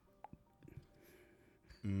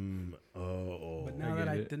 But now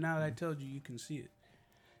that I told you, you can see it.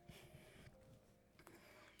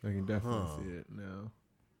 I can definitely see it now.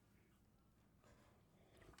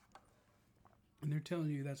 And they're telling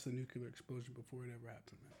you that's the nuclear explosion before it ever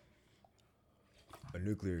happened, man. A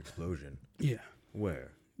nuclear explosion? Yeah.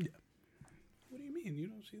 Where? Yeah. What do you mean? You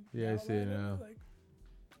don't see the Yeah, I see it outline now. of it? Like,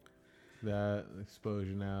 That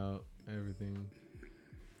explosion out, everything.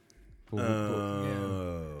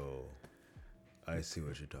 Oh. I see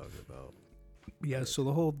what you're talking about. yeah, so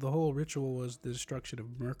the whole ritual was the destruction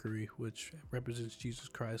of Mercury, which represents Jesus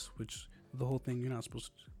Christ, which the whole thing, you're not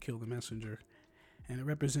supposed to kill the messenger. And it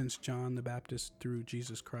represents John the Baptist through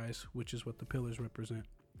Jesus Christ, which is what the pillars represent.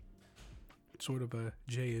 It's sort of a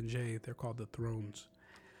J and J. They're called the thrones.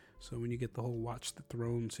 So when you get the whole watch the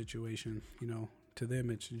throne situation, to them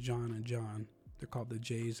it's John and John. They're called the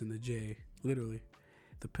J's and the J. Literally,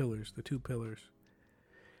 the pillars, the two pillars.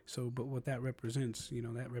 So, but what that represents,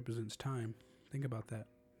 that represents time. Think about that.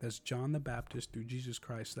 That's John the Baptist through Jesus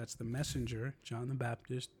Christ. That's the messenger, John the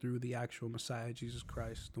Baptist, through the actual Messiah, Jesus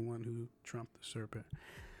Christ, the one who trumped the serpent.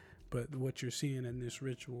 But what you're seeing in this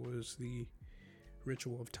ritual is the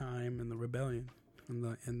ritual of time and the rebellion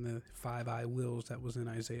and the 5 I wills that was in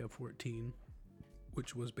Isaiah 14,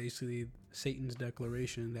 which was basically Satan's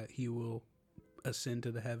declaration that he will ascend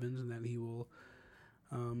to the heavens and that he will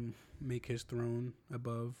make his throne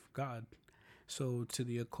above God. So to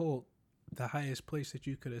the occult, the highest place that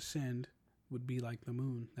you could ascend would be like the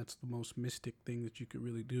moon. That's the most mystic thing that you could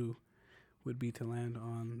really do, would be to land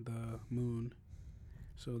on the moon.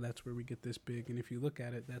 So that's where we get this big. And if you look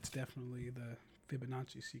at it, that's definitely the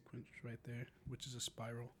Fibonacci sequence right there, which is a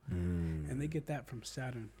spiral. And they get that from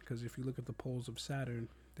Saturn, because if you look at the poles of Saturn,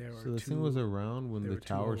 there are So this thing was around when there the were two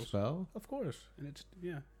towers holes. fell? Of course. And it's,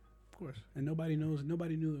 yeah, of course. And nobody knew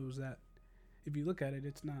it was that. If you look at it,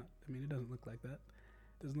 it's not, it doesn't look like that.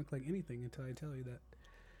 It doesn't look like anything until I tell you that.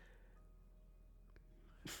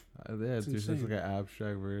 Yeah, it's just insane. like an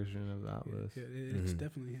abstract version of the Atlas. Yeah, it's Mhm.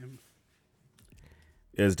 definitely him.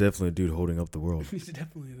 Yeah, it's definitely a dude holding up the world. He's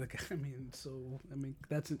definitely the guy. I mean,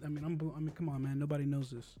 that's. I mean, come on, man. Nobody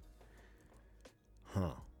knows this.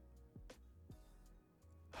 Huh.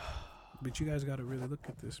 But you guys got to really look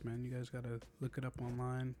at this, man. You guys got to look it up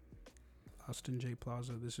online. Austin J.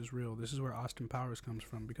 Plaza, this is real. This is where Austin Powers comes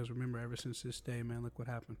from. Because remember, ever since this day, man, look what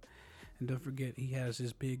happened. And don't forget, he has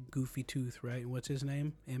his big goofy tooth, right? And what's his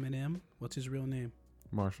name? Eminem? What's his real name?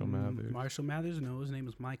 Marshall Mathers. Marshall Mathers? No, his name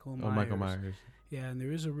is Michael Myers. Oh, Michael Myers. Yeah, and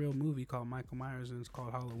there is a real movie called Michael Myers, and it's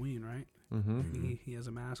called Halloween, right? Mm-hmm. He has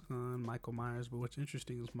a mask on, Michael Myers. But what's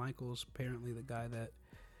interesting is Michael's apparently the guy that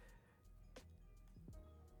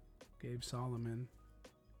gave Solomon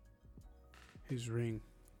his ring.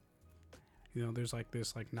 You know, there's like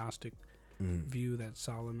this like Gnostic view that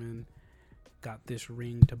Solomon got this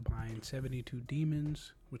ring to bind 72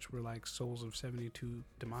 demons, which were like souls of 72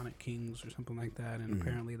 demonic kings or something like that. And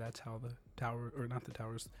apparently that's how the tower, or not the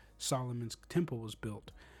towers, Solomon's temple was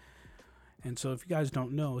built. And so if you guys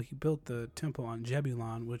don't know, he built the temple on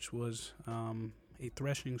Jebulon, which was a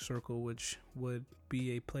threshing circle, which would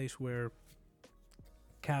be a place where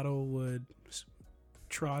cattle would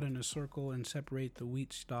trot in a circle and separate the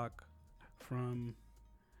wheat stalk from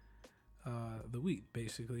the wheat,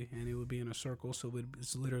 basically, and it would be in a circle. So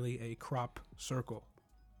it's literally a crop circle.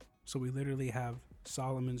 So we literally have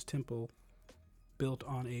Solomon's temple built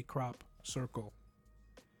on a crop circle,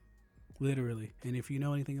 literally. And if you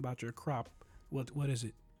know anything about your crop, what is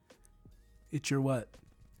it? It's your what?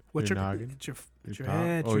 What's Your your noggin? It's your Your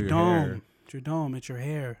head. top? It's Oh, your your dome. hair. It's your dome. It's your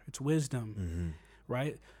hair. It's wisdom. Mm-hmm.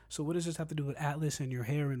 Right? So what does this have to do with Atlas and your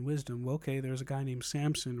hair and wisdom? Well, okay, there's a guy named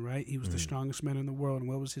Samson, right? He was the strongest man in the world. And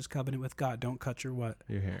what was his covenant with God? Don't cut your what?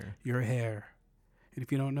 Your hair. Your hair. And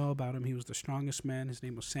if you don't know about him, he was the strongest man. His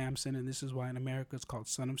name was Samson. And this is why in America it's called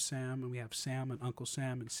Son of Sam. And we have Sam and Uncle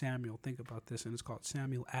Sam and Samuel. Think about this. And it's called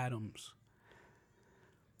Samuel Adams.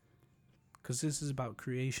 Because this is about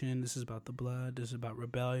creation, this is about the blood, this is about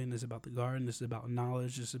rebellion, this is about the garden, this is about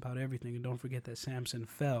knowledge, this is about everything. And don't forget that Samson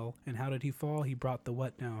fell. And how did he fall? He brought the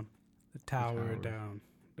what down? The tower down.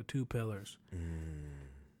 The 2 pillars.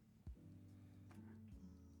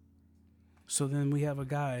 So then we have a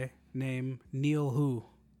guy named Neil who?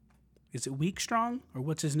 Is it Weekstrong? Or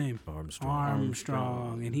what's his name?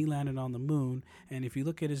 Armstrong. And he landed on the moon. And if you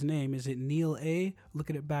look at his name, is it Neil A? Look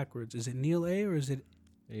at it backwards. Is it Neil A or is it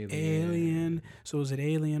Alien? So is it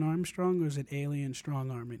Alien Armstrong or is it Alien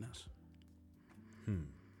Strong Arming us?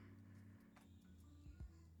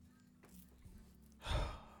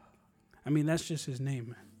 I mean, that's just his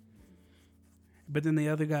name. But then the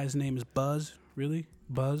other guy's name is Buzz. Really?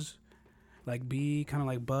 Buzz? Like B, kind of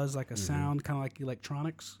like buzz, like a sound, kind of like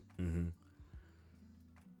electronics.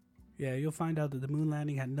 Yeah, you'll find out that the moon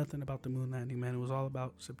landing had nothing about the moon landing, man. It was all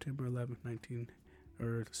about September 11,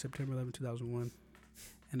 2001.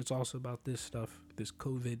 And it's also about this stuff, this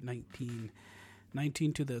COVID-19.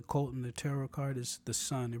 19 to the occult and the tarot card is the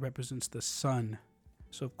sun. It represents the sun.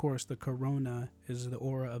 So, of course, the corona is the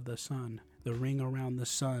aura of the sun, the ring around the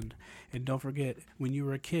sun. And don't forget, when you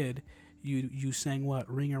were a kid, you sang what?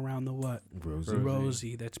 Ring around the what? Rosie.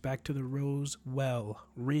 Rosie. That's back to the rose well.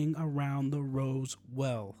 Ring around the rose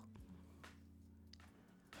well.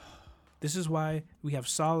 This is why we have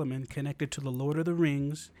Solomon connected to the Lord of the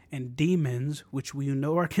Rings and demons, which we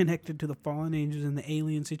know are connected to the fallen angels and the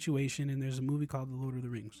alien situation. And there's a movie called The Lord of the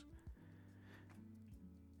Rings.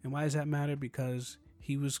 And why does that matter? Because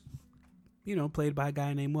he was, played by a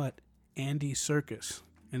guy named what? Andy Serkis.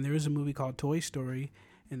 And there is a movie called Toy Story,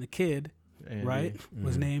 and the kid, Andy. right,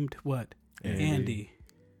 was named what? Andy.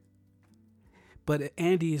 But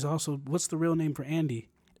Andy is also, what's the real name for Andy?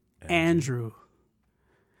 Andrew.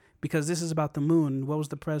 Because this is about the moon. What was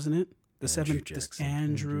the president?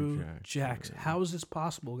 Andrew Jackson. How is this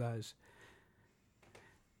possible, guys?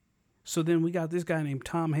 So then we got this guy named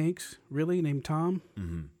Tom Hanks. Really? Named Tom?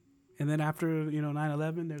 Mm-hmm. And then after,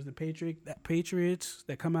 9/11, there's the Patriots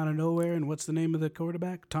that come out of nowhere. And what's the name of the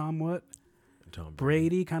quarterback? Tom what? Tom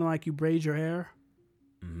Brady, kind of like you braid your hair.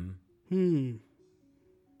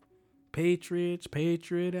 Patriots,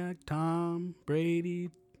 Patriot Act, Tom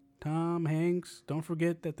Brady, Tom Hanks. Don't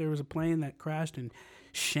forget that there was a plane that crashed in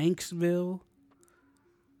Shanksville.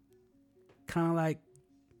 Kind of like,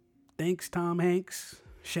 thanks, Tom Hanks,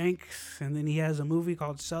 Shanks. And then he has a movie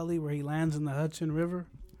called Sully where he lands in the Hudson River.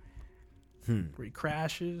 Where he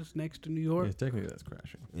crashes next to New York. Yeah, technically that's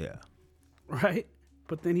crashing. Yeah. Right?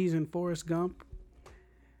 But then he's in Forrest Gump,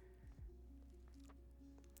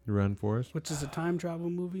 Run, Forrest. which is a time travel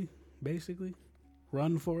movie, basically.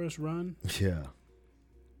 Run, Forrest, run. Yeah.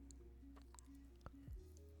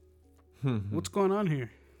 What's going on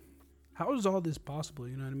here? How is all this possible?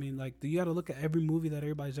 You know what I mean? Like, you got to look at every movie that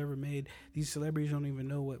everybody's ever made. These celebrities don't even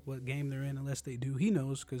know what game they're in unless they do. He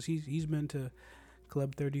knows because he's been to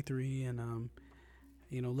Club 33 and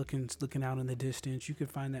looking out in the distance. You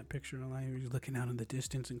could find that picture online where he's looking out in the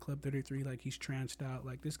distance in Club 33 like he's tranced out.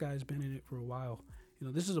 Like, this guy's been in it for a while. You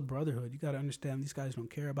know, this is a brotherhood. You got to understand these guys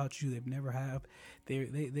don't care about you. They've never have.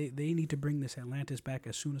 They need to bring this Atlantis back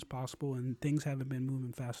as soon as possible, and things haven't been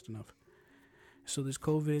moving fast enough. So this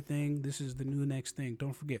COVID thing, this is the new next thing.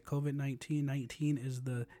 Don't forget, COVID-19. 19 is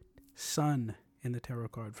the sun in the tarot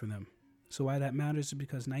card for them. So why that matters is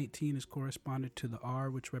because 19 is corresponded to the R,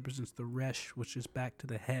 which represents the Resh, which is back to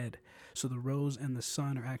the head. So the rose and the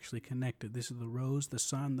sun are actually connected. This is the rose, the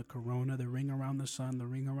sun, the corona, the ring around the sun, the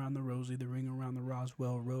ring around the Rosie, the ring around the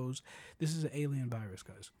Roswell rose. This is an alien virus,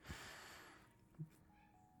 guys.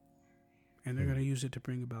 And they're going to use it to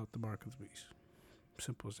bring about the mark of the beast.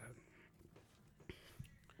 Simple as that.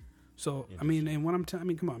 So, I mean, and what I'm telling, I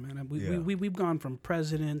mean, come on, man. We've gone from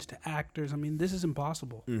presidents to actors. I mean, this is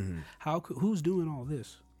impossible. Who's doing all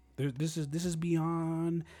this? This is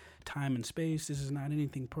beyond time and space. This is not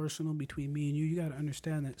anything personal between me and you. You got to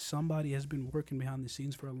understand that somebody has been working behind the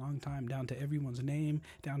scenes for a long time, down to everyone's name,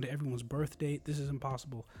 down to everyone's birth date. This is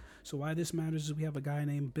impossible. So why this matters is we have a guy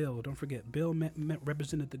named Bill. Don't forget, Bill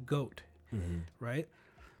represented the goat, right?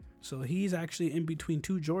 So he's actually in between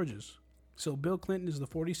two Georges. So Bill Clinton is the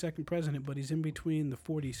 42nd president, but he's in between the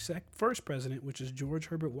 41st president, which is George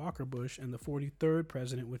Herbert Walker Bush, and the 43rd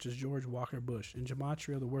president, which is George Walker Bush. In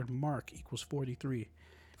Gematria, the word mark equals 43,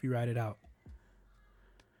 if you write it out.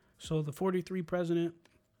 So the 43 president,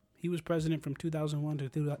 he was president from 2001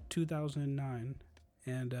 to 2009,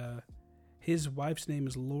 and his wife's name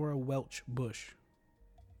is Laura Welch Bush.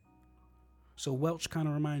 So Welch kind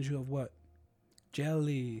of reminds you of what?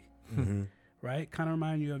 Jelly. Right? Kind of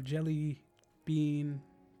remind you of Jelly Bean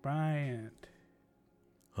Bryant.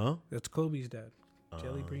 Huh? That's Kobe's dad.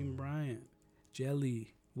 Jelly Bean Bryant.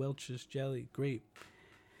 Jelly. Welch's jelly. Grape.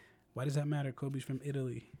 Why does that matter? Kobe's from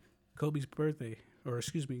Italy. Kobe's birthday,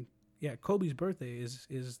 Kobe's birthday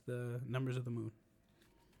is the numbers of the moon.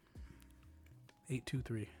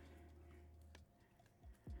 823.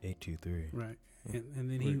 823. Right.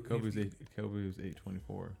 And then Kobe was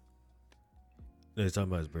 824. No, he's talking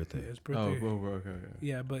about his birthday. His birthday. Oh, okay.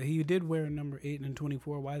 Yeah, but he did wear number 8 and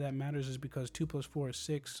 24. Why that matters is because 2 plus 4 is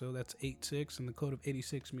 6, so that's 86. And the code of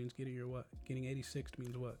 86 means getting your what? Getting 86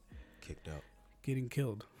 means what? Kicked out. Getting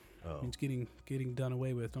killed. Oh. Means getting done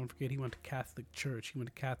away with. Don't forget, he went to Catholic church. He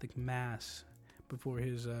went to Catholic mass before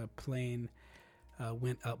his plane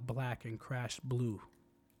went up black and crashed blue.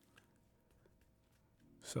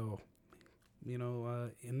 So,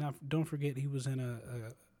 don't forget he was in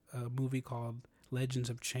a movie called Legends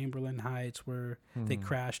of Chamberlain Heights, where they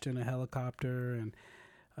crashed in a helicopter, and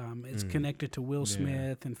it's connected to Will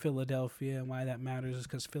Smith and Philadelphia. And why that matters is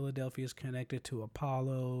because Philadelphia is connected to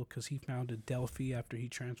Apollo, because he founded Delphi after he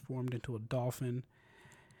transformed into a dolphin,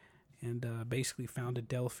 and basically founded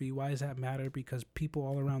Delphi. Why does that matter? Because people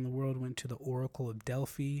all around the world went to the Oracle of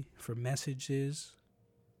Delphi for messages.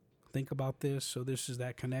 Think about this. So this is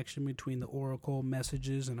that connection between the Oracle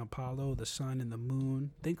messages and Apollo, the sun and the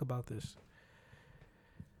moon. Think about this.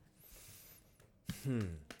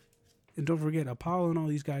 And don't forget, Apollo and all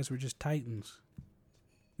these guys were just titans.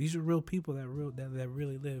 These are real people that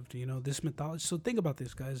really lived. This mythology. So think about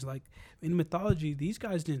this, guys. Like in mythology, these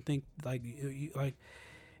guys didn't think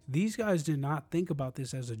these guys did not think about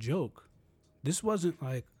this as a joke. This wasn't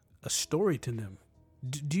like a story to them.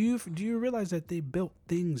 Do you realize that they built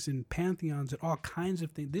things in pantheons and all kinds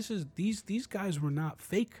of things? These guys were not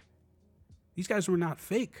fake. These guys were not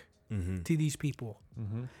fake to these people.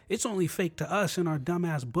 It's only fake to us in our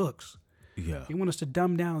dumbass books. Yeah. They want us to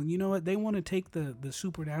dumb down. You know what? They want to take the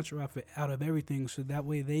supernatural out of everything, so that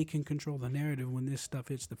way they can control the narrative when this stuff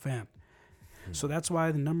hits the fan. So that's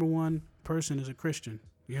why the number one person is a Christian.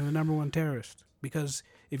 You're the number one terrorist. Because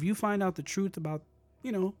if you find out the truth about,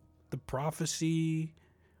 the prophecy,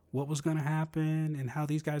 what was going to happen, and how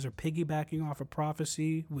these guys are piggybacking off a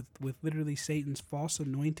prophecy with literally Satan's false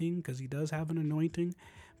anointing, because he does have an anointing,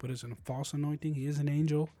 but it's a false anointing. He is an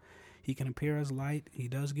angel. He can appear as light. He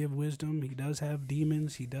does give wisdom. He does have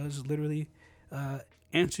demons. He does literally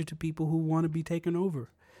answer to people who want to be taken over.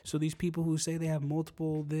 So these people who say they have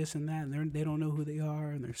multiple this and that, and they don't know who they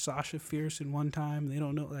are, and they're Sasha Fierce in one time, they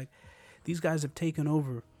don't know, these guys have taken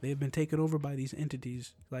over. They've been taken over by these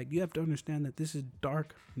entities. You have to understand that this is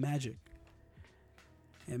dark magic.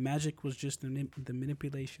 And magic was just the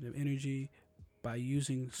manipulation of energy by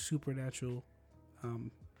using supernatural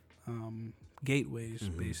gateways,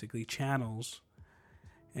 basically channels,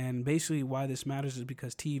 And basically why this matters is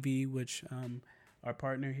because TV, which our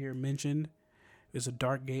partner here mentioned, is a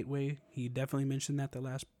dark gateway. He definitely mentioned that the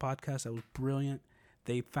last podcast. That was brilliant.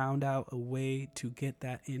 They found out a way to get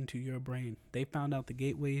that into your brain. They found out the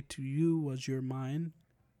gateway to you was your mind,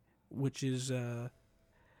 which is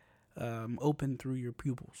open through your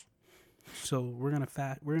pupils. So we're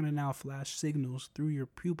gonna now flash signals through your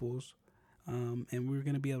pupils, and we're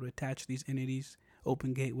gonna be able to attach these entities,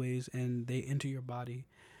 open gateways, and they enter your body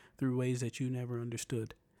through ways that you never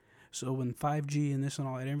understood. So when 5G and this and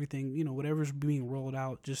all and everything, whatever's being rolled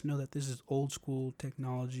out, just know that this is old school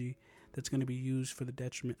technology that's going to be used for the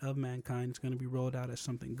detriment of mankind. It's going to be rolled out as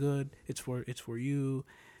something good. It's for you.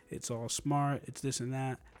 It's all smart. It's this and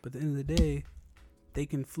that. But at the end of the day, they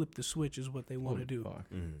can flip the switch is what they want to do.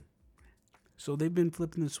 So they've been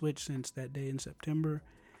flipping the switch since that day in September.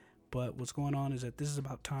 But what's going on is that this is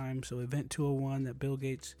about time. So Event 201 that Bill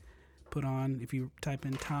Gates put on, if you type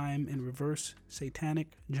in time in reverse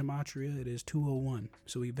satanic gematria, it is 201.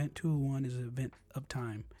 So Event 201 is an event of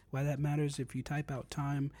time. Why that matters, if you type out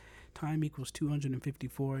time equals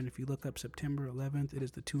 254. And if you look up September 11th, it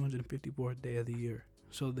is the 254th day of the year.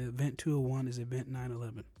 So the Event 201 is Event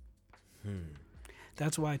 9/11.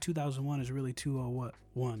 That's why 2001 is really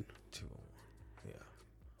 201. Yeah.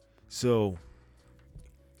 So,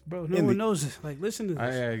 bro, no one knows this. Like, listen to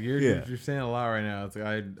this. You're saying a lot right now. It's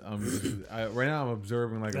like right now I'm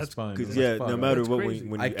observing like a sponge. No matter what, when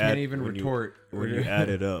you I can't even retort when you add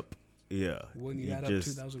it up. Yeah. When you add up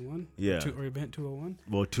 2001? Yeah. Or Event 201?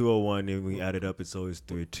 Well, 201, and we add it up, it's always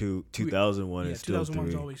 3. 2001 is still 3. 2001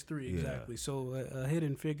 is always 3, exactly. So a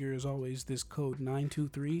hidden figure is always this code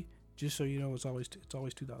 923. Just so you know, it's always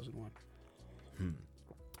 2001.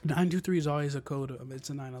 923 is always a code. It's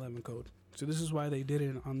a 9/11 code. So this is why they did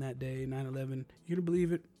it on that day, 9/11. You're gonna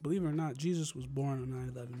believe it or not, Jesus was born on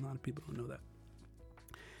 9/11. A lot of people don't know that.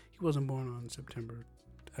 He wasn't born on December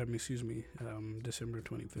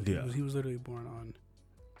 25th. Yeah. He was literally born on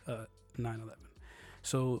 9/11.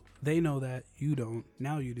 So they know that, you don't.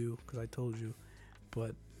 Now you do, because I told you.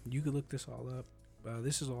 But you could look this all up.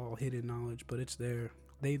 This is all hidden knowledge, but it's there.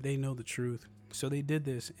 They know the truth. So they did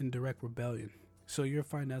this in direct rebellion. So you'll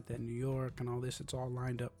find out that New York and all this, it's all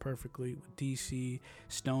lined up perfectly with DC,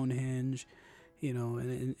 Stonehenge,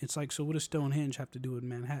 and it's like, so what does Stonehenge have to do with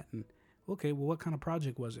Manhattan? Okay, well, what kind of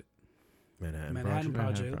project was it? Manhattan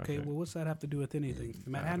Project. Okay, well, what's that have to do with anything?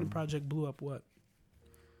 The Manhattan Project blew up what?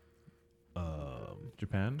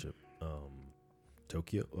 Japan?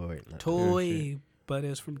 Tokyo? Oh, wait. But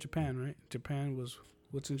it's from Japan, right?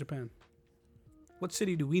 What's in Japan? What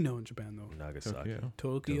city do we know in Japan, though? Nagasaki.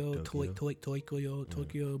 Tokyo.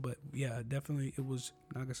 But yeah, definitely it was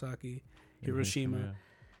Nagasaki, Hiroshima. Yeah.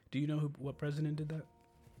 Do you know what president did that?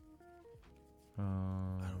 I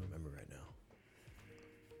don't remember right now.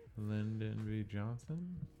 Lyndon B.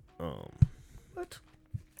 Johnson? What?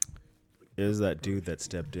 It was that dude that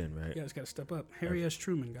stepped in, right? Yeah, it's got to step up. Harry S.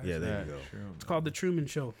 Truman, guys. Yeah, there you go. It's called The Truman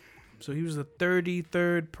Show. So he was the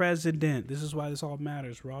 33rd president. This is why this all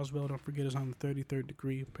matters. Roswell, don't forget, is on the 33rd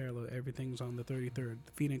degree parallel. Everything's on the 33rd.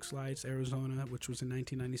 The Phoenix Lights, Arizona, which was in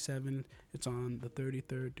 1997, it's on the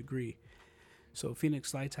 33rd degree. So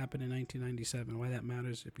Phoenix Lights happened in 1997. Why that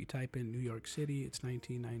matters, if you type in New York City, it's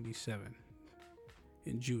 1997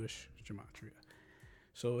 in Jewish gematria.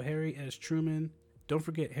 So Harry S. Truman, don't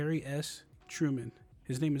forget Harry S. Truman.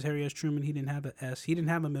 His name is Harry S. Truman. He didn't have an S. He didn't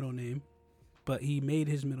have a middle name. But he made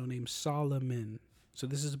his middle name Solomon. So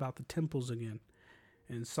this is about the temples again.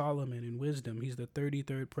 And Solomon in wisdom, he's the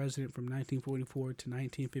 33rd president from 1944 to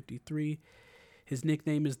 1953. His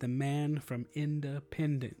nickname is the Man from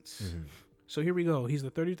Independence. So here we go. He's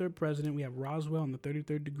the 33rd president. We have Roswell on the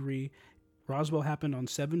 33rd degree. Roswell happened on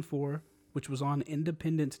 7/4, which was on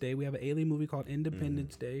Independence Day. We have an alien movie called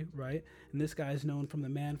Independence Day, right? And this guy is known from the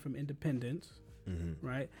Man from Independence,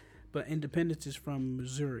 right? But Independence is from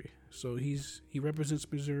Missouri. So he represents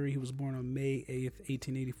Missouri. He was born on May 8th,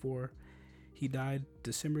 1884. He died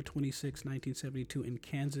December 26, 1972 in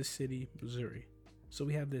Kansas City, Missouri. So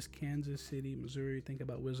we have this Kansas City, Missouri. Think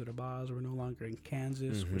about Wizard of Oz. We're no longer in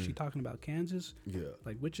Kansas. Was she talking about Kansas? Yeah.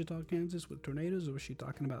 Like Wichita, Kansas with tornadoes? Or was she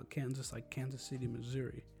talking about Kansas like Kansas City,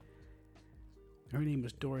 Missouri? Her name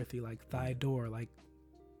was Dorothy, like thy door, like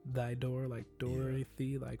thy door, like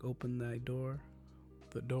Dorothy, like open thy door.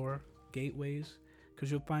 The door, gateways.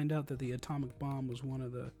 Because you'll find out that the atomic bomb was one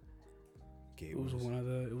of the gateways.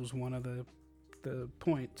 It was one of the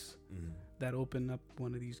points that opened up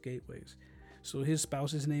one of these gateways. So his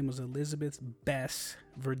spouse's name was Elizabeth Bess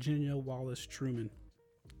Virginia Wallace Truman.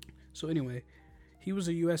 So anyway, he was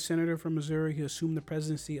a U.S. senator from Missouri. He assumed the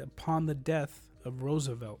presidency upon the death of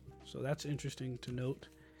Roosevelt. So that's interesting to note.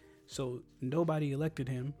 So nobody elected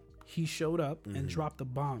him. He showed up and dropped the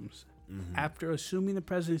bombs after assuming the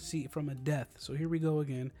presidency from a death. So here we go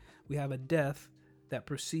again. We have a death that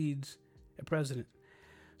precedes a president.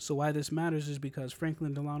 So why this matters is because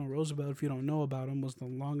Franklin Delano Roosevelt, if you don't know about him, was the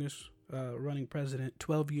longest running president,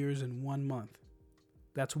 12 years and 1 month.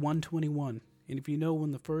 That's 121. And if you know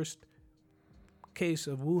when the first case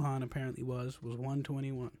of Wuhan apparently was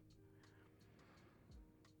 121.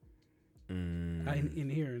 In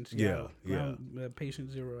here in Seattle.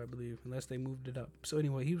 Patient zero, I believe, unless they moved it up. So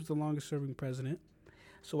anyway, he was the longest serving president.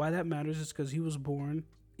 So why that matters is because he was born,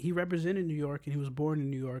 he represented New York and he was born in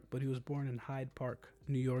New York, but he was born in Hyde Park,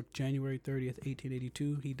 New York, January 30th,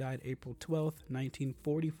 1882. He died April 12th,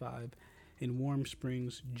 1945 in Warm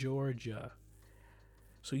Springs, Georgia.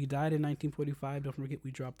 So he died in 1945. Don't forget,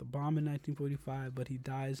 we dropped the bomb in 1945, but he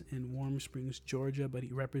dies in Warm Springs, Georgia, but he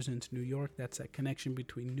represents New York. That's that connection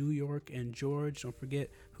between New York and George. Don't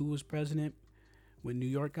forget who was president when New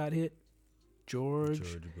York got hit. George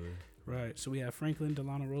Bush. Right. So we have Franklin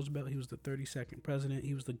Delano Roosevelt. He was the 32nd president.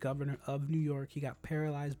 He was the governor of New York. He got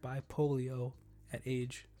paralyzed by polio at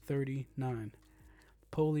age 39.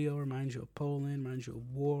 Polio reminds you of Poland, reminds you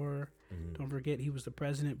of war. Don't forget, he was the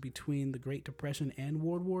president between the Great Depression and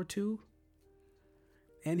World War II.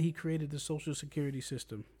 And he created the Social Security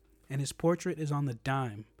system. And his portrait is on the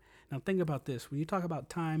dime. Now think about this. When you talk about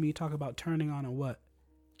time, you talk about turning on a what?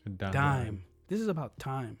 A Dime. This is about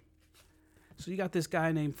time. So you got this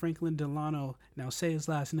guy named Franklin Delano. Now say his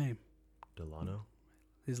last name. Delano?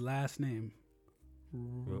 His last name.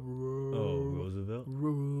 Roosevelt?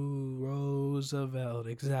 Roosevelt,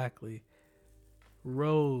 exactly.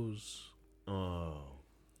 Rose. Oh.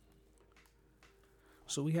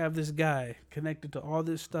 So we have this guy connected to all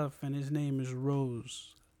this stuff, and his name is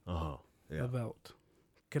Rose. Roosevelt.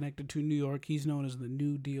 Connected to New York. He's known as the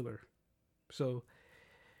New Dealer. So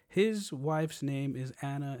his wife's name is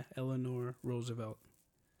Anna Eleanor Roosevelt.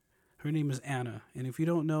 Her name is Anna. And if you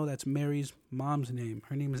don't know, that's Mary's mom's name.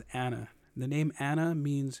 Her name is Anna. The name Anna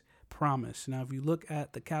means promise. Now, if you look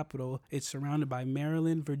at the capital, it's surrounded by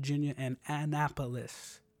Maryland, Virginia, and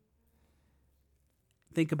Annapolis.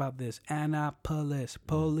 Think about this. Annapolis.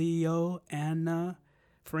 Polio, Anna,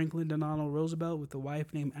 Franklin Delano Roosevelt with a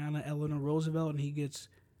wife named Anna Eleanor Roosevelt, and he gets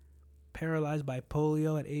paralyzed by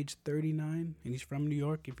polio at age 39, and he's from New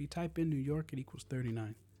York. If you type in New York, it equals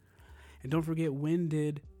 39. And don't forget, when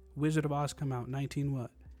did Wizard of Oz come out?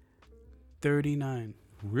 39.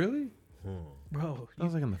 Really? Bro. That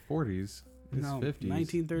was like in the 40s. It's 50s.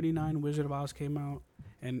 1939, Wizard of Oz came out.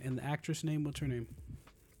 And the actress name, what's her name?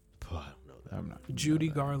 I don't know that. I'm not. Judy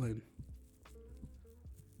Garland.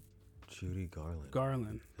 Judy Garland.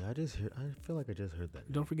 Garland. Yeah, I feel like I just heard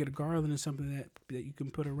that. Don't forget, a garland is something that you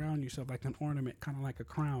can put around yourself like an ornament, kind of like a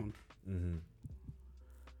crown. Mm-hmm.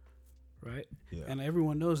 Right? Yeah. And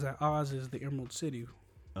everyone knows that Oz is the Emerald City,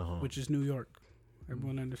 which is New York.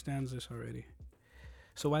 Everyone understands this already.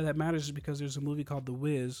 So why that matters is because there's a movie called The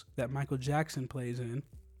Wiz that Michael Jackson plays in,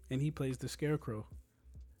 and he plays the Scarecrow.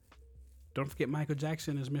 Don't forget, Michael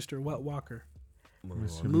Jackson is Mr. What Walker?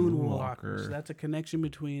 Moonwalker. So that's a connection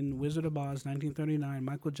between Wizard of Oz, 1939,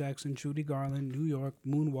 Michael Jackson, Judy Garland, New York,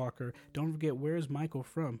 Moonwalker. Don't forget, where is Michael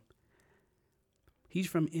from? He's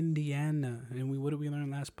from Indiana. And what did we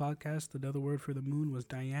learn last podcast? Another word for the moon was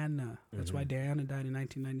Diana. That's why Diana died in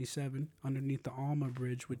 1997 underneath the Alma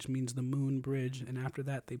Bridge, which means the moon bridge. And after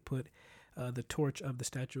that, they put the torch of the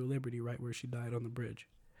Statue of Liberty right where she died on the bridge.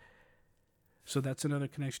 So that's another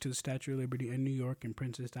connection to the Statue of Liberty in New York and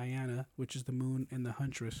Princess Diana, which is the moon and the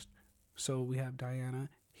huntress. So we have Diana.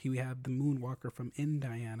 We have the Moonwalker from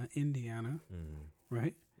Indiana,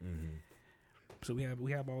 right? Mm-hmm. So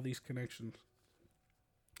we have all these connections.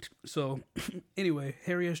 So anyway,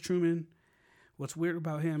 Harry S. Truman, what's weird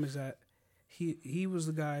about him is that he was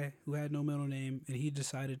the guy who had no middle name, and he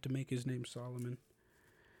decided to make his name Solomon.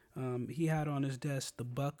 He had on his desk, "The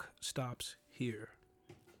buck stops here."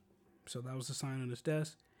 So that was the sign on his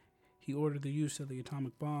desk. He ordered the use of the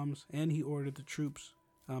atomic bombs, and he ordered the troops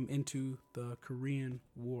into the Korean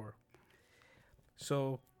War.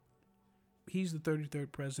 So he's the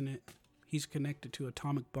 33rd president. He's connected to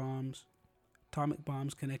atomic bombs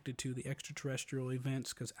connected to the extraterrestrial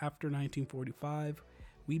events, because after 1945,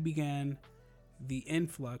 we began the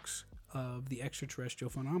influx of the extraterrestrial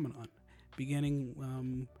phenomenon,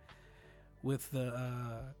 beginning with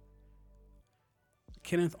the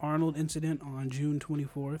Kenneth Arnold incident on June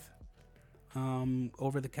 24th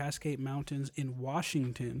over the Cascade Mountains in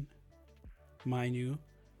Washington, mind you,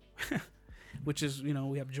 which is,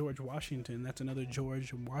 we have George Washington. That's another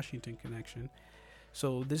George Washington connection.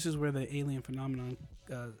 So this is where the alien phenomenon,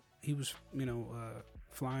 he was,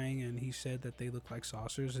 flying, and he said that they looked like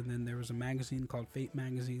saucers. And then there was a magazine called Fate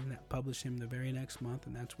magazine that published him the very next month,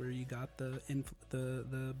 and that's where you got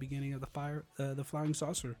the beginning of the flying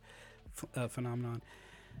saucer phenomenon.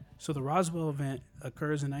 So the Roswell event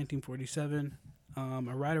occurs in 1947.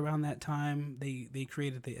 Right around that time, they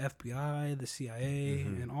created the FBI, the CIA,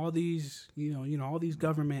 and all these, all these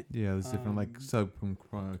government. Yeah, there's different like sub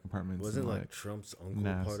compartments. Wasn't and, like Trump's uncle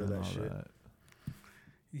NASA part of and that all shit? that.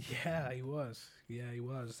 Yeah, he was.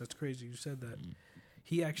 That's crazy. You said that.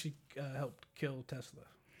 He actually helped kill Tesla.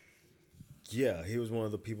 Yeah, he was one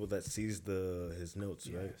of the people that seized his notes,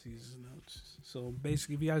 Yeah, right? seized his notes. So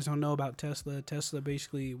basically, if you guys don't know about Tesla, Tesla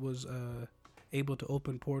basically was able to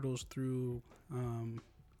open portals through a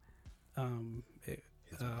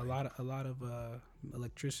lot of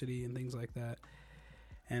electricity and things like that.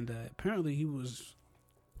 And apparently, he was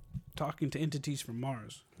talking to entities from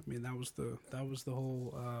Mars. I mean, that was the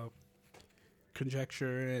whole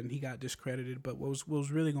conjecture, and he got discredited. But what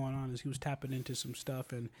was really going on is he was tapping into some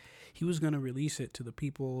stuff, and he was going to release it to the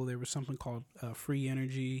people. There was something called free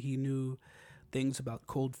energy. He knew things about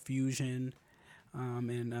cold fusion.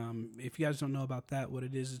 If you guys don't know about that, what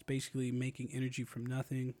it is basically making energy from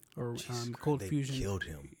nothing, or cold fusion. They killed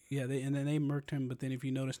him. Yeah, and then they murked him. But then if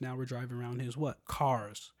you notice, now we're driving around his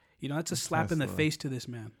cars. That's a slap in the Tesla. face to this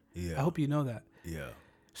man. Yeah. I hope you know that. Yeah.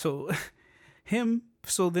 So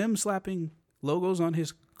them slapping logos on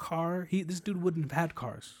his car, this dude wouldn't have had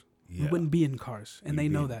cars. We Yeah. wouldn't be in cars, and We'd they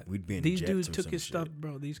be know in- that. we'd be in These jets dudes or took some his stuff, shit.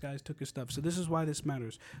 bro. These guys took his stuff. So this is why this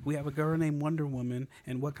matters. We have a girl named Wonder Woman,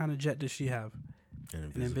 and what kind of jet does she have?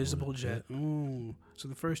 An invisible jet. Oh, so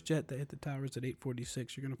the first jet that hit the towers at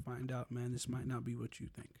 8:46. You're gonna find out, man. This might not be what you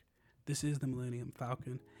think. This is the Millennium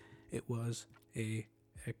Falcon. It was a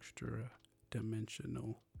extra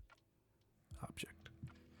dimensional object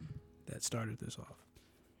that started this off.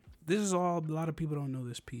 This is all, a lot of people don't know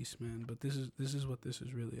this piece, man, but this is what this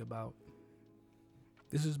is really about.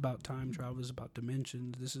 This is about time travel. This is about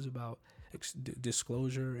dimensions. This is about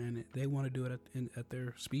disclosure, and they want to do it at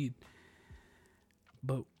their speed.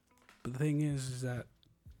 But the thing is that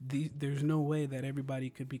there's no way that everybody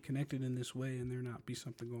could be connected in this way and there not be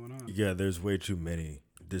something going on. Yeah, there's way too many.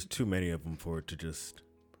 There's too many of them for it to just.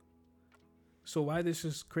 So why this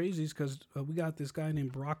is crazy is because we got this guy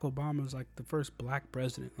named Barack Obama is like the first black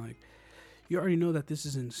president. Like, you already know that this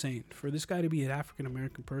is insane. For this guy to be an African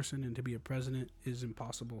American person and to be a president is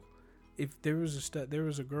impossible. If there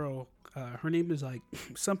was a girl, her name is like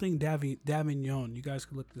something Davignon. You guys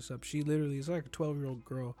can look this up. She literally is like a 12-year-old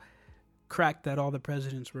girl, cracked that all the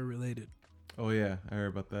presidents were related. Oh yeah, I heard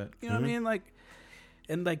about that. You know what I mean? Like,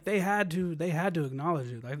 and like they had to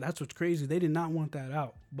acknowledge it. Like, that's what's crazy. They did not want that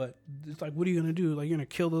out. But it's like, what are you gonna do? Like, you're gonna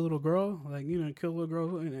kill the little girl? Like, you're gonna kill the little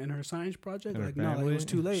girl in her science project? And her Like, no, like, it was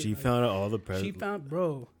too late. She Like, found out all the she presidents. found,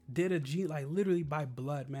 bro, did a G, like literally by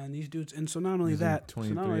blood, man. These dudes, and so not only Using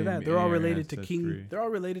that, they're all related to King. ancestry. They're all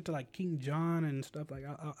related to like King John and stuff. Like,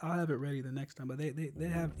 I'll have it ready the next time. But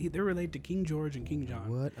they're related to King George and King John.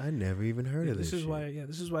 What? I never even heard of this. This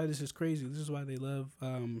is why this is crazy. This is why they love.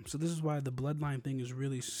 So this is why the bloodline thing is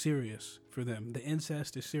really serious for them. The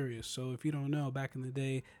incest is serious. So if you don't know, back in the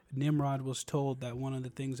day, Nimrod was told that one of the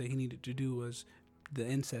things that he needed to do was the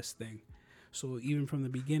incest thing. So even from the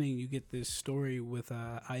beginning, you get this story with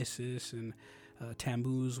Isis and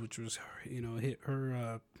Tammuz, which was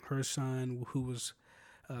her son, who was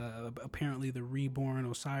apparently the reborn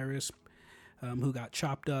Osiris, who got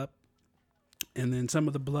chopped up, and then some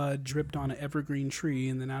of the blood dripped on an evergreen tree,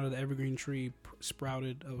 and then out of the evergreen tree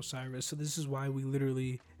sprouted Osiris. So this is why we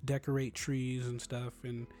literally decorate trees and stuff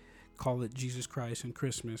and call it Jesus Christ and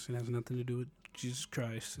Christmas. It has nothing to do with Jesus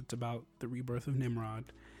Christ. It's about the rebirth of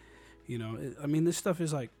Nimrod. I mean, this stuff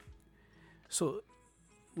is like, so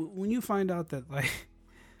when you find out that like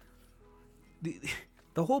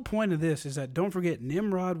the whole point of this is that, don't forget,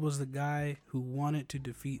 Nimrod was the guy who wanted to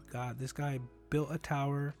defeat God. This guy built a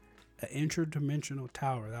tower, an interdimensional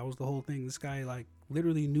tower. That was the whole thing. This guy like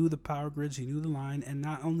literally knew the power grids. He knew the line. And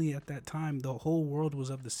not only at that time, the whole world was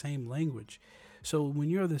of the same language. So when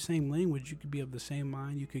you're of the same language, you could be of the same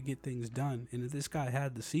mind. You could get things done. And this guy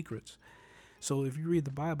had the secrets. So if you read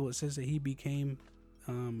the Bible, it says that he began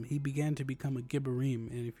to become a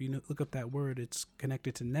Gibborim. And if you look up that word, it's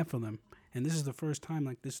connected to Nephilim. And this is the first time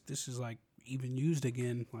like this is like even used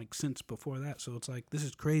again, like since before that. So it's like, this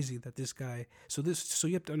is crazy that this guy, so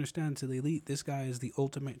you have to understand, to the elite, this guy is the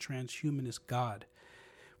ultimate transhumanist God,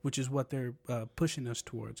 which is what they're pushing us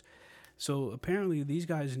towards. So apparently these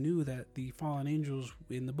guys knew that the fallen angels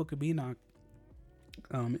in the book of Enoch,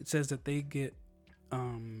 it says that they get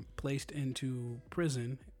placed into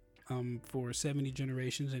prison for 70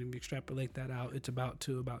 generations, and if you extrapolate that out, it's about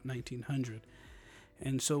 1900.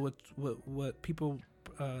 And so what people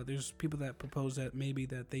there's people that propose that maybe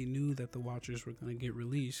that they knew that the Watchers were going to get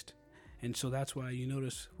released, and so that's why you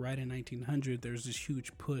notice right in 1900 there's this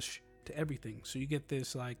huge push to everything. So you get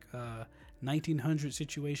this like 1900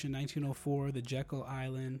 situation, 1904, the Jekyll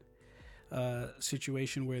Island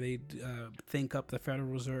situation where they think up the Federal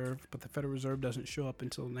Reserve, but the Federal Reserve doesn't show up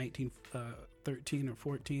until 1913 or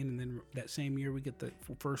 14, and then that same year we get the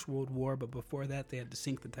First World War. But before that, they had to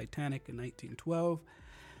sink the Titanic in 1912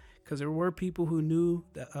 because there were people who knew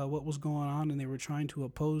that, what was going on, and they were trying to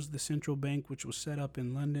oppose the central bank, which was set up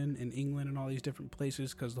in London and England and all these different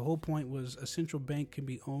places, because the whole point was a central bank can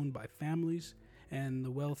be owned by families, and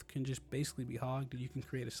the wealth can just basically be hogged, and you can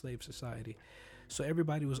create a slave society. So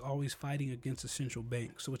everybody was always fighting against the central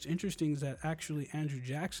bank. So what's interesting is that actually Andrew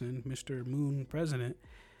Jackson, Mr. Moon President,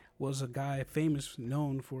 was a guy famous,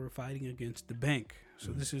 known for fighting against the bank.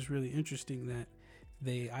 So this is really interesting that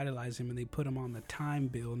they idolize him and they put him on the time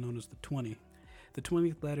bill known as the 20. The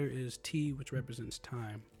 20th letter is T, which represents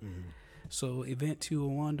time. So Event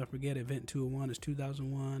 201, don't forget Event 201 is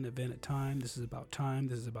 2001, Event at Time, this is about time.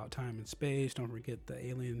 This is about time and space. Don't forget the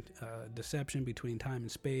alien deception between time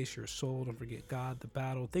and space, your soul. Don't forget God, the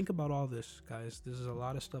battle. Think about all this, guys. This is a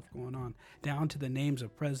lot of stuff going on, down to the names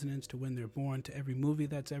of presidents, to when they're born, to every movie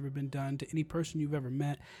that's ever been done, to any person you've ever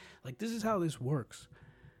met. Like, this is how this works.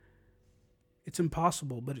 It's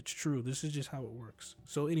impossible, but it's true. This is just how it works.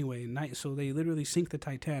 So anyway, so they literally sink the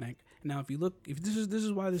Titanic. Now, if you look, if this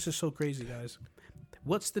is why this is so crazy, guys.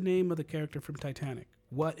 What's the name of the character from Titanic?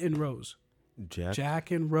 What and Rose? Jack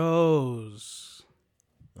and Rose.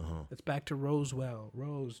 It's back to Roswell.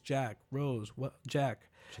 Rose, Jack, Rose. What? Jack.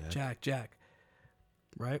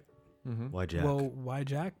 Right? Why Jack? Well, why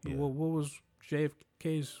Jack? Yeah. Well, what was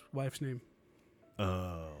JFK's wife's name?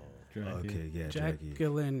 Oh, Jackie. okay, yeah, Jackie.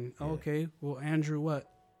 Jacqueline. Yeah. Okay. Well, Andrew what?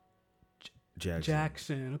 Jackson.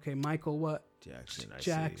 Jackson. Okay. Michael what? Jackson. I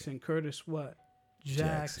Jackson. Curtis what?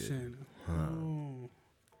 Jackson. Huh. Oh.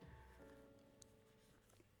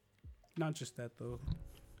 Not just that though,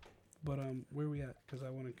 but where we at? Because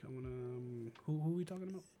I want to. Who we talking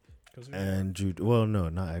about? Andrew. Well, no,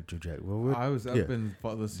 not Andrew Jack. Well, I've been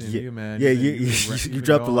listening to you, man. Yeah, You've been you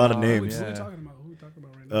dropped a going lot of on, names. Who yeah. we talking about? Who we talking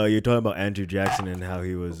about right now? You're talking about Andrew Jackson and how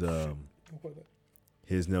he was. Before that.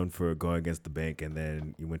 He's known for going against the bank, and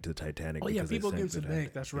then you went to the Titanic. Oh yeah, because they people sank against the Titanic.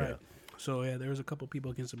 bank. That's right. So yeah, there was a couple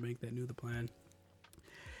people against the bank that knew the plan.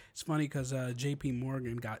 It's funny because J.P.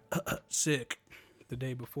 Morgan got sick the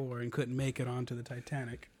day before and couldn't make it onto the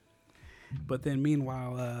Titanic. But then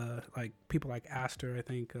meanwhile, like people like Astor, I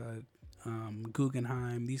think,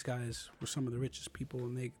 Guggenheim, these guys were some of the richest people,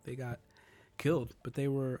 and they got killed. But they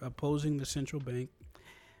were opposing the central bank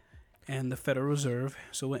and the Federal Reserve.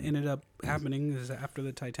 So what ended up happening is after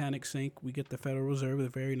the Titanic sank, we get the Federal Reserve. The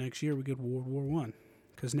very next year, we get World War I.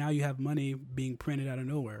 Because now you have money being printed out of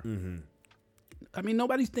nowhere. Mm-hmm. I mean,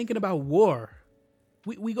 nobody's thinking about war.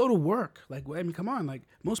 We go to work. Like, I mean, come on. Like,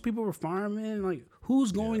 most people were farming. Like,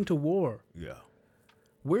 who's going to war? Yeah.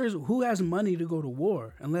 Who has money to go to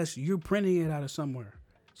war unless you're printing it out of somewhere?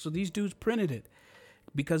 So these dudes printed it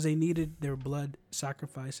because they needed their blood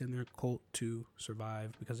sacrifice and their cult to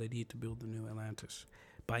survive, because they need to build the new Atlantis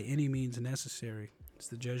by any means necessary. It's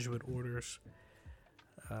the Jesuit order's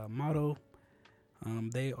motto.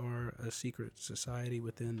 They are a secret society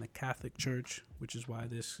within the Catholic Church, which is why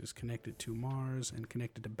this is connected to Mars and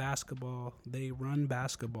connected to basketball. They run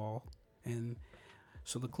basketball, and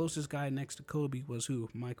so the closest guy next to Kobe was who?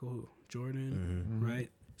 Michael Jordan,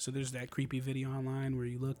 right? So there's that creepy video online where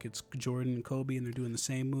you look, it's Jordan and Kobe, and they're doing the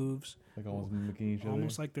same moves. Like almost mimicking each other.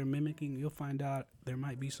 Almost like they're mimicking. You'll find out there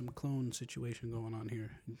might be some clone situation going on here.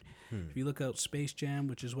 If you look out Space Jam,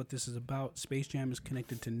 which is what this is about, Space Jam is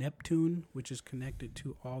connected to Neptune, which is connected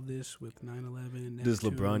to all this with 9/11. Does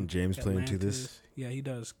LeBron James play into this? Yeah, he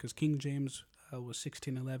does, because King James was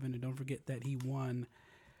 1611, and don't forget that he won.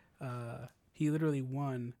 He literally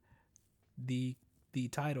won the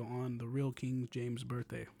title on the real King James'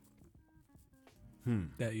 birthday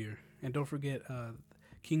that year. And don't forget,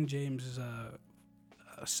 King James'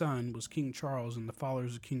 son was King Charles, and the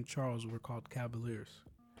followers of King Charles were called Cavaliers.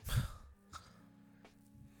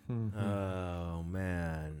 Oh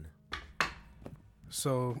man.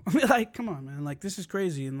 So, I mean, like, come on, man. Like, this is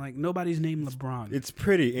crazy, and like nobody's named LeBron. It's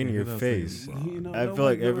pretty in your that's face. You know, I no feel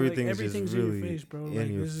one- like no, everything's just everything's really in your face, bro. in Like,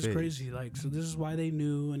 your this is face. crazy. Like, so this is why they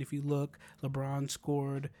knew. And if you look, LeBron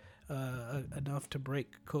scored enough to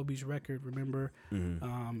break Kobe's record. Remember,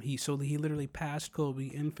 he literally passed Kobe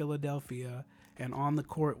in Philadelphia, and on the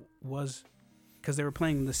court was, because they were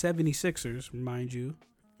playing the 76ers, mind you,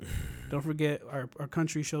 Don't forget, our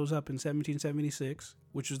country shows up in 1776,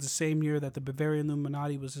 which was the same year that the Bavarian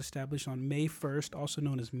Illuminati was established on May 1st, also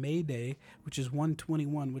known as May Day, which is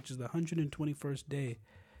 121, which is the 121st day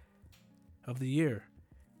of the year.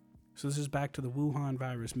 So this is back to the Wuhan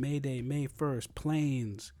virus. May Day, May 1st,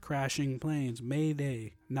 planes, crashing planes, May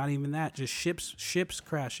Day. Not even that, just ships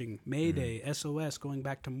crashing, May Day, SOS, going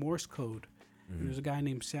back to Morse code. And there's a guy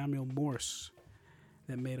named Samuel Morse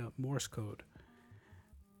that made up Morse code.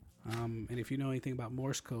 And if you know anything about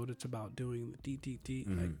Morse code, it's about doing the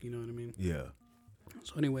DTT, like, you know what I mean? Yeah.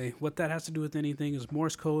 So anyway, what that has to do with anything is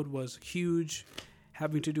Morse code was huge,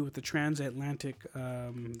 having to do with the transatlantic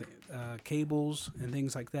cables and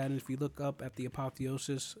things like that. And if you look up at the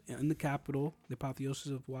apotheosis in the Capitol, the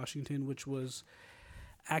apotheosis of Washington, which was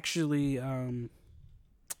actually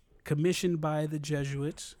commissioned by the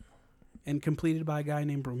Jesuits and completed by a guy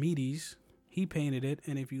named Bromedes. He painted it,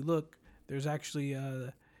 and if you look, there's actually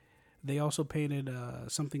they also painted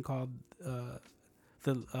something called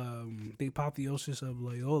the apotheosis of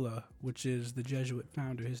Loyola, which is the Jesuit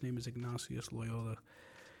founder. His name is Ignatius Loyola.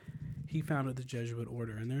 He founded the Jesuit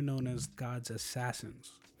order, and they're known as God's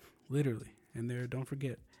assassins, literally. And don't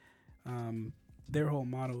forget, their whole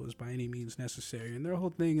motto is by any means necessary. And their whole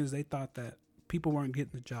thing is they thought that people weren't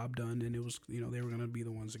getting the job done, and it was, they were going to be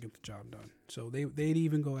the ones to get the job done. So they'd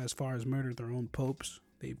even go as far as murder their own popes.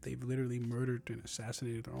 They've literally murdered and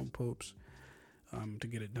assassinated their own popes to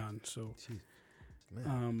get it done. So,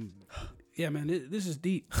 yeah, man, this is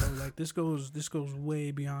deep. So, like, this goes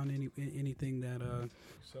way beyond anything that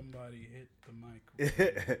somebody hit the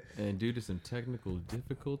mic. And due to some technical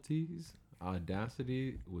difficulties,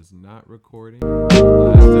 Audacity was not recording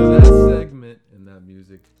after that segment and that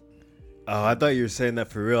music. Oh, I thought you were saying that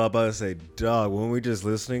for real. I was about to say, dog, when we just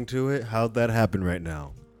listening to it, how'd that happen right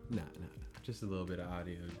now? Nah. Just a little bit of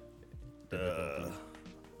audio.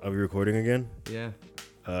 Are we recording again? Yeah.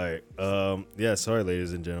 All right. Yeah, sorry,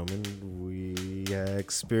 ladies and gentlemen. We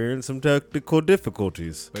experienced some technical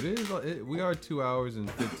difficulties. But we are 2 hours and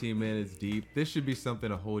 15 minutes deep. This should be something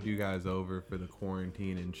to hold you guys over for the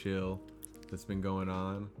quarantine and chill that's been going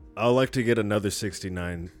on. I'd like to get another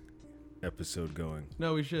 69 episode going.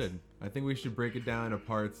 No, we should. I think we should break it down into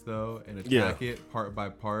parts, though, and attack it part by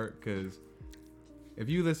part, because if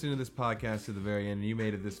you listen to this podcast to the very end and you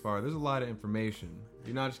made it this far, there's a lot of information.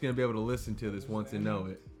 You're not just going to be able to listen to this once and know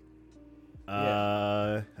it.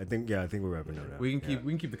 I think we're wrapping it up. We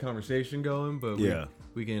can keep the conversation going, but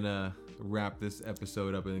we can wrap this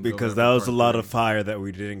episode up and because that was a lot of fire that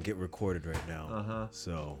we didn't get recorded right now.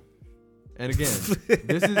 So, and again,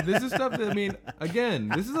 this is stuff that, I mean, again,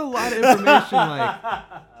 this is a lot of information. Like,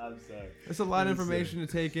 I'm sorry. It's a lot of information to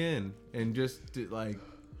take in, and just to, like,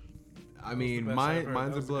 I mean,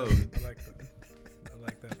 mine's a blow. I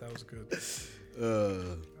like that. That was good. That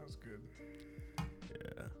was good.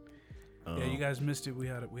 Yeah. Yeah, you guys missed it. We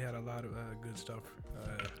had a lot of good stuff.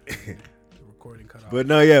 The recording cut off. But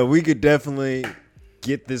no, yeah, we could definitely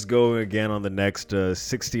get this going again on the next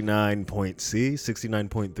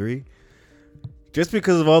 69.3. Just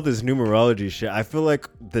because of all this numerology shit, I feel like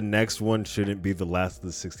the next one shouldn't be the last of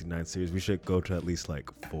the 69 series. We should go to at least like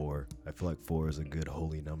 4. I feel like 4 is a good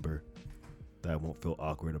holy number that I won't feel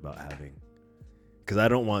awkward about having. Because I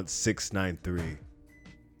don't want 693.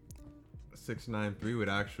 693 would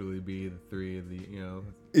actually be the 3 of the,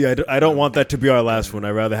 Yeah, I don't want that to be our last one.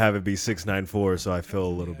 I'd rather have it be 694, so I feel a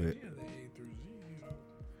little bit.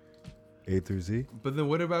 A through Z. But then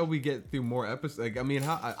what about we get through more episodes? Like, I mean,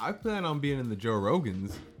 I plan on being in the Joe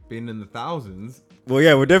Rogans, being in the thousands. Well,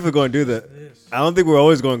 yeah, we're definitely going to do that. I don't think we're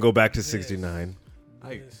always going to go back to 69.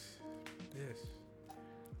 I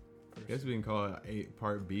guess we can call it 8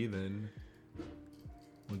 part B then.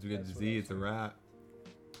 Once we get to Z, it's a wrap.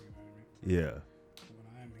 Yeah. When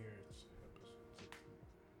I'm here, it's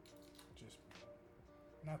just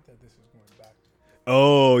not that this is going back.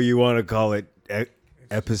 Oh, you want to call it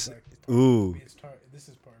episode? Like, ooh. This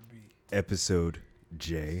is part B. Episode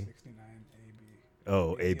J. 69 AB.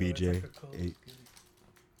 Oh, Yeah, ABJ. that's like a code.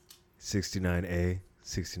 69A,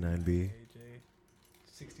 69B.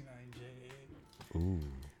 69JA. Ooh.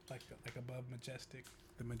 Like above Majestic,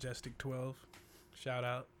 the Majestic 12. Shout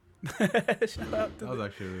out. Shout out to That was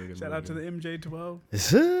actually a really good shout out to the MJ12.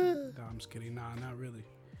 No, I'm just kidding. Nah, not really.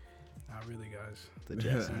 Not really, guys. The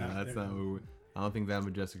Yeah, Jackson. that's not what I don't think that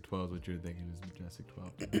Majestic 12 is what you're thinking is Majestic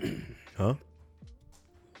 12. Huh?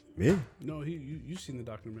 Me? No, you seen the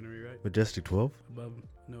documentary, right? Majestic 12? Above.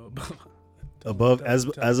 Above, as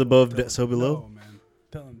above, so below? No, man.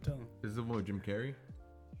 Tell him. Is this the one with Jim Carrey?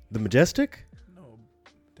 The Majestic? No,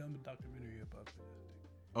 tell him the documentary about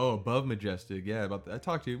Oh, above Majestic, yeah. About I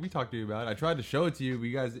talked to you. We talked to you about it. I tried to show it to you.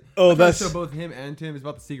 We guys. Oh, I tried to that's- show both him and Tim. It's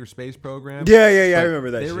about the secret space program. Yeah. I But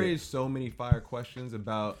remember that. They shit. raised so many fire questions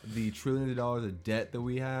about the trillions of dollars of debt that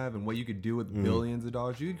we have and what you could do with billions of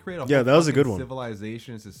dollars. You could create a Yeah, whole that was a fucking good one.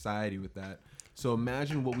 civilization and society with that. So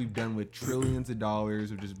imagine what we've done with trillions of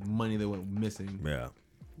dollars of just money that went missing. Yeah.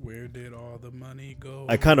 Where did all the money go?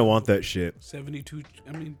 I kind of want that shit. 72.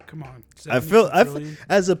 I mean, come on. I feel 72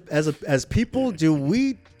 trillion. as people, do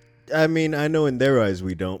we? I mean, I know in their eyes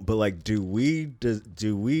we don't, but like, are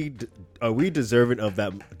we deserving of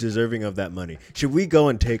that money? Should we go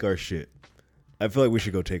and take our shit? I feel like we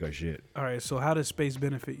should go take our shit. All right. So how does space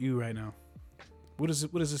benefit you right now? What does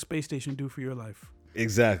the space station do for your life?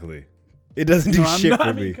 Exactly. It doesn't do shit for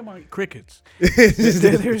I mean, me. come on, crickets.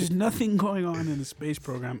 There's nothing going on in the space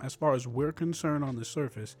program as far as we're concerned on the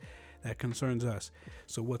surface that concerns us.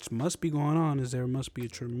 So what must be going on is there must be a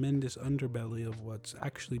tremendous underbelly of what's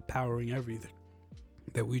actually powering everything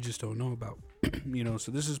that we just don't know about. So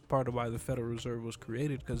this is part of why the Federal Reserve was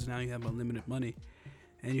created, because now you have unlimited money,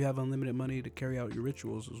 and you have unlimited money to carry out your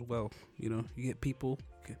rituals as well. You get people.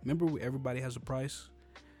 Remember, everybody has a price.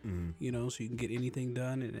 So you can get anything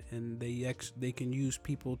done, and they can use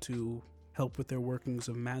people to help with their workings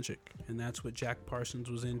of magic, and that's what Jack Parsons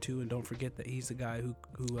was into. And don't forget that he's the guy who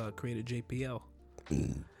created JPL.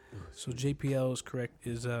 So JPL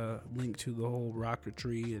is linked to the whole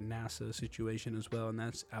rocketry and NASA situation as well, and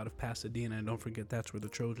that's out of Pasadena. And don't forget that's where the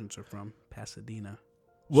Trojans are from, Pasadena.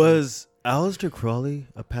 Was Aleister Crowley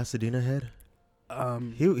a Pasadena head?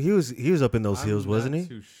 He was up in those hills, wasn't he? I'm not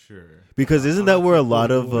too sure. Because isn't that where a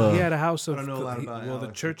lot of He had a house of I don't know a lot about the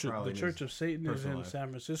Aleister Church Crowley of in his Satan is personal in life. San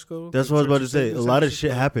Francisco. that's The what I was about Church to of say. Satan A in lot San of shit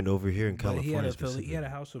Francisco. happened over here in But California. he specifically. had a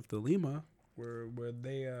house of Thelema where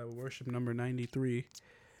they worship number 93,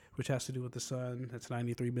 which has to do with the sun. That's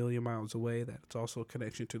 93 million miles away. That's also a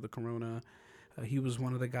connection to the corona. He was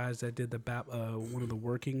one of the guys that did one of the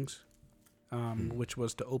workings, which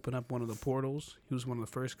was to open up one of the portals. He was one of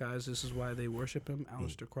the first guys. This is why they worship him,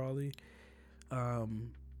 Aleister Crowley.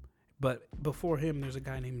 But before him, there's a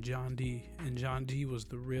guy named John Dee, and John Dee was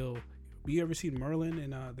the real. You ever seen Merlin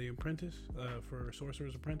in The Apprentice for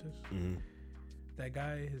Sorcerer's Apprentice? That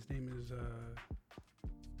guy, his name is,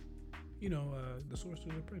 the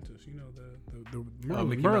Sorcerer's Apprentice. The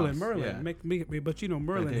Merlin. Merlin. Yeah. But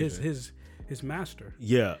Merlin, Fantasia. his master.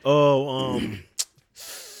 Yeah. Oh,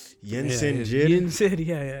 Yen Sin Jid. Yen Sid,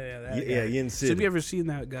 yeah. That guy. Yen So Sid. have you ever seen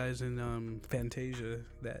that, guys, in Fantasia?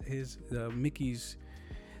 That his Mickey's.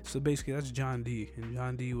 So basically, that's John Dee, and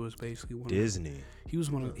John Dee was basically one. Disney. He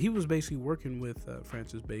was basically working with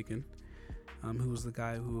Francis Bacon, who was the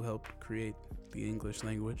guy who helped create the English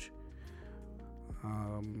language.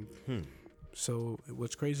 So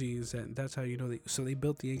what's crazy is that's how they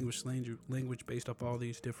built the English language based off all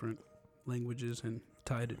these different languages and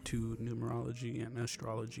tied it to numerology and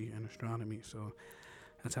astrology and astronomy. So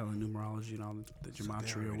that's how the numerology and all the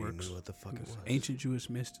gematria works. Knew what the fuck it was. Ancient Jewish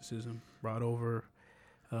mysticism brought over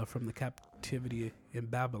from the captivity in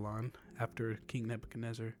Babylon after King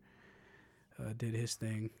Nebuchadnezzar did his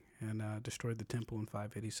thing and destroyed the temple in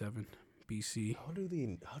 587 BC. How do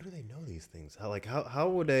they know these things? How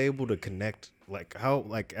were they able to connect?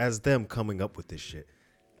 As them coming up with this shit?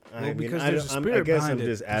 Because there's a spirit I guess behind I'm it.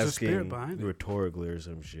 just There's a spirit asking behind it. rhetorically or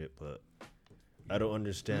some shit, but I don't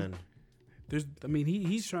understand.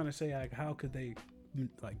 He's trying to say how could they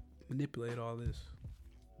manipulate all this?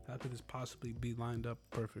 How could this possibly be lined up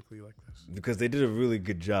perfectly like this? Because they did a really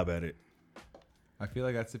good job at it. I feel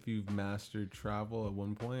like that's if you've mastered travel at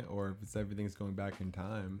one point, or if it's everything's going back in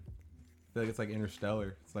time. I feel like it's like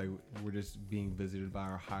Interstellar. It's like we're just being visited by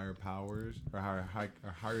our higher powers or our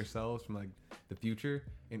higher selves from the future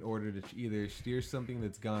in order to either steer something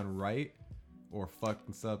that's gone right or fuck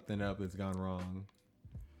something up that's gone wrong.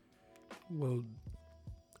 Well,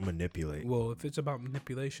 Manipulate. Well, if it's about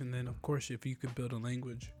manipulation, then of course, if you could build a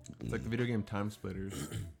language, It's like the video game Time Splitters.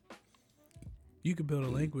 you could build a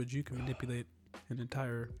language, you can manipulate an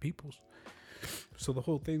entire peoples. So the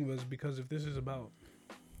whole thing was because if this is about,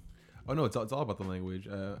 Oh no, it's all about the language.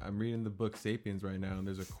 I'm reading the book *Sapiens* right now, and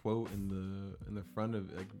there's a quote in the front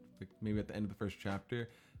of maybe at the end of the first chapter,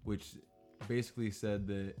 which basically said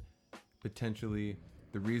that potentially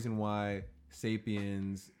the reason why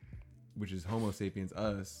sapiens, which is Homo sapiens,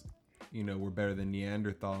 us, were better than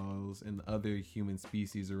Neanderthals and the other human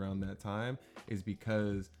species around that time, is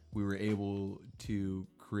because we were able to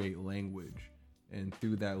create language, and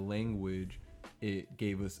through that language, it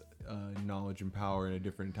gave us knowledge and power in a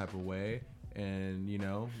different type of way. And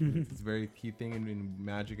it's a very key thing in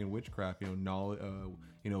magic and witchcraft. Knowledge,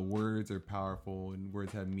 words are powerful and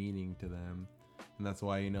words have meaning to them. And that's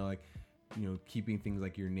why, keeping things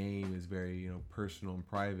like your name is very, personal and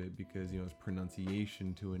private, because, it's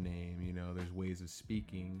pronunciation to a name. There's ways of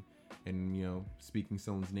speaking, and, speaking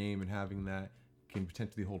someone's name and having that can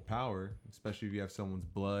potentially hold power, especially if you have someone's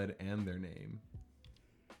blood and their name.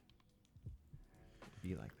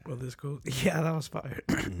 Be like that. Well, this goes. Yeah, that was fire.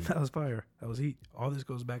 That was fire. That was heat. All this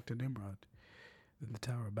goes back to Nimrod, in the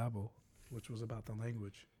Tower of Babel, which was about the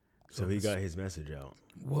language. So he got his message out.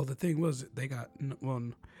 Well, the thing was, they got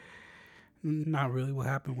not really. What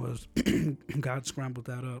happened was God scrambled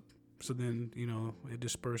that up. So then, it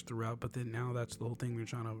dispersed throughout. But then now that's the whole thing. They're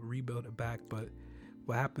trying to rebuild it back. But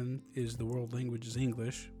what happened is the world language is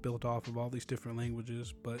English, built off of all these different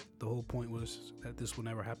languages. But the whole point was that this will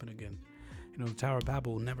never happen again. The Tower of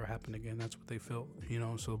Babel will never happen again. That's what they felt.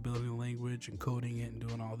 So building a language and coding it and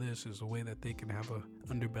doing all this is a way that they can have a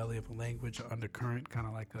underbelly of a language, an undercurrent, kind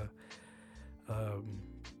of like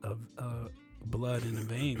a blood in the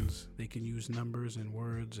veins. They can use numbers and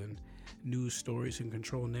words and news stories and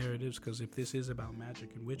control narratives, because if this is about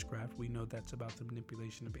magic and witchcraft, we know that's about the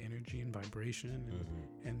manipulation of energy and vibration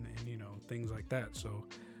and things like that. So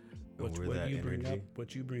what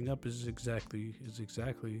you bring up is exactly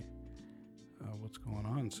what's going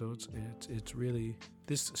on. So it's really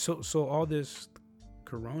this. So all this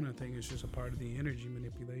corona thing is just a part of the energy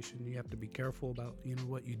manipulation. You have to be careful about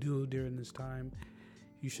what you do during this time.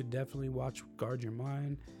 You should definitely guard your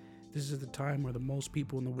mind. This is the time where the most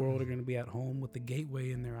people in the world are going to be at home with the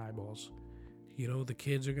gateway in their eyeballs. The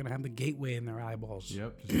kids are going to have the gateway in their eyeballs.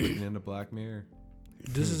 Yep, just looking in the Black Mirror.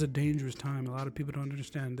 This is a dangerous time. A lot of people don't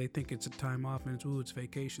understand. They think it's a time off and it's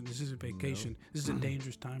vacation. This isn't vacation. Nope. This is a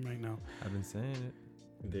dangerous time right now. I've been saying it.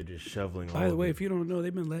 They're just shoveling. By the way, if you don't know,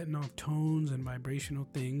 they've been letting off tones and vibrational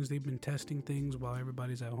things. They've been testing things while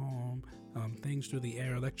everybody's at home. Things through the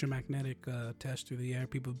air, electromagnetic tests through the air.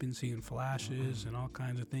 People have been seeing flashes and all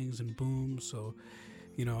kinds of things and booms. So,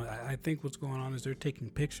 I think what's going on is they're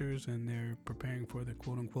taking pictures and they're preparing for the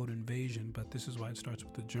quote unquote invasion. But this is why it starts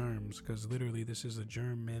with the germs, because literally this is a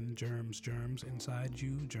germs inside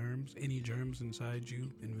you, any germs inside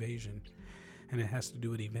you, invasion. And it has to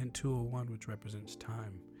do with Event 201, which represents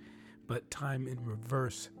time. But time in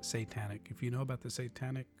reverse satanic. If you know about the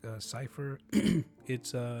satanic cipher,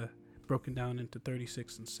 it's broken down into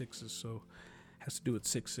 36 and 6s. So it has to do with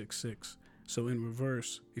 666. So in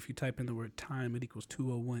reverse, if you type in the word time, it equals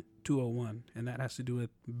 201. And that has to do with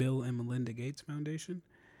Bill and Melinda Gates Foundation.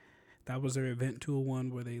 That was their Event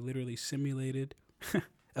 201, where they literally simulated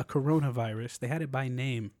a coronavirus. They had it by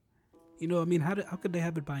name. How could they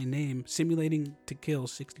have it by name, simulating to kill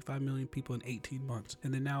 65 million people in 18 months?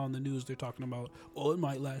 And then now on the news, they're talking about, it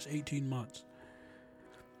might last 18 months.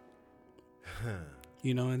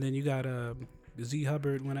 And then you got Z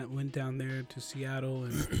Hubbard went down there to Seattle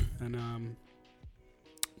and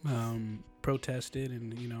protested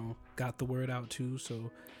and, got the word out too.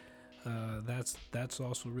 So that's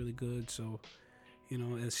also really good. So,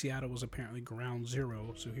 and Seattle was apparently ground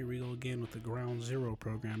zero. So here we go again with the ground zero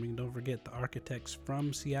programming. Don't forget the architects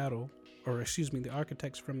from Seattle, the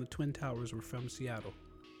architects from the Twin Towers were from Seattle.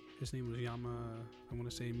 His name was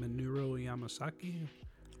Minoru Yamasaki.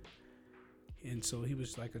 And so he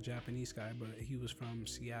was like a Japanese guy, but he was from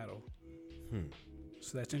Seattle.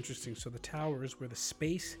 So that's interesting. So the tower is where the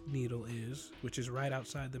Space Needle is, which is right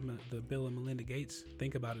outside the Bill and Melinda Gates.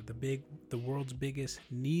 Think about it, the world's biggest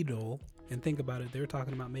needle. And think about it, they're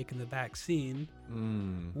talking about making the vaccine.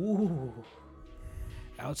 Ooh,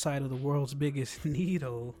 outside of the world's biggest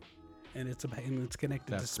needle, and it's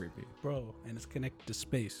connected. That's creepy, bro. And it's connected to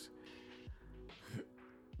space.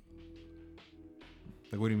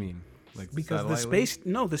 Like, what do you mean? Like, because the space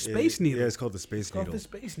needle. Yeah, it's called the space needle. It's called the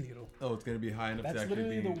space needle. Oh, it's gonna be high enough to actually be. That's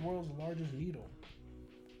literally the world's largest needle.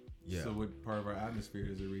 Yeah. So what part of our atmosphere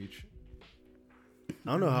does it reach?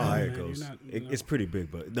 I don't know how high it goes. It's pretty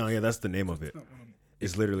big, but no, yeah, that's the name of it.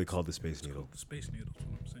 It's literally called the space needle. The space needle is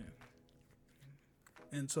what I'm saying.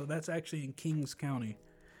 And so that's actually in Kings County,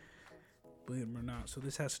 believe it or not. So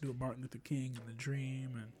this has to do with Martin Luther King and the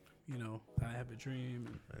dream, and I have a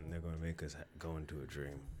dream, and they're gonna make us go into a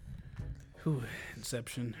dream.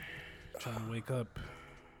 Inception, trying to wake up.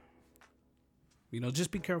 Just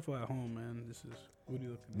be careful at home, man. What are you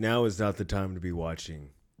looking at? Now is not the time to be watching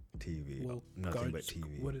TV. Well, nothing but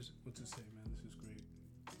TV. What's it say, man? This is great.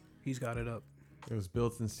 He's got it up. It was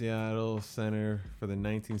built in Seattle Center for the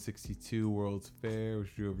 1962 World's Fair,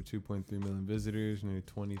 which drew over 2.3 million visitors. Nearly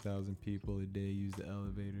 20,000 people a day used the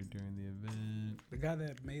elevator during the event. The guy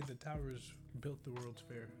that made the towers built the World's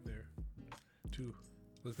Fair there, too.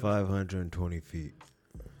 520 feet.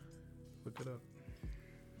 Look it up.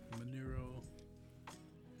 Monero. I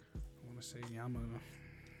want gonna say Yama.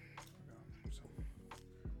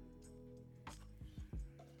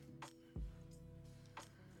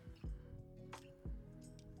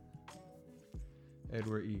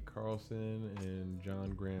 Edward E. Carlson and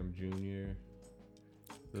John Graham Jr.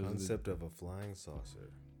 Those are the- Concept of a flying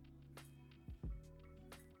saucer.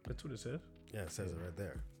 That's what it says. Yeah, it says it right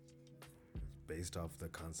there. It's based off the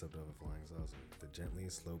concept of a flying saucer. The gently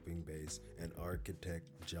sloping base and architect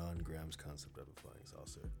John Graham's concept of a flying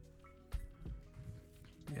saucer.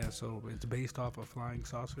 Yeah, so it's based off a flying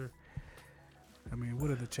saucer. I mean, what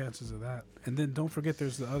are the chances of that? And then don't forget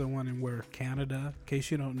there's the other one in where Canada, in case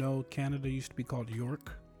you don't know, Canada used to be called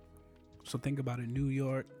York. So think about it, New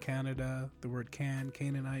York, Canada, the word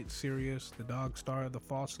Canaanite, Sirius, the dog star, the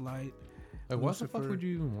false light. Like, what the fuck Lucifer. would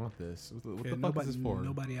you even want this? What Yeah, the fuck is this for?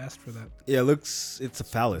 Nobody asked for that. Yeah, it looks. It's a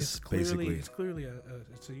phallus, Clearly, basically. it's clearly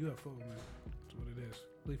it's a UFO, man. That's what it is.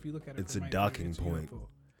 Well, if you look at it, It's from a right docking here, it's a point. UFO.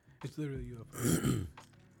 It's literally a UFO.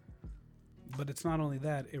 But it's not only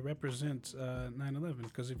that; it represents 9/11.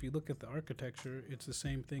 Because if you look at the architecture, it's the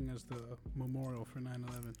same thing as the memorial for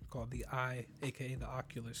 9/11, called the Eye, aka the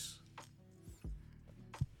Oculus.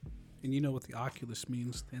 And you know what the Oculus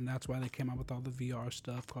means, and that's why they came out with all the VR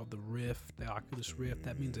stuff called the Rift, the Oculus Rift.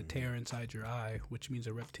 That means a tear inside your eye, which means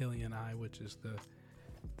a reptilian eye, which is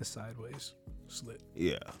the sideways slit.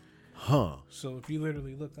 Yeah. Huh. So if you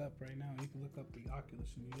literally look up right now, you can look up the Oculus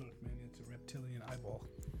in New York, man. It's a reptilian eyeball,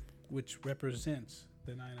 which represents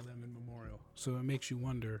the 9/11 memorial. So it makes you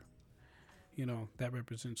wonder, you know, that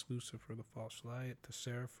represents Lucifer, the false light, the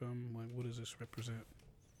seraphim. Like, what does this represent?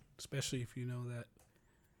 Especially if you know that,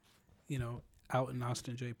 you know, out in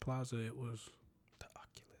Austin J Plaza, it was The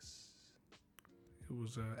Oculus. it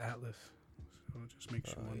was Atlas. So it just makes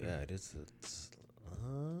you wonder. Yeah, it is. It's,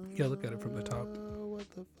 Yeah, look at it from the top. What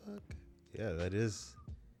the fuck? Yeah, that is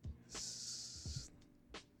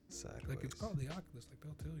sideways. Like, it's called the Oculus, like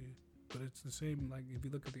they'll tell you, but it's the same. Like, if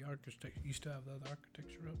you look at the architecture, you used to have the other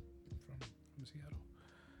architecture up from Seattle.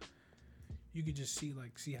 You could just see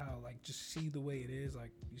how just see the way it is.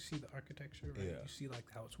 Like, you see the architecture, right? Yeah. You see like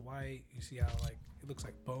how it's white. You see how like it looks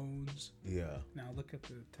like bones. Yeah. Now look at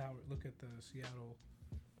the tower. Look at the Seattle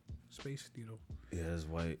Space Needle. Yeah, it's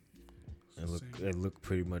white. It's the same. It look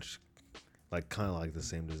pretty much like kind of like the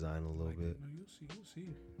same design a little Like, bit. No, you'll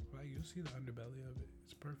see. Right, you'll see the underbelly of it.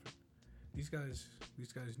 It's perfect. These guys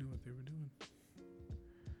knew what they were doing.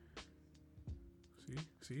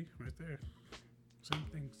 See, right there. Same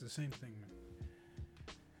thing. It's the same thing, man.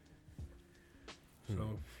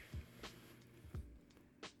 So,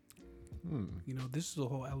 you know, this is a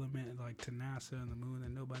whole element like to NASA and the moon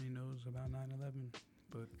that nobody knows about 9/11.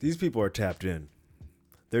 But These people are tapped in.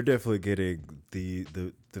 They're definitely getting the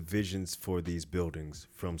visions for these buildings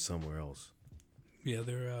from somewhere else. yeah,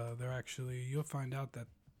 they're actually. You'll find out that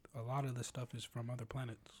a lot of the stuff is from other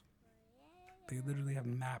planets. They literally have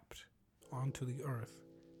mapped onto the Earth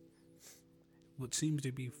what seems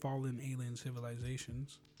to be fallen alien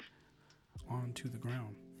civilizations onto the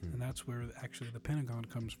ground. And that's where actually the Pentagon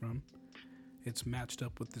comes from. It's matched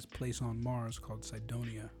up with this place on Mars called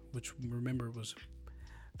Cydonia, which remember was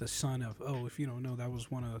the son of, if you don't know, that was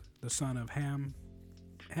the son of Ham.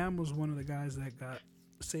 Ham was one of the guys that got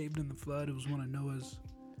saved in the flood. It was one of Noah's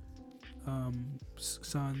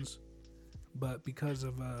sons. But because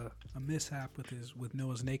of a mishap with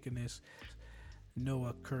Noah's nakedness,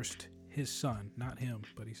 Noah cursed his son, not him,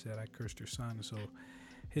 but he said, I cursed your son. So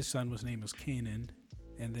his son was named as Canaan,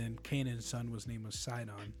 and then Canaan's son was named as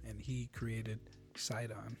Sidon, and he created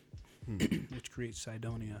Sidon, which creates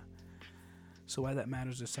Cydonia. So why that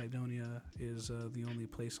matters is Cydonia is the only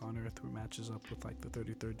place on Earth where it matches up with like the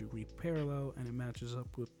 33rd degree parallel, and it matches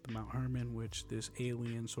up with Mount Hermon, which this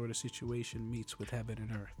alien sort of situation meets with heaven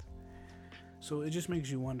and earth. So it just makes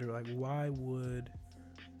you wonder, like, why would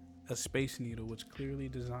a Space Needle, which clearly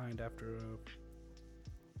designed after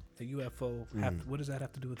a UFO, what does that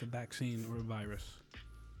have to do with a vaccine or a virus?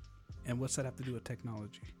 And what's that have to do with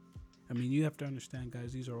technology? I mean, you have to understand,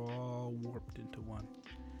 guys, these are all warped into one.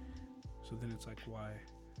 So then it's like, why?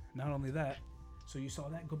 Not only that, so you saw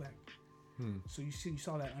that, go back. So you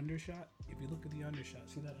saw that undershot? If you look at the undershot,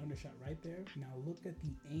 see that undershot right there? Now look at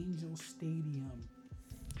the Angel Stadium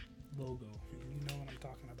logo. And you know what I'm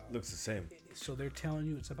talking about. Looks the same. So they're telling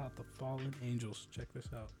you it's about the fallen angels. Check this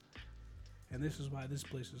out. And this is why this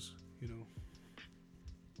place is,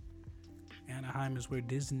 Anaheim is where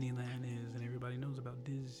Disneyland is, and everybody knows about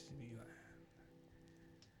Disneyland.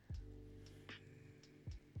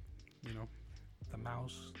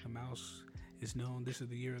 The mouse is known. This is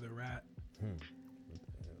the year of the rat.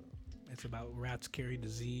 It's about rats carry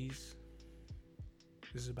disease.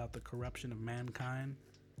 This is about the corruption of mankind.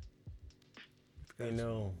 You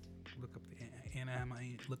know, Look up the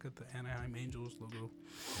Anaheim. Look at the Anaheim Angels logo.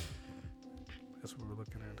 That's what we're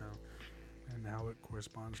looking at now, and how it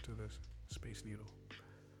corresponds to this Space Needle.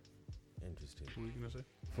 interesting. What were you gonna say?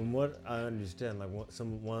 From what I understand, like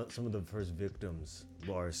some of the first victims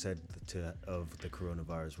are said to of the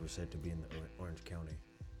coronavirus were said to be in the Orange County.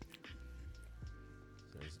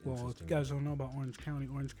 So it's Well, if you interesting. guys don't know about Orange County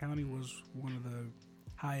was one of the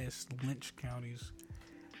highest lynch counties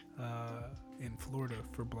in Florida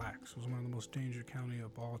for blacks. It was one of the most dangerous county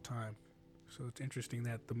of all time. So it's interesting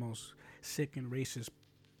that the most sick and racist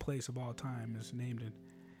place of all time is named in,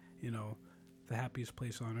 the happiest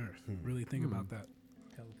place on earth. Really think about that,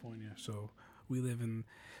 California. So we live in.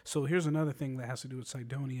 So here's another thing that has to do with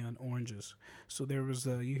Cydonia and oranges. So there was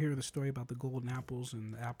you hear the story about the golden apples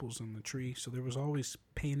and the apples on the tree. So there was always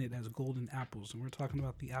painted as golden apples, and we're talking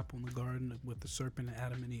about the apple in the garden with the serpent and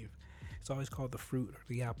Adam and Eve. It's always called the fruit or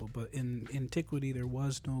the apple, but in antiquity there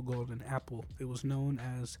was no golden apple. It was known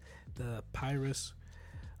as the Pyrus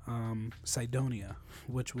Cydonia,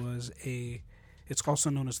 which was it's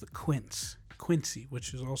also known as the quincy,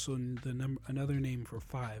 which is also another name for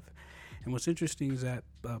 5. And what's interesting is that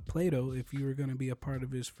Plato, if you were going to be a part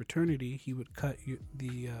of his fraternity, he would cut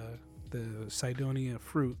the Cydonia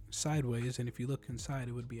fruit sideways, and if you look inside,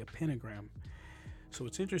 it would be a pentagram. So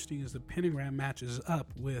what's interesting is the pentagram matches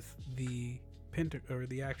up with the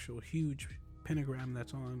the actual huge pentagram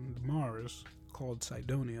that's on Mars called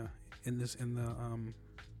Cydonia in the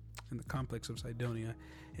complex of Cydonia,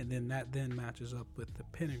 and then that matches up with the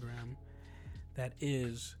pentagram that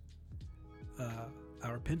is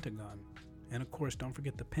our Pentagon. And of course, don't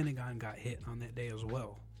forget the Pentagon got hit on that day as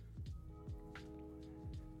well.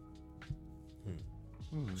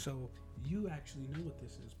 So you actually know what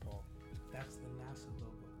this is, Paul. That's the NASA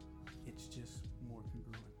logo. It's just more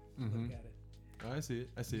congruent. Look at it. I see it.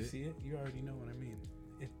 I see You it. see it? You already know what I mean.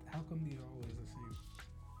 How come these are always the same?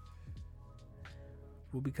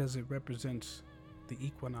 Well, because it represents the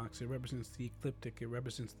equinox, it represents the ecliptic, it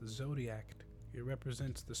represents the zodiac, it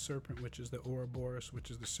represents the serpent, which is the Ouroboros, which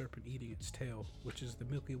is the serpent eating its tail, which is the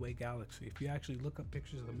Milky Way galaxy. If you actually look up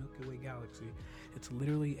pictures of the Milky Way galaxy, it's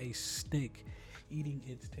literally a snake eating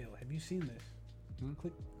its tail. Have you seen this?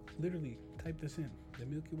 Literally type this in: the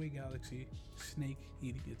Milky Way galaxy, snake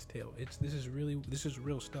eating its tail. This is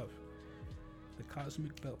real stuff. The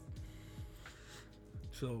cosmic belt.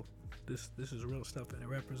 So this is real stuff, and it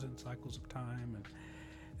represents cycles of time, and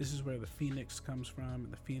this is where the phoenix comes from,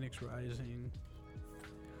 and the phoenix rising.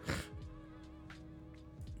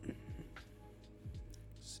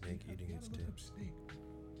 Snake eating its Look tail. up snake.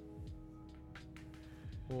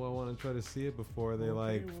 Well, I want to try to see it before they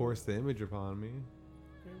Okay, well- force the image upon me. Okay,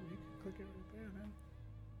 well, you can click it right there, man.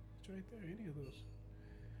 It's right there. Any of those.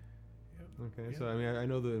 Yep. Okay, Yeah. so I mean, I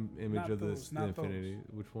know the image Not of those, this, not the infinity.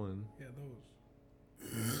 Which one? Yeah, those.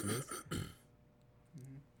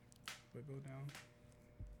 But go down.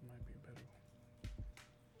 Might be better.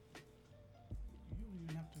 You don't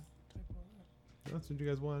even have to type all that. That's what you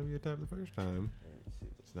guys wanted me to type the first time.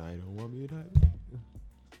 So now you don't want me to type.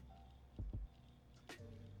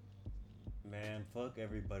 Man, fuck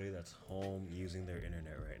everybody that's home using their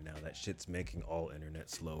internet right now. That shit's making all internet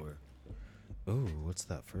slower. Ooh, what's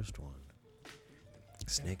that first one?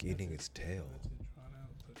 Snake eating its tail. That's it drawn out,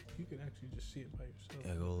 but you can actually just see it by yourself.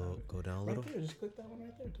 Yeah, go down a Right little. there, just click that one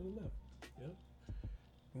right there to the left. Yep.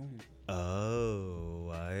 Boom. Oh,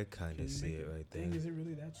 I kind Can of you see make it right there. Dang, is it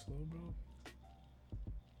really that slow, bro?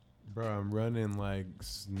 Bro, I'm running like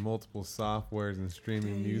multiple softwares and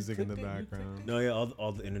streaming Dang, you music in the clicked it, you background. No, yeah,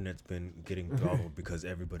 all the internet's been getting throttled because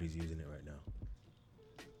everybody's using it right now.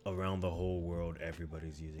 Around the whole world,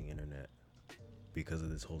 everybody's using internet because of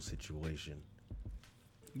this whole situation.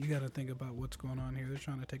 You got to think about what's going on here. They're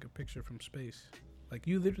trying to take a picture from space. Like,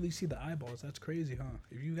 you literally see the eyeballs. That's crazy, huh?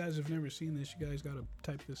 If you guys have never seen this, you guys got to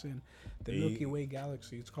type this in. The Milky Way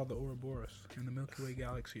galaxy. It's called the Ouroboros. And the Milky Way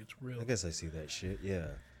galaxy, it's real. I guess I see that shit. Yeah,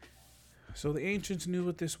 So the ancients knew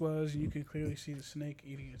what this was. You can clearly see the snake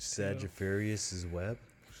eating its tail. Sagittarius's web.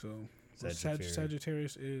 So Sagittarius.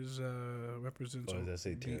 Sagittarius is represents Or does that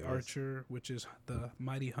say the Taurus? archer, which is the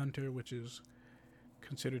mighty hunter, which is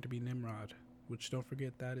considered to be Nimrod. Which, don't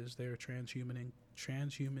forget, that is their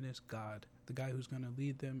transhumanist god, the guy who's going to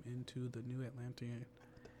lead them into the new Atlantean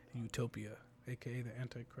utopia, aka the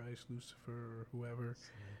Antichrist, Lucifer, or whoever.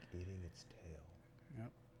 Snake eating its tail.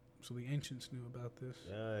 Yep. So the ancients knew about this.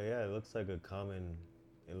 Yeah, it looks like a common.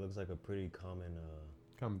 It looks like a pretty common.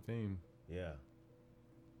 Common theme. Yeah.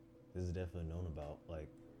 This is definitely known about. Like,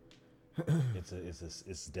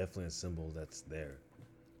 it's definitely a symbol that's there.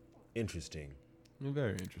 Interesting.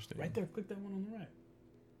 Very interesting. Right there, click that one on the right.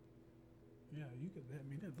 Yeah, you could. I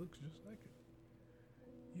mean, it looks just like it.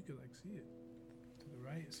 You could like see it to the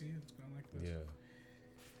right. See it? It's going like this. Yeah.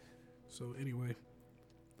 So anyway,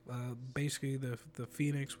 basically the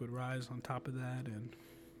phoenix would rise on top of that, and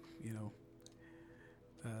you know,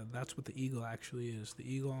 that's what the eagle actually is. The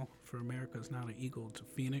eagle for America is not an eagle; it's a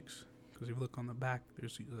phoenix. Because if you look on the back,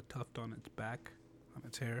 there's a tuft on its back, on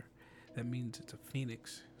its hair. That means it's a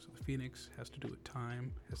phoenix. So the phoenix has to do with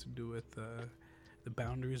time, has to do with the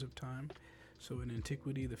boundaries of time. So in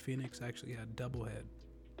antiquity, the phoenix actually had double head,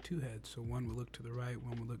 2 heads. So one would look to the right,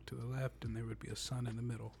 one would look to the left, and there would be a sun in the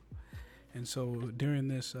middle. And so during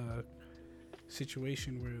this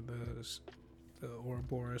situation where the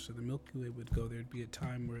Ouroboros or the Milky Way would go, there'd be a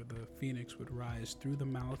time where the phoenix would rise through the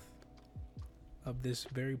mouth of this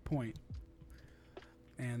very point.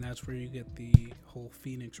 And that's where you get the whole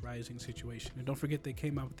Phoenix Rising situation. And don't forget they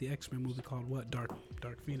came out with the X-Men movie called what? Dark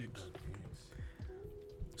Phoenix.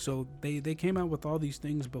 So they came out with all these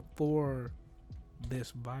things before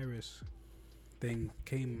this virus thing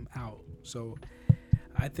came out. So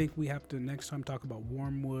I think we have to next time talk about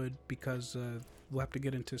wormwood, because we'll have to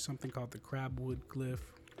get into something called the Crabwood Glyph,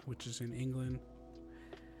 which is in England,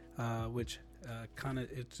 which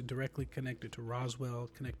it's directly connected to Roswell,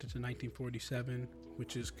 connected to 1947,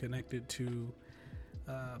 which is connected to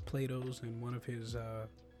Plato's and one of his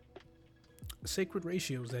sacred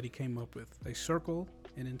ratios that he came up with: a circle,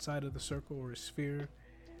 and inside of the circle or a sphere,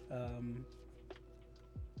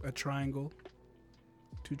 a triangle,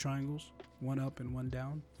 2 triangles, one up and one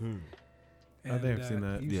down. I think I've seen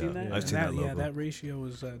that. You've seen that? I've seen that logo. Yeah, that ratio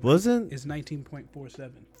is Wasn't is 19.47.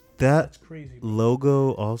 that That's crazy, bro.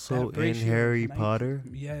 logo also That in ratio Harry is 19 Potter?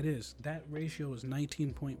 Yeah, it is. That ratio is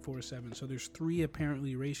 19.47. So there's 3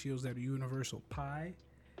 apparently ratios that are universal. Pi,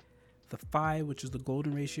 the phi, which is the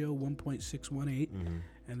golden ratio, 1.618,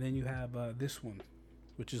 and then you have this one,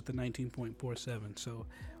 which is the 19.47. So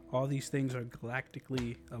all these things are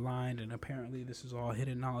galactically aligned, and apparently this is all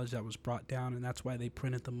hidden knowledge that was brought down, and that's why they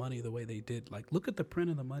printed the money the way they did. Like, look at the print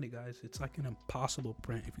of the money, guys. It's like an impossible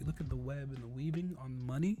print. If you look at the web and the weaving on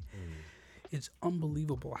money, it's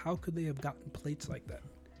unbelievable. How could they have gotten plates like that?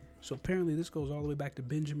 So apparently this goes all the way back to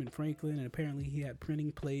Benjamin Franklin, and apparently he had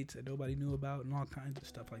printing plates that nobody knew about and all kinds of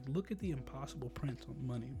stuff. Like, look at the impossible prints on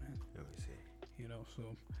money, man. Let me see. You know,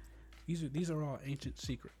 so these are all ancient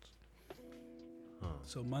secrets. Huh.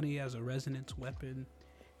 So money as a resonance weapon,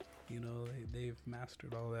 you know, they've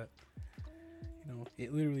mastered all that. You know,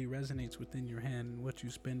 it literally resonates within your hand, and what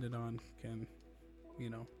you spend it on can,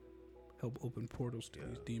 you know, help open portals to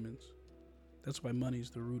these demons. That's why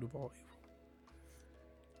money's the root of all evil.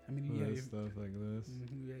 I mean, yeah, Stuff like this.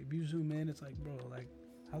 if you zoom in, it's like, bro, like,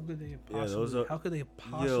 how could they have Yeah, possibly, those are- how could they have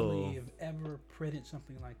possibly have ever printed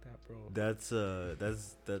something like that, bro? That's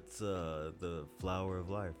the flower of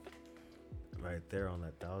life, right there on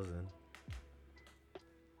that 1,000.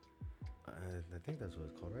 I think that's what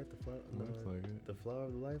it's called, right? The flower. Looks like it. The flower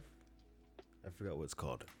of life. I forgot what it's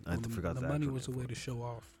called. Well, I forgot the the money actual was a name way for to it. show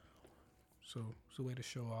off. So it's a way to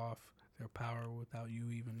show off their power without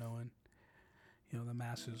you even knowing. You know, the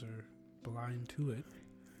masses are blind to it,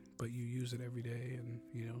 but you use it every day, and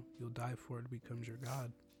you know you'll die for it. It becomes your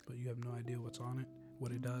god, but you have no idea what's on it,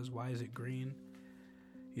 what it does, why is it green.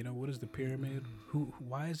 You know, what is the pyramid?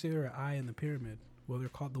 Why is there an eye in the pyramid? Well, they're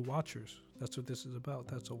called the Watchers. That's what this is about.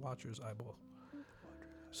 That's a Watcher's eyeball.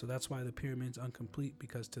 So that's why the pyramid's incomplete,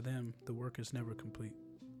 because to them the work is never complete.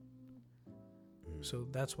 So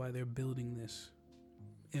that's why they're building this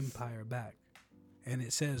empire back. And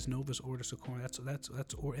it says Novus Ordo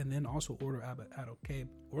Seclorum. And then also Order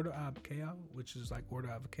Ab Chaos, which is like Order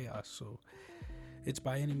out of Chaos. So it's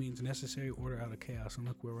by any means necessary, order out of chaos. And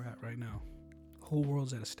look where we're at right now. Whole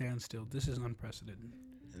world's at a standstill. This is unprecedented.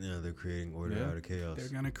 Yeah, they're creating order out of chaos. They're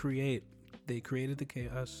gonna they created the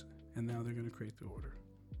chaos, and now they're gonna create the order.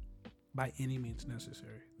 By any means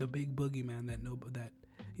necessary. The big boogeyman that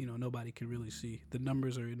nobody can really see. The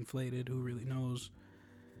numbers are inflated. Who really knows?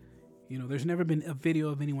 You know, there's never been a video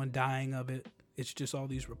of anyone dying of it. It's just all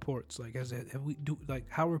these reports. Like,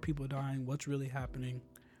 how are people dying? What's really happening?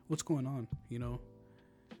 What's going on? You know.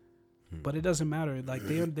 But it doesn't matter. Like,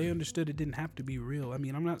 they understood it didn't have to be real. I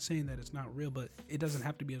mean, I'm not saying that it's not real, but it doesn't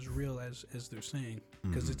have to be as real as they're saying,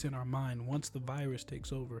 because it's in our mind. Once the virus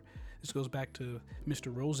takes over, this goes back to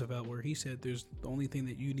Mr. Roosevelt, where he said the only thing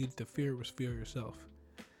that you needed to fear was fear yourself.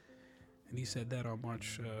 And he said that on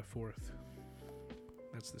March 4th.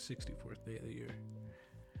 That's the 64th day of the year.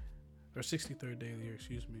 Or 63rd day of the year,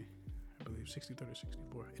 excuse me. I believe 63rd or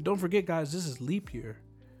 64. And don't forget, guys, this is leap year.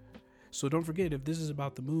 So don't forget, if this is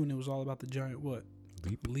about the moon, it was all about the giant what?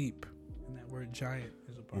 Leap. And that word giant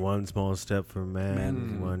is a part. One small step for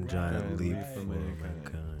man, one giant and leap leap for for mankind.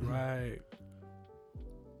 mankind. Right.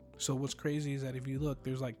 So what's crazy is that if you look,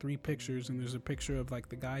 there's like 3 pictures, and there's a picture of like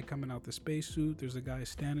the guy coming out the spacesuit. There's a guy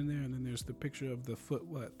standing there, and then there's the picture of the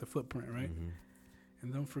footprint, right? Mm-hmm.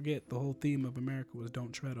 And don't forget, the whole theme of America was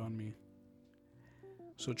 "Don't tread on me."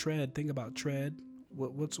 So tread. Think about tread.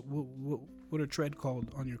 What are tread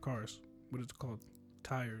called on your cars? What is it called?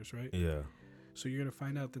 Tires, right? Yeah. So you're gonna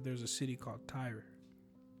find out that there's a city called Tyre,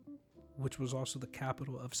 which was also the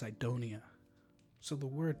capital of Cydonia. So the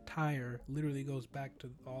word Tyre literally goes back to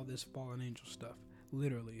all this fallen angel stuff,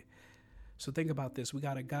 literally. So think about this. We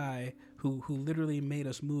got a guy who literally made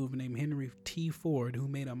us move named Henry T. Ford, who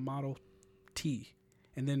made a Model T.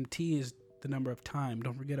 And then T is the number of time.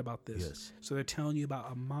 Don't forget about this. Yes. So they're telling you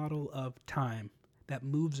about a model of time that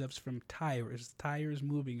moves us from Tyre. Tyre is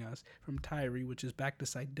moving us from Tyre, which is back to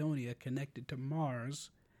Cydonia, connected to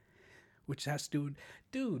Mars, which has to do...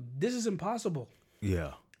 Dude, this is impossible.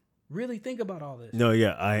 Yeah. Really think about all this. No,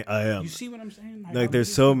 yeah, I am. You see what I'm saying? Like, how there's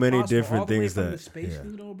this so is many impossible. different All the way things from that- the space yeah.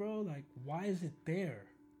 needle, bro. Like, why is it there,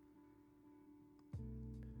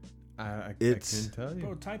 I It's- can tell you.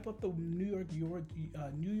 bro? Type up the New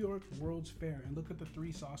York World's Fair and look at the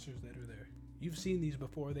 3 saucers that are there. You've seen these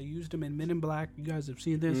before. They used them in Men in Black. You guys have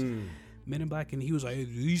seen this. Men in Black, and he was like, "Do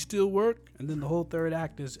these still work?" And then the whole third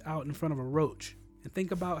act is out in front of a roach. And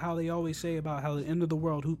think about how they always say about how the end of the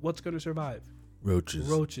world, what's going to survive? Roaches.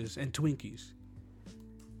 Roaches and Twinkies.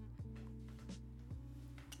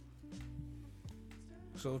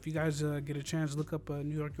 So if you guys get a chance, look up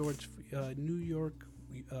New York World's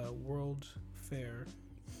Fair,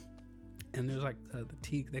 and there's like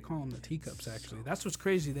they call them the teacups. Actually, that's what's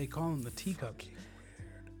crazy. They call them the teacups.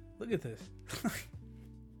 Look at this.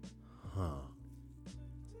 Huh.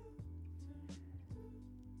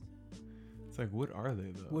 It's like, what are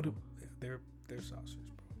they though? They're saucers,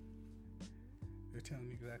 bro. They're telling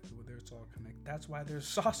me exactly what it's all connected. That's why there's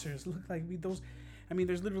saucers. Look like those. I mean,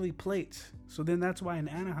 there's literally plates. So then that's why in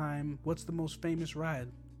Anaheim, what's the most famous ride?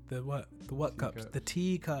 The what? The what cups? Teacups. The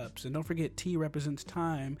tea cups. And don't forget, tea represents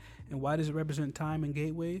time. And why does it represent time in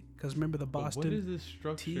Gateway? Because remember the But Boston. what is this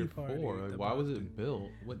structure Tea Party, for? Like, the why was Boston. it built?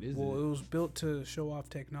 What is Well, it? it was built to show off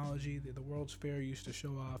technology. The World's Fair used to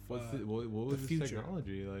show off. What was the this future.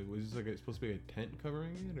 technology? Like, was this like supposed to be a tent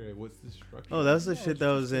covering it, or what's this structure? Oh, that's the No, shit it's that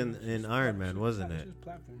just- was in it's just Iron Man, wasn't it's it? just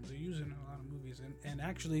platforms. They use it in a lot of movies, and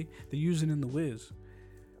actually they use it in The Wiz,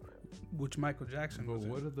 which Michael Jackson But was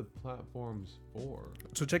what in. are the platforms for?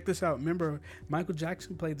 So check this out. Remember, Michael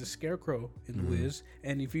Jackson played the Scarecrow in The Wiz,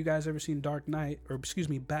 and if you guys ever seen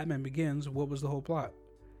Batman Begins, what was the whole plot?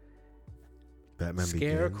 Batman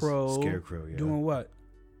Scarecrow, Begins. Scarecrow, yeah. doing what?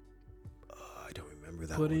 I don't remember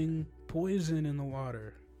that Putting poison in the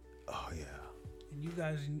water. one. Oh, yeah. And you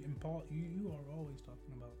guys, and Paul, you are always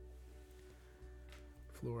talking about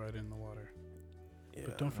fluoride in the water. Yeah.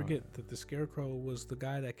 But don't forget that the Scarecrow was the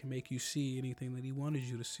guy that can make you see anything that he wanted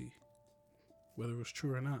you to see, whether it was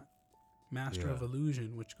true or not. Master Yeah. of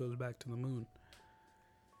illusion, which goes back to the moon.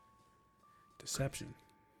 Deception.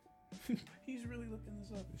 He's really looking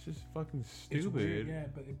this up. It's just fucking It's weird, stupid. yeah,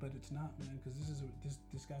 but it's not, man, because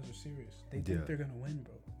these guys are serious. They Yeah. think they're gonna win,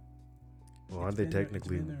 bro. Well, aren't It's they been there- it's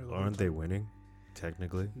technically? been there the whole Aren't they time. winning?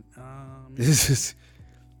 Technically, Um, this is.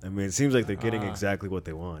 I mean, it seems like they're getting Ah. exactly what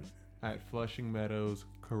they want. At Flushing Meadows,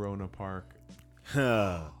 Corona Park.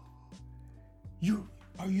 Huh.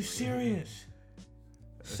 are you serious?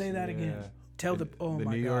 Say that again. Yeah. Tell the The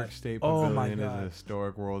my New God. York State Oh Pavilion my is a God.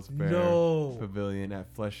 historic World's Fair No. pavilion at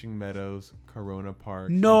Flushing Meadows, Corona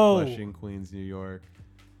Park, No. in Flushing, Queens, New York.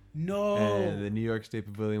 No. And the New York State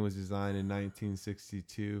Pavilion was designed in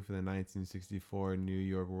 1962 for the 1964 New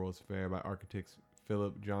York World's Fair by architects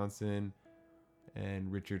Philip Johnson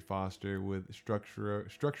and Richard Foster with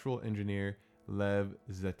structural engineer Lev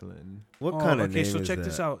Zetlin. What kind of okay, name so is check that?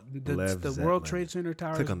 this out. Lev The World Zetlin. Trade Center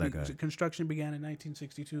towers Click on that guy. construction began in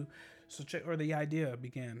 1962. So the idea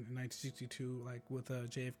began in 1962, like with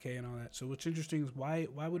JFK and all that. So what's interesting is why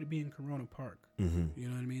would it be in Corona Park? Mm-hmm. You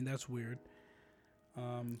know what I mean? That's weird.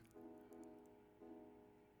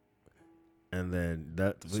 And then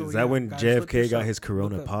that was So, that yeah, when guys, look JFK this got up. his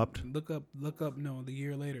Corona Look up- popped. Look up. No, the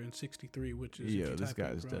year later in '63, which is if Yeah, you this type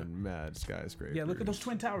in guy's Corona. done mad skyscrapers. Yeah, look at those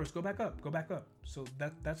twin towers. Go back up. Go back up. So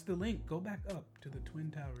that's the link. Go back up to the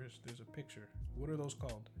twin towers. There's a picture. What are those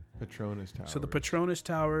called? Patronus Tower. So the Patronus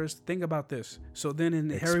towers. Think about this. So then in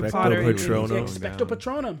Harry Expecto Potter, Patronum. Expecto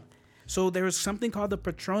Patronum. So there's something called the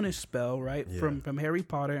Patronus spell, right? Yeah. From Harry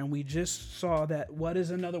Potter, and we just saw that. What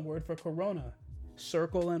is another word for Corona?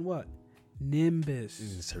 Circle and what?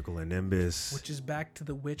 Nimbus. Circle and Nimbus. Which is back to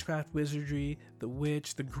the witchcraft wizardry, the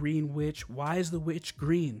witch, the green witch. Why is the witch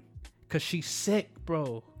green? Because she's sick,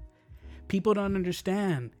 bro. People don't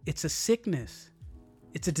understand. It's a sickness.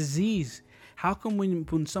 It's a disease. How come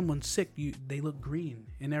when someone's sick, they look green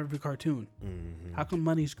in every cartoon? Mm-hmm. How come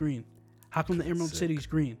money's green? How come the Emerald City's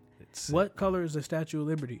green? What color is the Statue of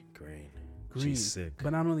Liberty? Green. Green. She's sick.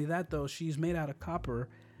 But not only that, though, she's made out of copper.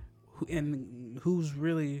 And who's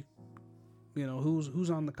really, who's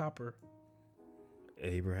on the copper?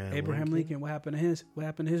 Abraham Lincoln. What happened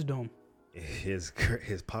to his dome? His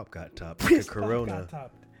pop got topped. Like a Corona. Pop got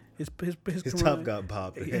topped. His His top got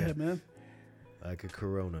popped. Yeah, man. Like a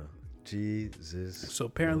Corona. Jesus. So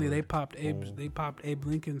apparently Lord. they popped Abe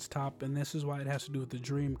Lincoln's top, and this is why it has to do with the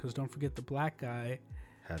dream. Because don't forget, the black guy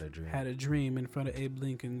had a dream in front of Abe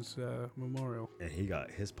Lincoln's memorial, and he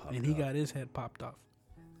got his popped. And he got his head popped off.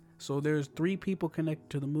 So there's 3 people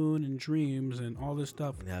connected to the moon in dreams and all this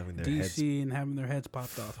stuff. And having their having their heads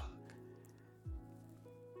popped off.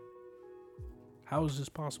 How is this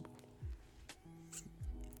possible?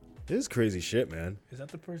 This is crazy shit, man. Is that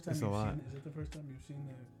the first time you've seen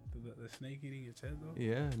the snake eating its head though?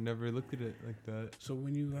 Yeah, never looked at it like that. So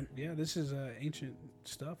this is ancient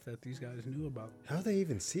stuff that these guys knew about. How do they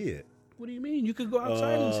even see it? What do you mean? You could go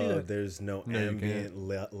outside and see that. There's no ambient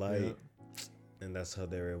light, and that's how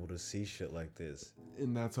they're able to see shit like this.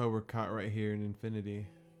 And that's how we're caught right here in infinity.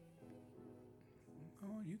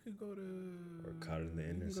 Oh, you could go to. Or caught in the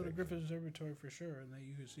intersection. You can go to Griffith Observatory for sure, and then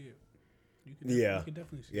you could see it. You could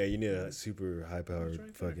definitely see it. Yeah, you need a super high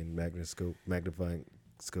powered fucking magnifying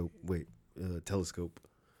scope. Wait, telescope.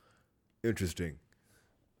 Interesting.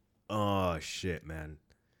 Oh shit, man.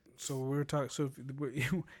 So we're talking. So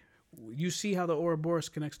you see how the Ouroboros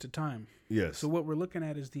connects to time. Yes. So what we're looking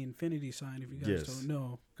at is the infinity sign. If you guys don't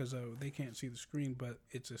know, because they can't see the screen, but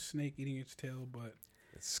it's a snake eating its tail. But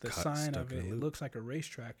it's the sign of it looks like a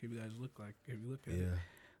racetrack. If you look at it,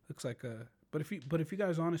 looks like a. But if you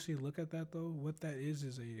guys honestly look at that though, what that is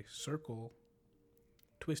a circle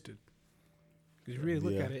twisted. Because if you really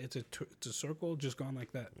look at it, it's a circle just gone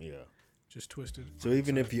like that. Yeah. Just twisted. So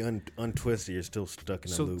even if you untwist it, you're still stuck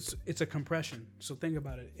in a loop. It's a compression. So think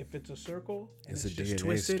about it. If it's a circle and it's just DNA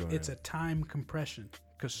twisted, story. it's a time compression.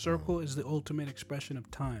 Because circle is the ultimate expression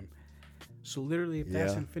of time. So literally, if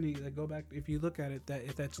that's infinity, go back. If you look at it,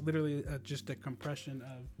 that's literally just a compression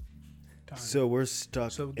of time. So we're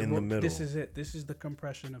stuck in the middle. This is it. This is the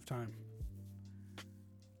compression of time.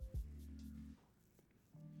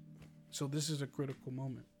 So this is a critical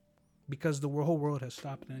moment. Because the whole world has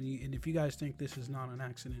stopped, and if you guys think this is not an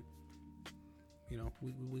accident,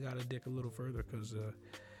 we got to dig a little further because,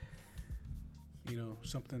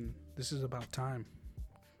 something. This is about time.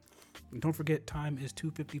 And don't forget, time is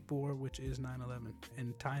 2:54, which is 9/11,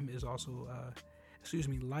 and time is also,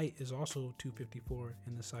 light is also 2:54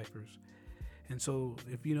 in the ciphers. And so,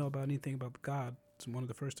 if you know about anything about God, one of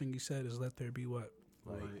the first things he said is, "Let there be what?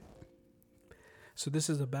 Light." So this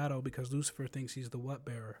is a battle because Lucifer thinks he's the what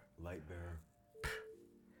bearer? Light bearer.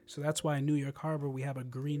 So that's why in New York Harbor we have a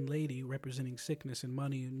green lady representing sickness and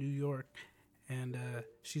money in New York, and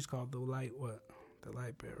she's called the light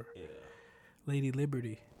bearer. Yeah. Lady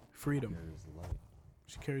Liberty, freedom.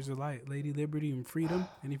 She carries the light. Lady Liberty and freedom.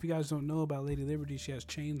 And if you guys don't know about Lady Liberty, she has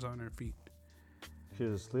chains on her feet.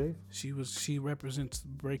 She's a slave? She represents the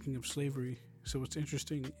breaking of slavery. So it's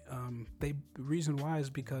interesting. The reason why is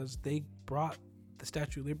because they brought the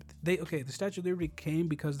Statue of Liberty. The Statue of Liberty came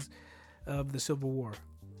because of the Civil War.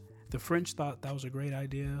 The French thought that was a great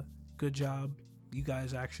idea. Good job. You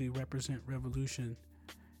guys actually represent revolution,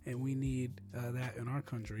 and we need that in our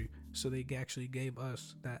country. So they actually gave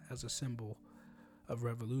us that as a symbol of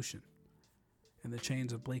revolution and the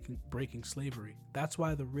chains of breaking slavery. That's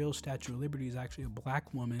why the real Statue of Liberty is actually a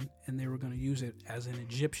black woman, and they were going to use it as an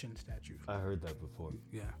Egyptian statue. I heard that before.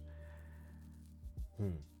 Yeah.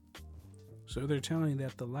 So they're telling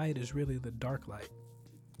that the light is really the dark light.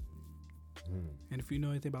 And if you know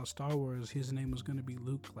anything about Star Wars, his name was going to be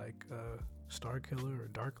Luke, like Star Killer or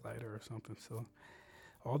Dark Lighter or something. So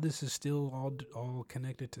all this is still all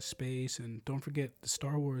connected to space. And don't forget the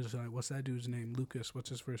Star Wars. What's that dude's name? Lucas. What's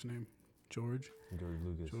his first name? George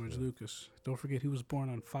Lucas. George Lucas. Don't forget he was born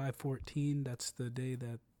on 5/14. That's the day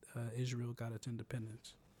that Israel got its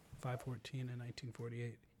independence. 5/14 in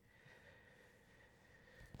 1948.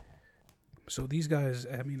 So these guys,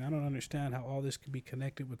 I don't understand how all this could be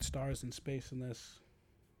connected with stars in space unless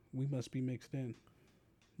we must be mixed in.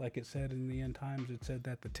 Like it said in the end times, it said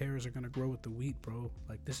that the tares are going to grow with the wheat, bro.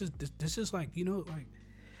 Like this is like,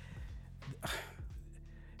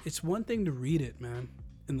 it's one thing to read it, man,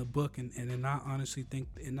 in the book and not honestly think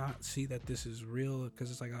and not see that this is real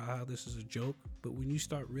because it's like, how this is a joke. But when you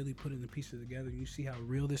start really putting the pieces together, you see how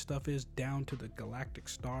real this stuff is down to the galactic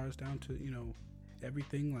stars, down to,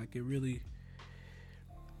 everything. Like it really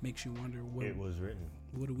makes you wonder what It was written.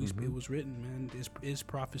 what do we. It was written, man. Is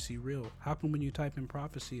prophecy real? How come when you type in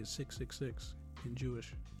prophecy, it's 666 in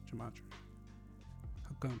Jewish gematria?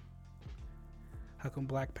 How come? How come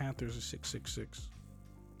Black Panthers is 666?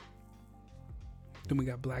 Then we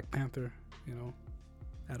got Black Panther, you know,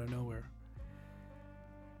 out of nowhere.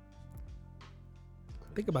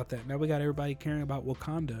 Think about that. Now we got everybody caring about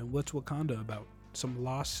Wakanda. And what's Wakanda about? Some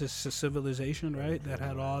lost civilization, right? That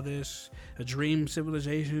had all this, a dream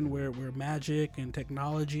civilization where magic and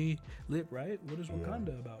technology lit, right? What is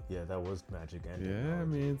Wakanda about? Yeah, that was magic and Yeah, I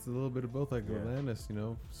technology. mean, it's a little bit of both, like Yeah. Atlantis, you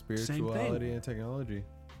know, spirituality and technology.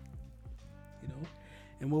 You know?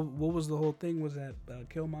 And what was the whole thing was that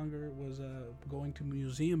Killmonger was going to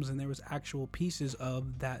museums and there was actual pieces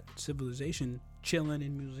of that civilization chilling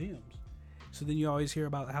in museums. So then you always hear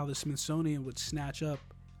about how the Smithsonian would snatch up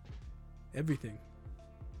everything.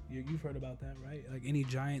 You've heard about that, right? Like any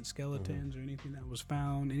giant skeletons or anything that was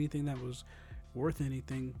found, anything that was worth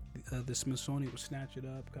anything, the Smithsonian would snatch it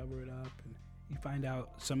up, cover it up, and you find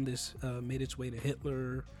out some of this made its way to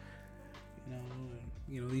Hitler. You know, and,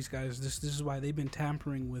 you know, these guys. This is why they've been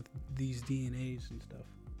tampering with these DNAs and stuff.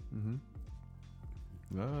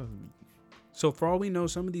 No, So for all we know,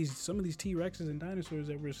 some of these T-Rexes and dinosaurs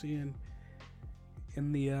that we're seeing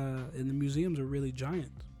in the museums are really giant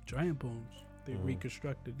bones. They're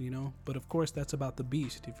reconstructed, you know. But of course, that's about the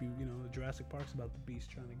beast. If you know, Jurassic Park's about the beast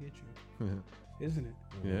trying to get you, isn't it?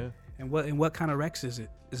 yeah. And what kind of Rex is it?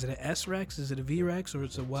 Is it an S Rex? Is it a V Rex? Or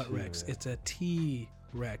it's a what Rex? It's a T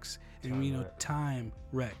Rex, and you know, Time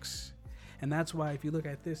Rex. And that's why if you look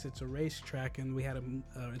at this, it's a racetrack, and we had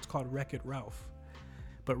it's called Wreck-It Ralph.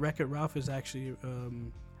 But Wreck-It Ralph is actually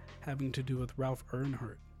having to do with Ralph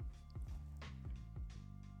Earnhardt,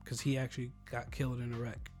 because he actually got killed in a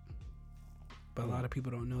wreck. But a lot of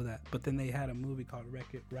people don't know that. But then they had a movie called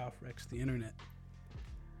Wreck-It Ralph Wrecks the Internet.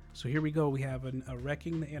 So here we go. We have a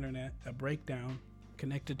wrecking the internet, a breakdown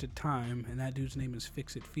connected to time, and that dude's name is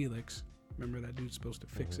Fix-It Felix. Remember, that dude's supposed to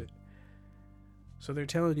fix it. So they're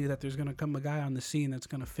telling you that there's going to come a guy on the scene that's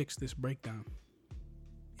going to fix this breakdown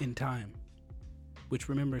in time. Which,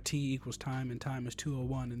 remember, T equals time, and time is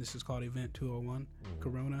 201, and this is called Event 201,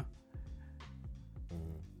 Corona.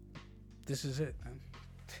 This is it, man.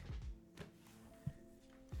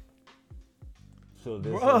 So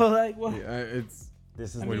this Bro, like, what? Yeah, it's.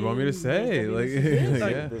 this is What do you want me to say? Like, this is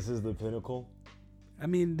it. yeah. this is the pinnacle. I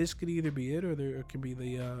mean, this could either be it, or it could be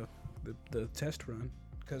the test run.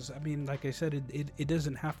 Because I mean, like I said, it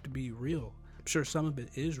doesn't have to be real. I'm sure some of it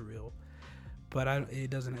is real, but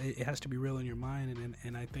it doesn't. It has to be real in your mind.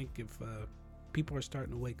 And I think if people are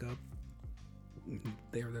starting to wake up,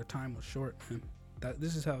 their time was short. And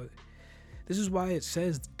this is why it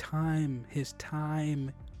says time. His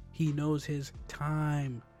time. He knows his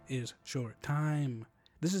time is short. Time.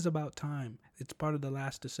 This is about time. It's part of the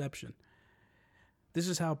last deception. This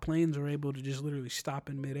is how planes are able to just literally stop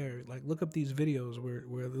in midair. Like, look up these videos where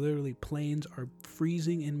literally planes are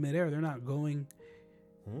freezing in midair. They're not going.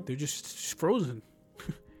 They're just frozen.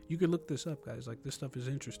 You could look this up, guys. Like, this stuff is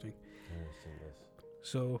interesting.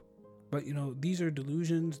 So, but, you know, these are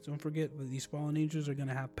delusions. Don't forget that these fallen angels are going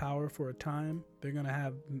to have power for a time. They're going to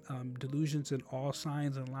have delusions in all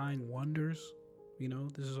signs and lying wonders. You know,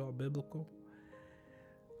 this is all biblical.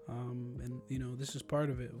 And, you know, this is part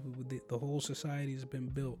of it. The whole society has been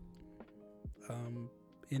built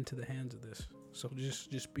into the hands of this. So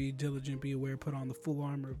just be diligent, be aware, put on the full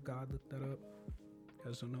armor of God. Look that up. You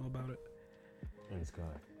guys don't know about it. In sky.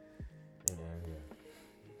 In area.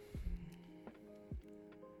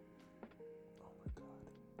 Oh my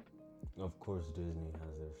god. Of course Disney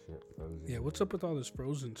has their shit frozen. Yeah, what's up with all this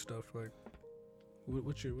Frozen stuff? Like,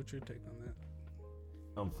 what's your take on that?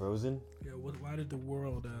 I'm Frozen? Yeah, why did the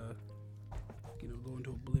world, go into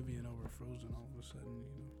oblivion over Frozen all of a sudden?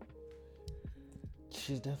 You know,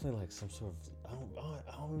 She's definitely like some sort of.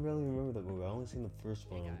 I don't really remember that movie. I only seen the first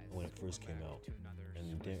one when it first came out,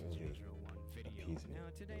 and it didn't really appease me.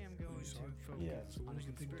 you saw it? Yeah. So what was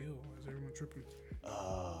the big deal? Why is everyone tripping?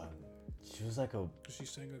 She was like She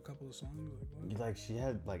sang a couple of songs. Like, what? like she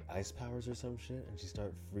had like ice powers or some shit, and she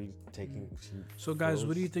started taking. So guys,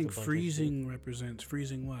 what do you froze think a bunch of freezing represents?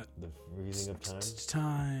 Freezing what? shit. The freezing of time.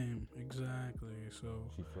 Time, exactly. So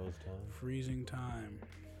She froze time. freezing time.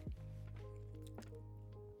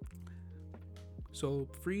 So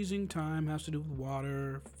freezing time has to do with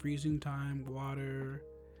water. Freezing time, water.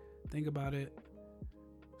 Think about it.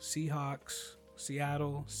 Seahawks,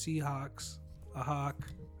 Seattle, Seahawks, a hawk,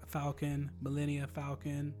 a falcon, Millennium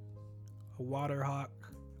Falcon, a water hawk,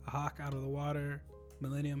 a hawk out of the water,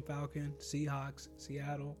 Millennium Falcon, Seahawks,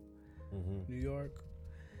 Seattle. New York.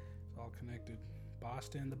 It's all connected.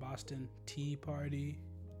 Boston, the Boston Tea Party.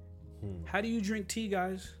 How do you drink tea,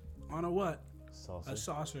 guys? On a what? Saucer. A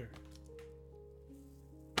saucer.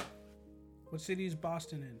 What city is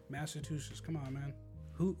Boston in? Massachusetts. Come on, man.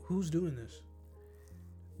 Who's doing this?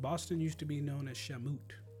 Boston used to be known as Shamut,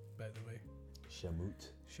 by the way.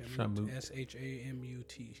 Shamut. Shamut.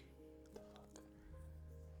 Shamut.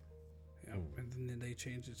 Yeah, and then they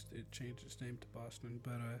changed its name to Boston.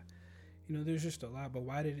 But there's just a lot. But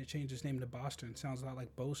why did it change its name to Boston? Sounds a lot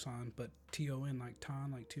like Boson, but T-O-N, like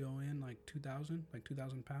ton, like T-O-N, like 2,000, like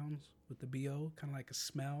 2,000 pounds with the B-O, kind of like a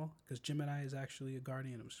smell, because Gemini is actually a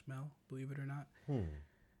guardian of smell, believe it or not.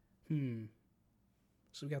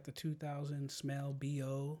 So we got the 2,000 smell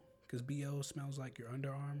B-O, because B-O smells like your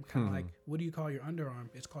underarm. Kind of like, what do you call your underarm?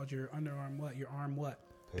 It's called your underarm what? Your arm what?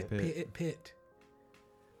 Pit.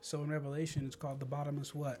 So in Revelation, it's called the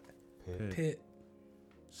bottomless what? Pit.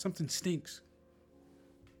 Something stinks.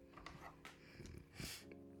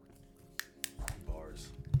 Bars.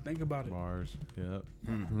 Think about it. Bars. Yep.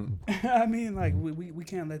 I mean, like we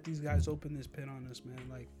can't let these guys open this pit on us, man.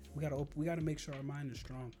 Like we gotta make sure our mind is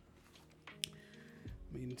strong.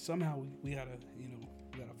 I mean, somehow we gotta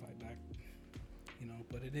fight back.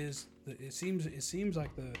 But it seems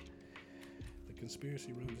like the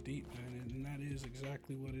conspiracy runs deep, man, and that is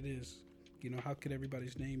exactly what it is. How could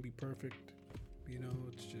everybody's name be perfect?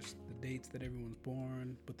 It's just the dates that everyone's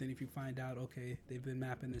born. But then if you find out, okay, they've been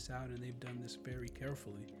mapping this out and they've done this very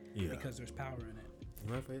carefully because there's power in it. You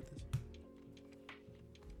mind if I hit this?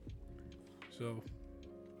 So,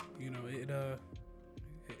 it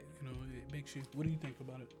makes you. What do you think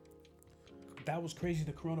about it? That was crazy.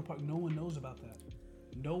 The Corona Park. No one knows about that.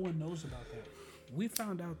 We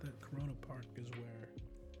found out that Corona Park is where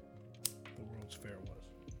the World's Fair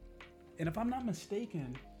was, and if I'm not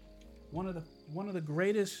mistaken, one of the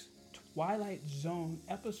greatest Twilight Zone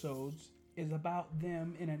episodes is about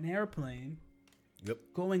them in an airplane. Yep.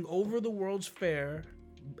 Going over the World's Fair,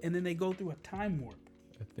 and then they go through a time warp.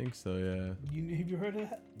 I think so, yeah. Have you heard of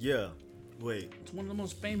that? Yeah. Wait. It's one of the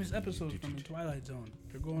most famous episodes from the Twilight Zone.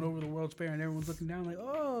 They're going over the World's Fair, and everyone's looking down like,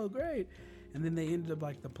 oh, great. And then they ended up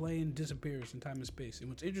like the plane disappears in time and space. And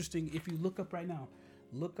what's interesting, if you look up right now,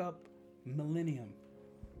 look up Millennium.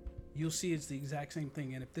 You'll see it's the exact same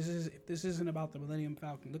thing. And if this isn't about the Millennium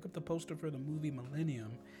Falcon, look up the poster for the movie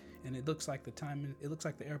Millennium, and it looks like the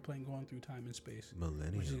airplane going through time and space.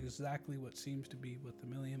 Millennium. Which is exactly what seems to be what the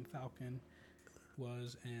Millennium Falcon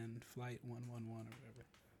was and Flight 111 or whatever.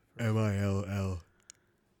 MILL.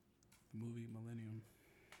 The movie Millennium.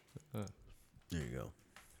 There you go.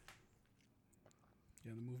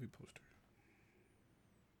 Yeah, the movie poster.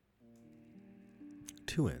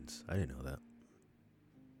 2 ends. I didn't know that.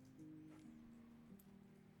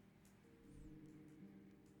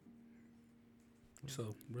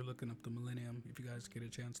 So we're looking up the Millennium. If you guys get a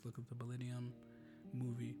chance, look up the Millennium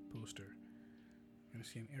movie poster. You're gonna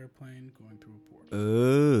see an airplane going through a portal.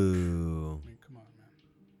 Oh. I mean, come on, man.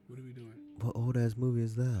 What are we doing? What old ass movie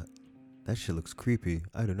is that? That shit looks creepy.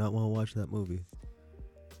 I do not want to watch that movie.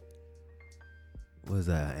 What is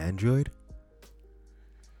that? Android?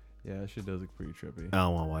 Yeah, that shit does look pretty trippy. I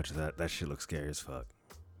don't want to watch that. That shit looks scary as fuck.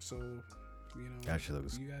 So, that shit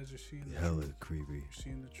looks you guys are seeing the hella truth. creepy. You're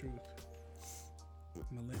seeing the truth.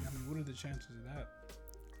 I mean, what are the chances of that?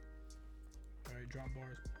 All right, drop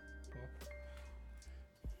bars, Paul.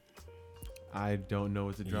 I don't know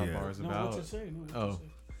what the drop bar is No, about. what you say?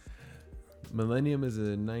 Millennium is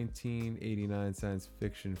a 1989 science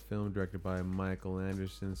fiction film directed by Michael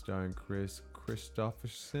Anderson, starring Chris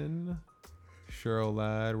Christopherson, Cheryl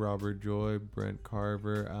Ladd, Robert Joy, Brent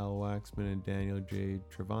Carver, Al Waxman, and Daniel J.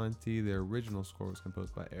 Travanti. The original score was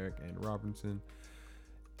composed by Eric N. Robinson.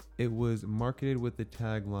 It was marketed with the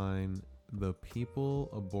tagline, "The people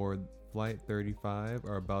aboard Flight 35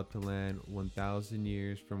 are about to land 1,000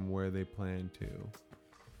 years from where they plan to."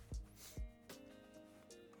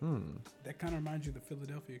 That kind of reminds you of the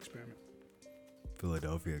Philadelphia experiment.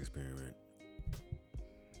 Philadelphia experiment.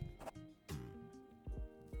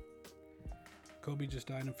 Kobe just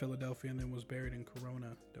died in Philadelphia and then was buried in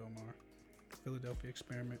Corona Del Mar. Philadelphia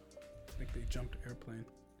experiment. I think they jumped an airplane.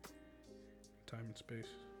 Time and space.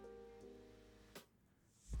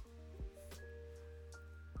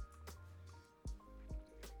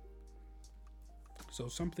 So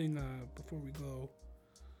something before we go.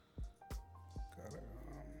 Got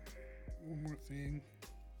one more thing.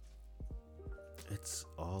 It's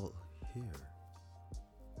all here.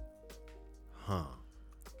 Huh.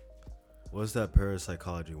 What's that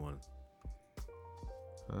parapsychology one?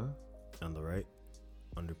 Huh? On the right?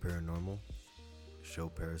 Under paranormal? Show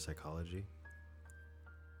parapsychology?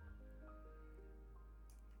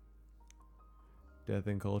 Death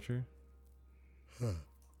and culture. All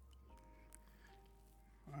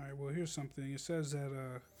right, well, here's something. It says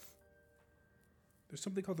that there's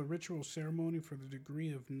something called the ritual ceremony for the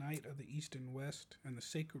degree of Knight of the East and West, and the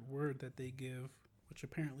sacred word that they give, which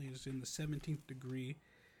apparently is in the 17th degree.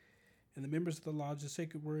 And the members of the lodge, the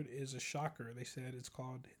sacred word is a shocker. They said it's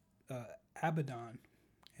called Abaddon.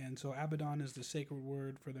 And so Abaddon is the sacred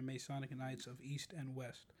word for the Masonic Knights of East and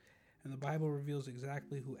West. And the Bible reveals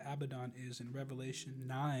exactly who Abaddon is in Revelation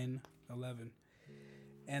 9:11.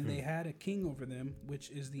 And they had a king over them, which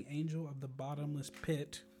is the angel of the bottomless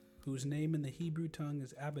pit, whose name in the Hebrew tongue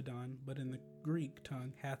is Abaddon, but in the Greek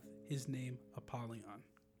tongue hath his name Apollyon.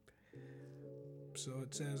 So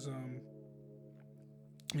it says,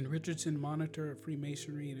 in Richardson Monitor of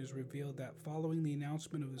Freemasonry, it is revealed that following the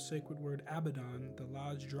announcement of the sacred word Abaddon, the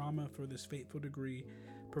lodge drama for this fateful degree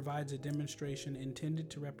provides a demonstration intended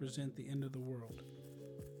to represent the end of the world.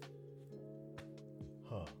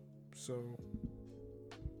 Huh. So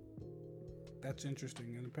that's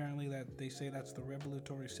interesting, and apparently that they say that's the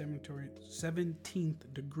revelatory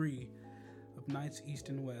 17th degree of Knights East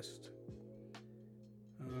and West,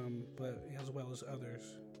 but as well as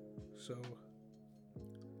others. So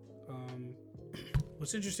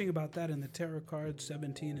what's interesting about that in the tarot card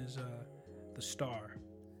 17 is the star.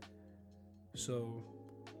 So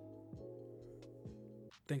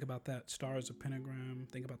think about that. Star is a pentagram.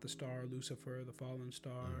 Think about the star, Lucifer, the fallen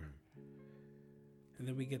star. And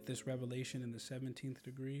then we get this revelation in the 17th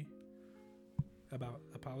degree about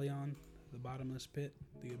Apollyon, the bottomless pit,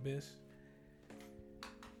 the abyss.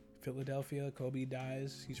 Philadelphia, Kobe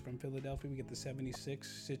dies. He's from Philadelphia. We get the 76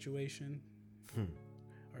 situation.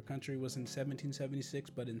 Our country was in 1776,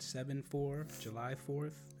 but in 7/4, July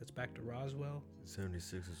 4th. That's back to Roswell.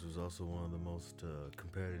 76ers was also one of the most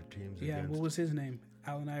competitive teams. Yeah, against what was his name?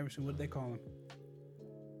 Allen Iverson. What did they call him?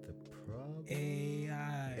 the prob.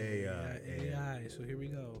 AI. So here we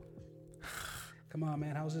go. Come on,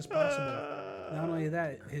 man. How is this possible? Not only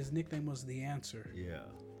that, his nickname was The Answer. Yeah.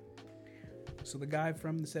 So the guy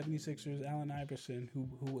from the 76ers, Allen Iverson, who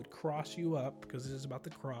would cross you up, because this is about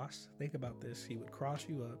the cross. Think about this. He would cross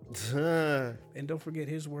you up. And don't forget,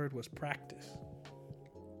 his word was practice.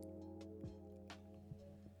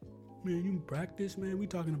 Man, you practice, man? We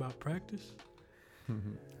talking about practice?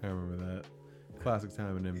 I remember that. Classic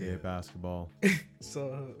time in NBA basketball.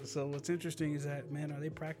 So what's interesting is that, man, are they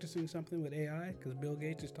practicing something with AI? Because Bill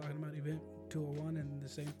Gates is talking about Event 201 and the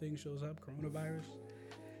same thing shows up, coronavirus.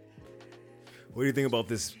 What do you think about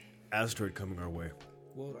this asteroid coming our way?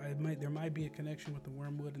 Well, there might be a connection with the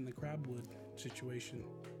wormwood and the crabwood situation.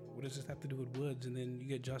 What does this have to do with woods? And then you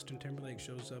get Justin Timberlake shows up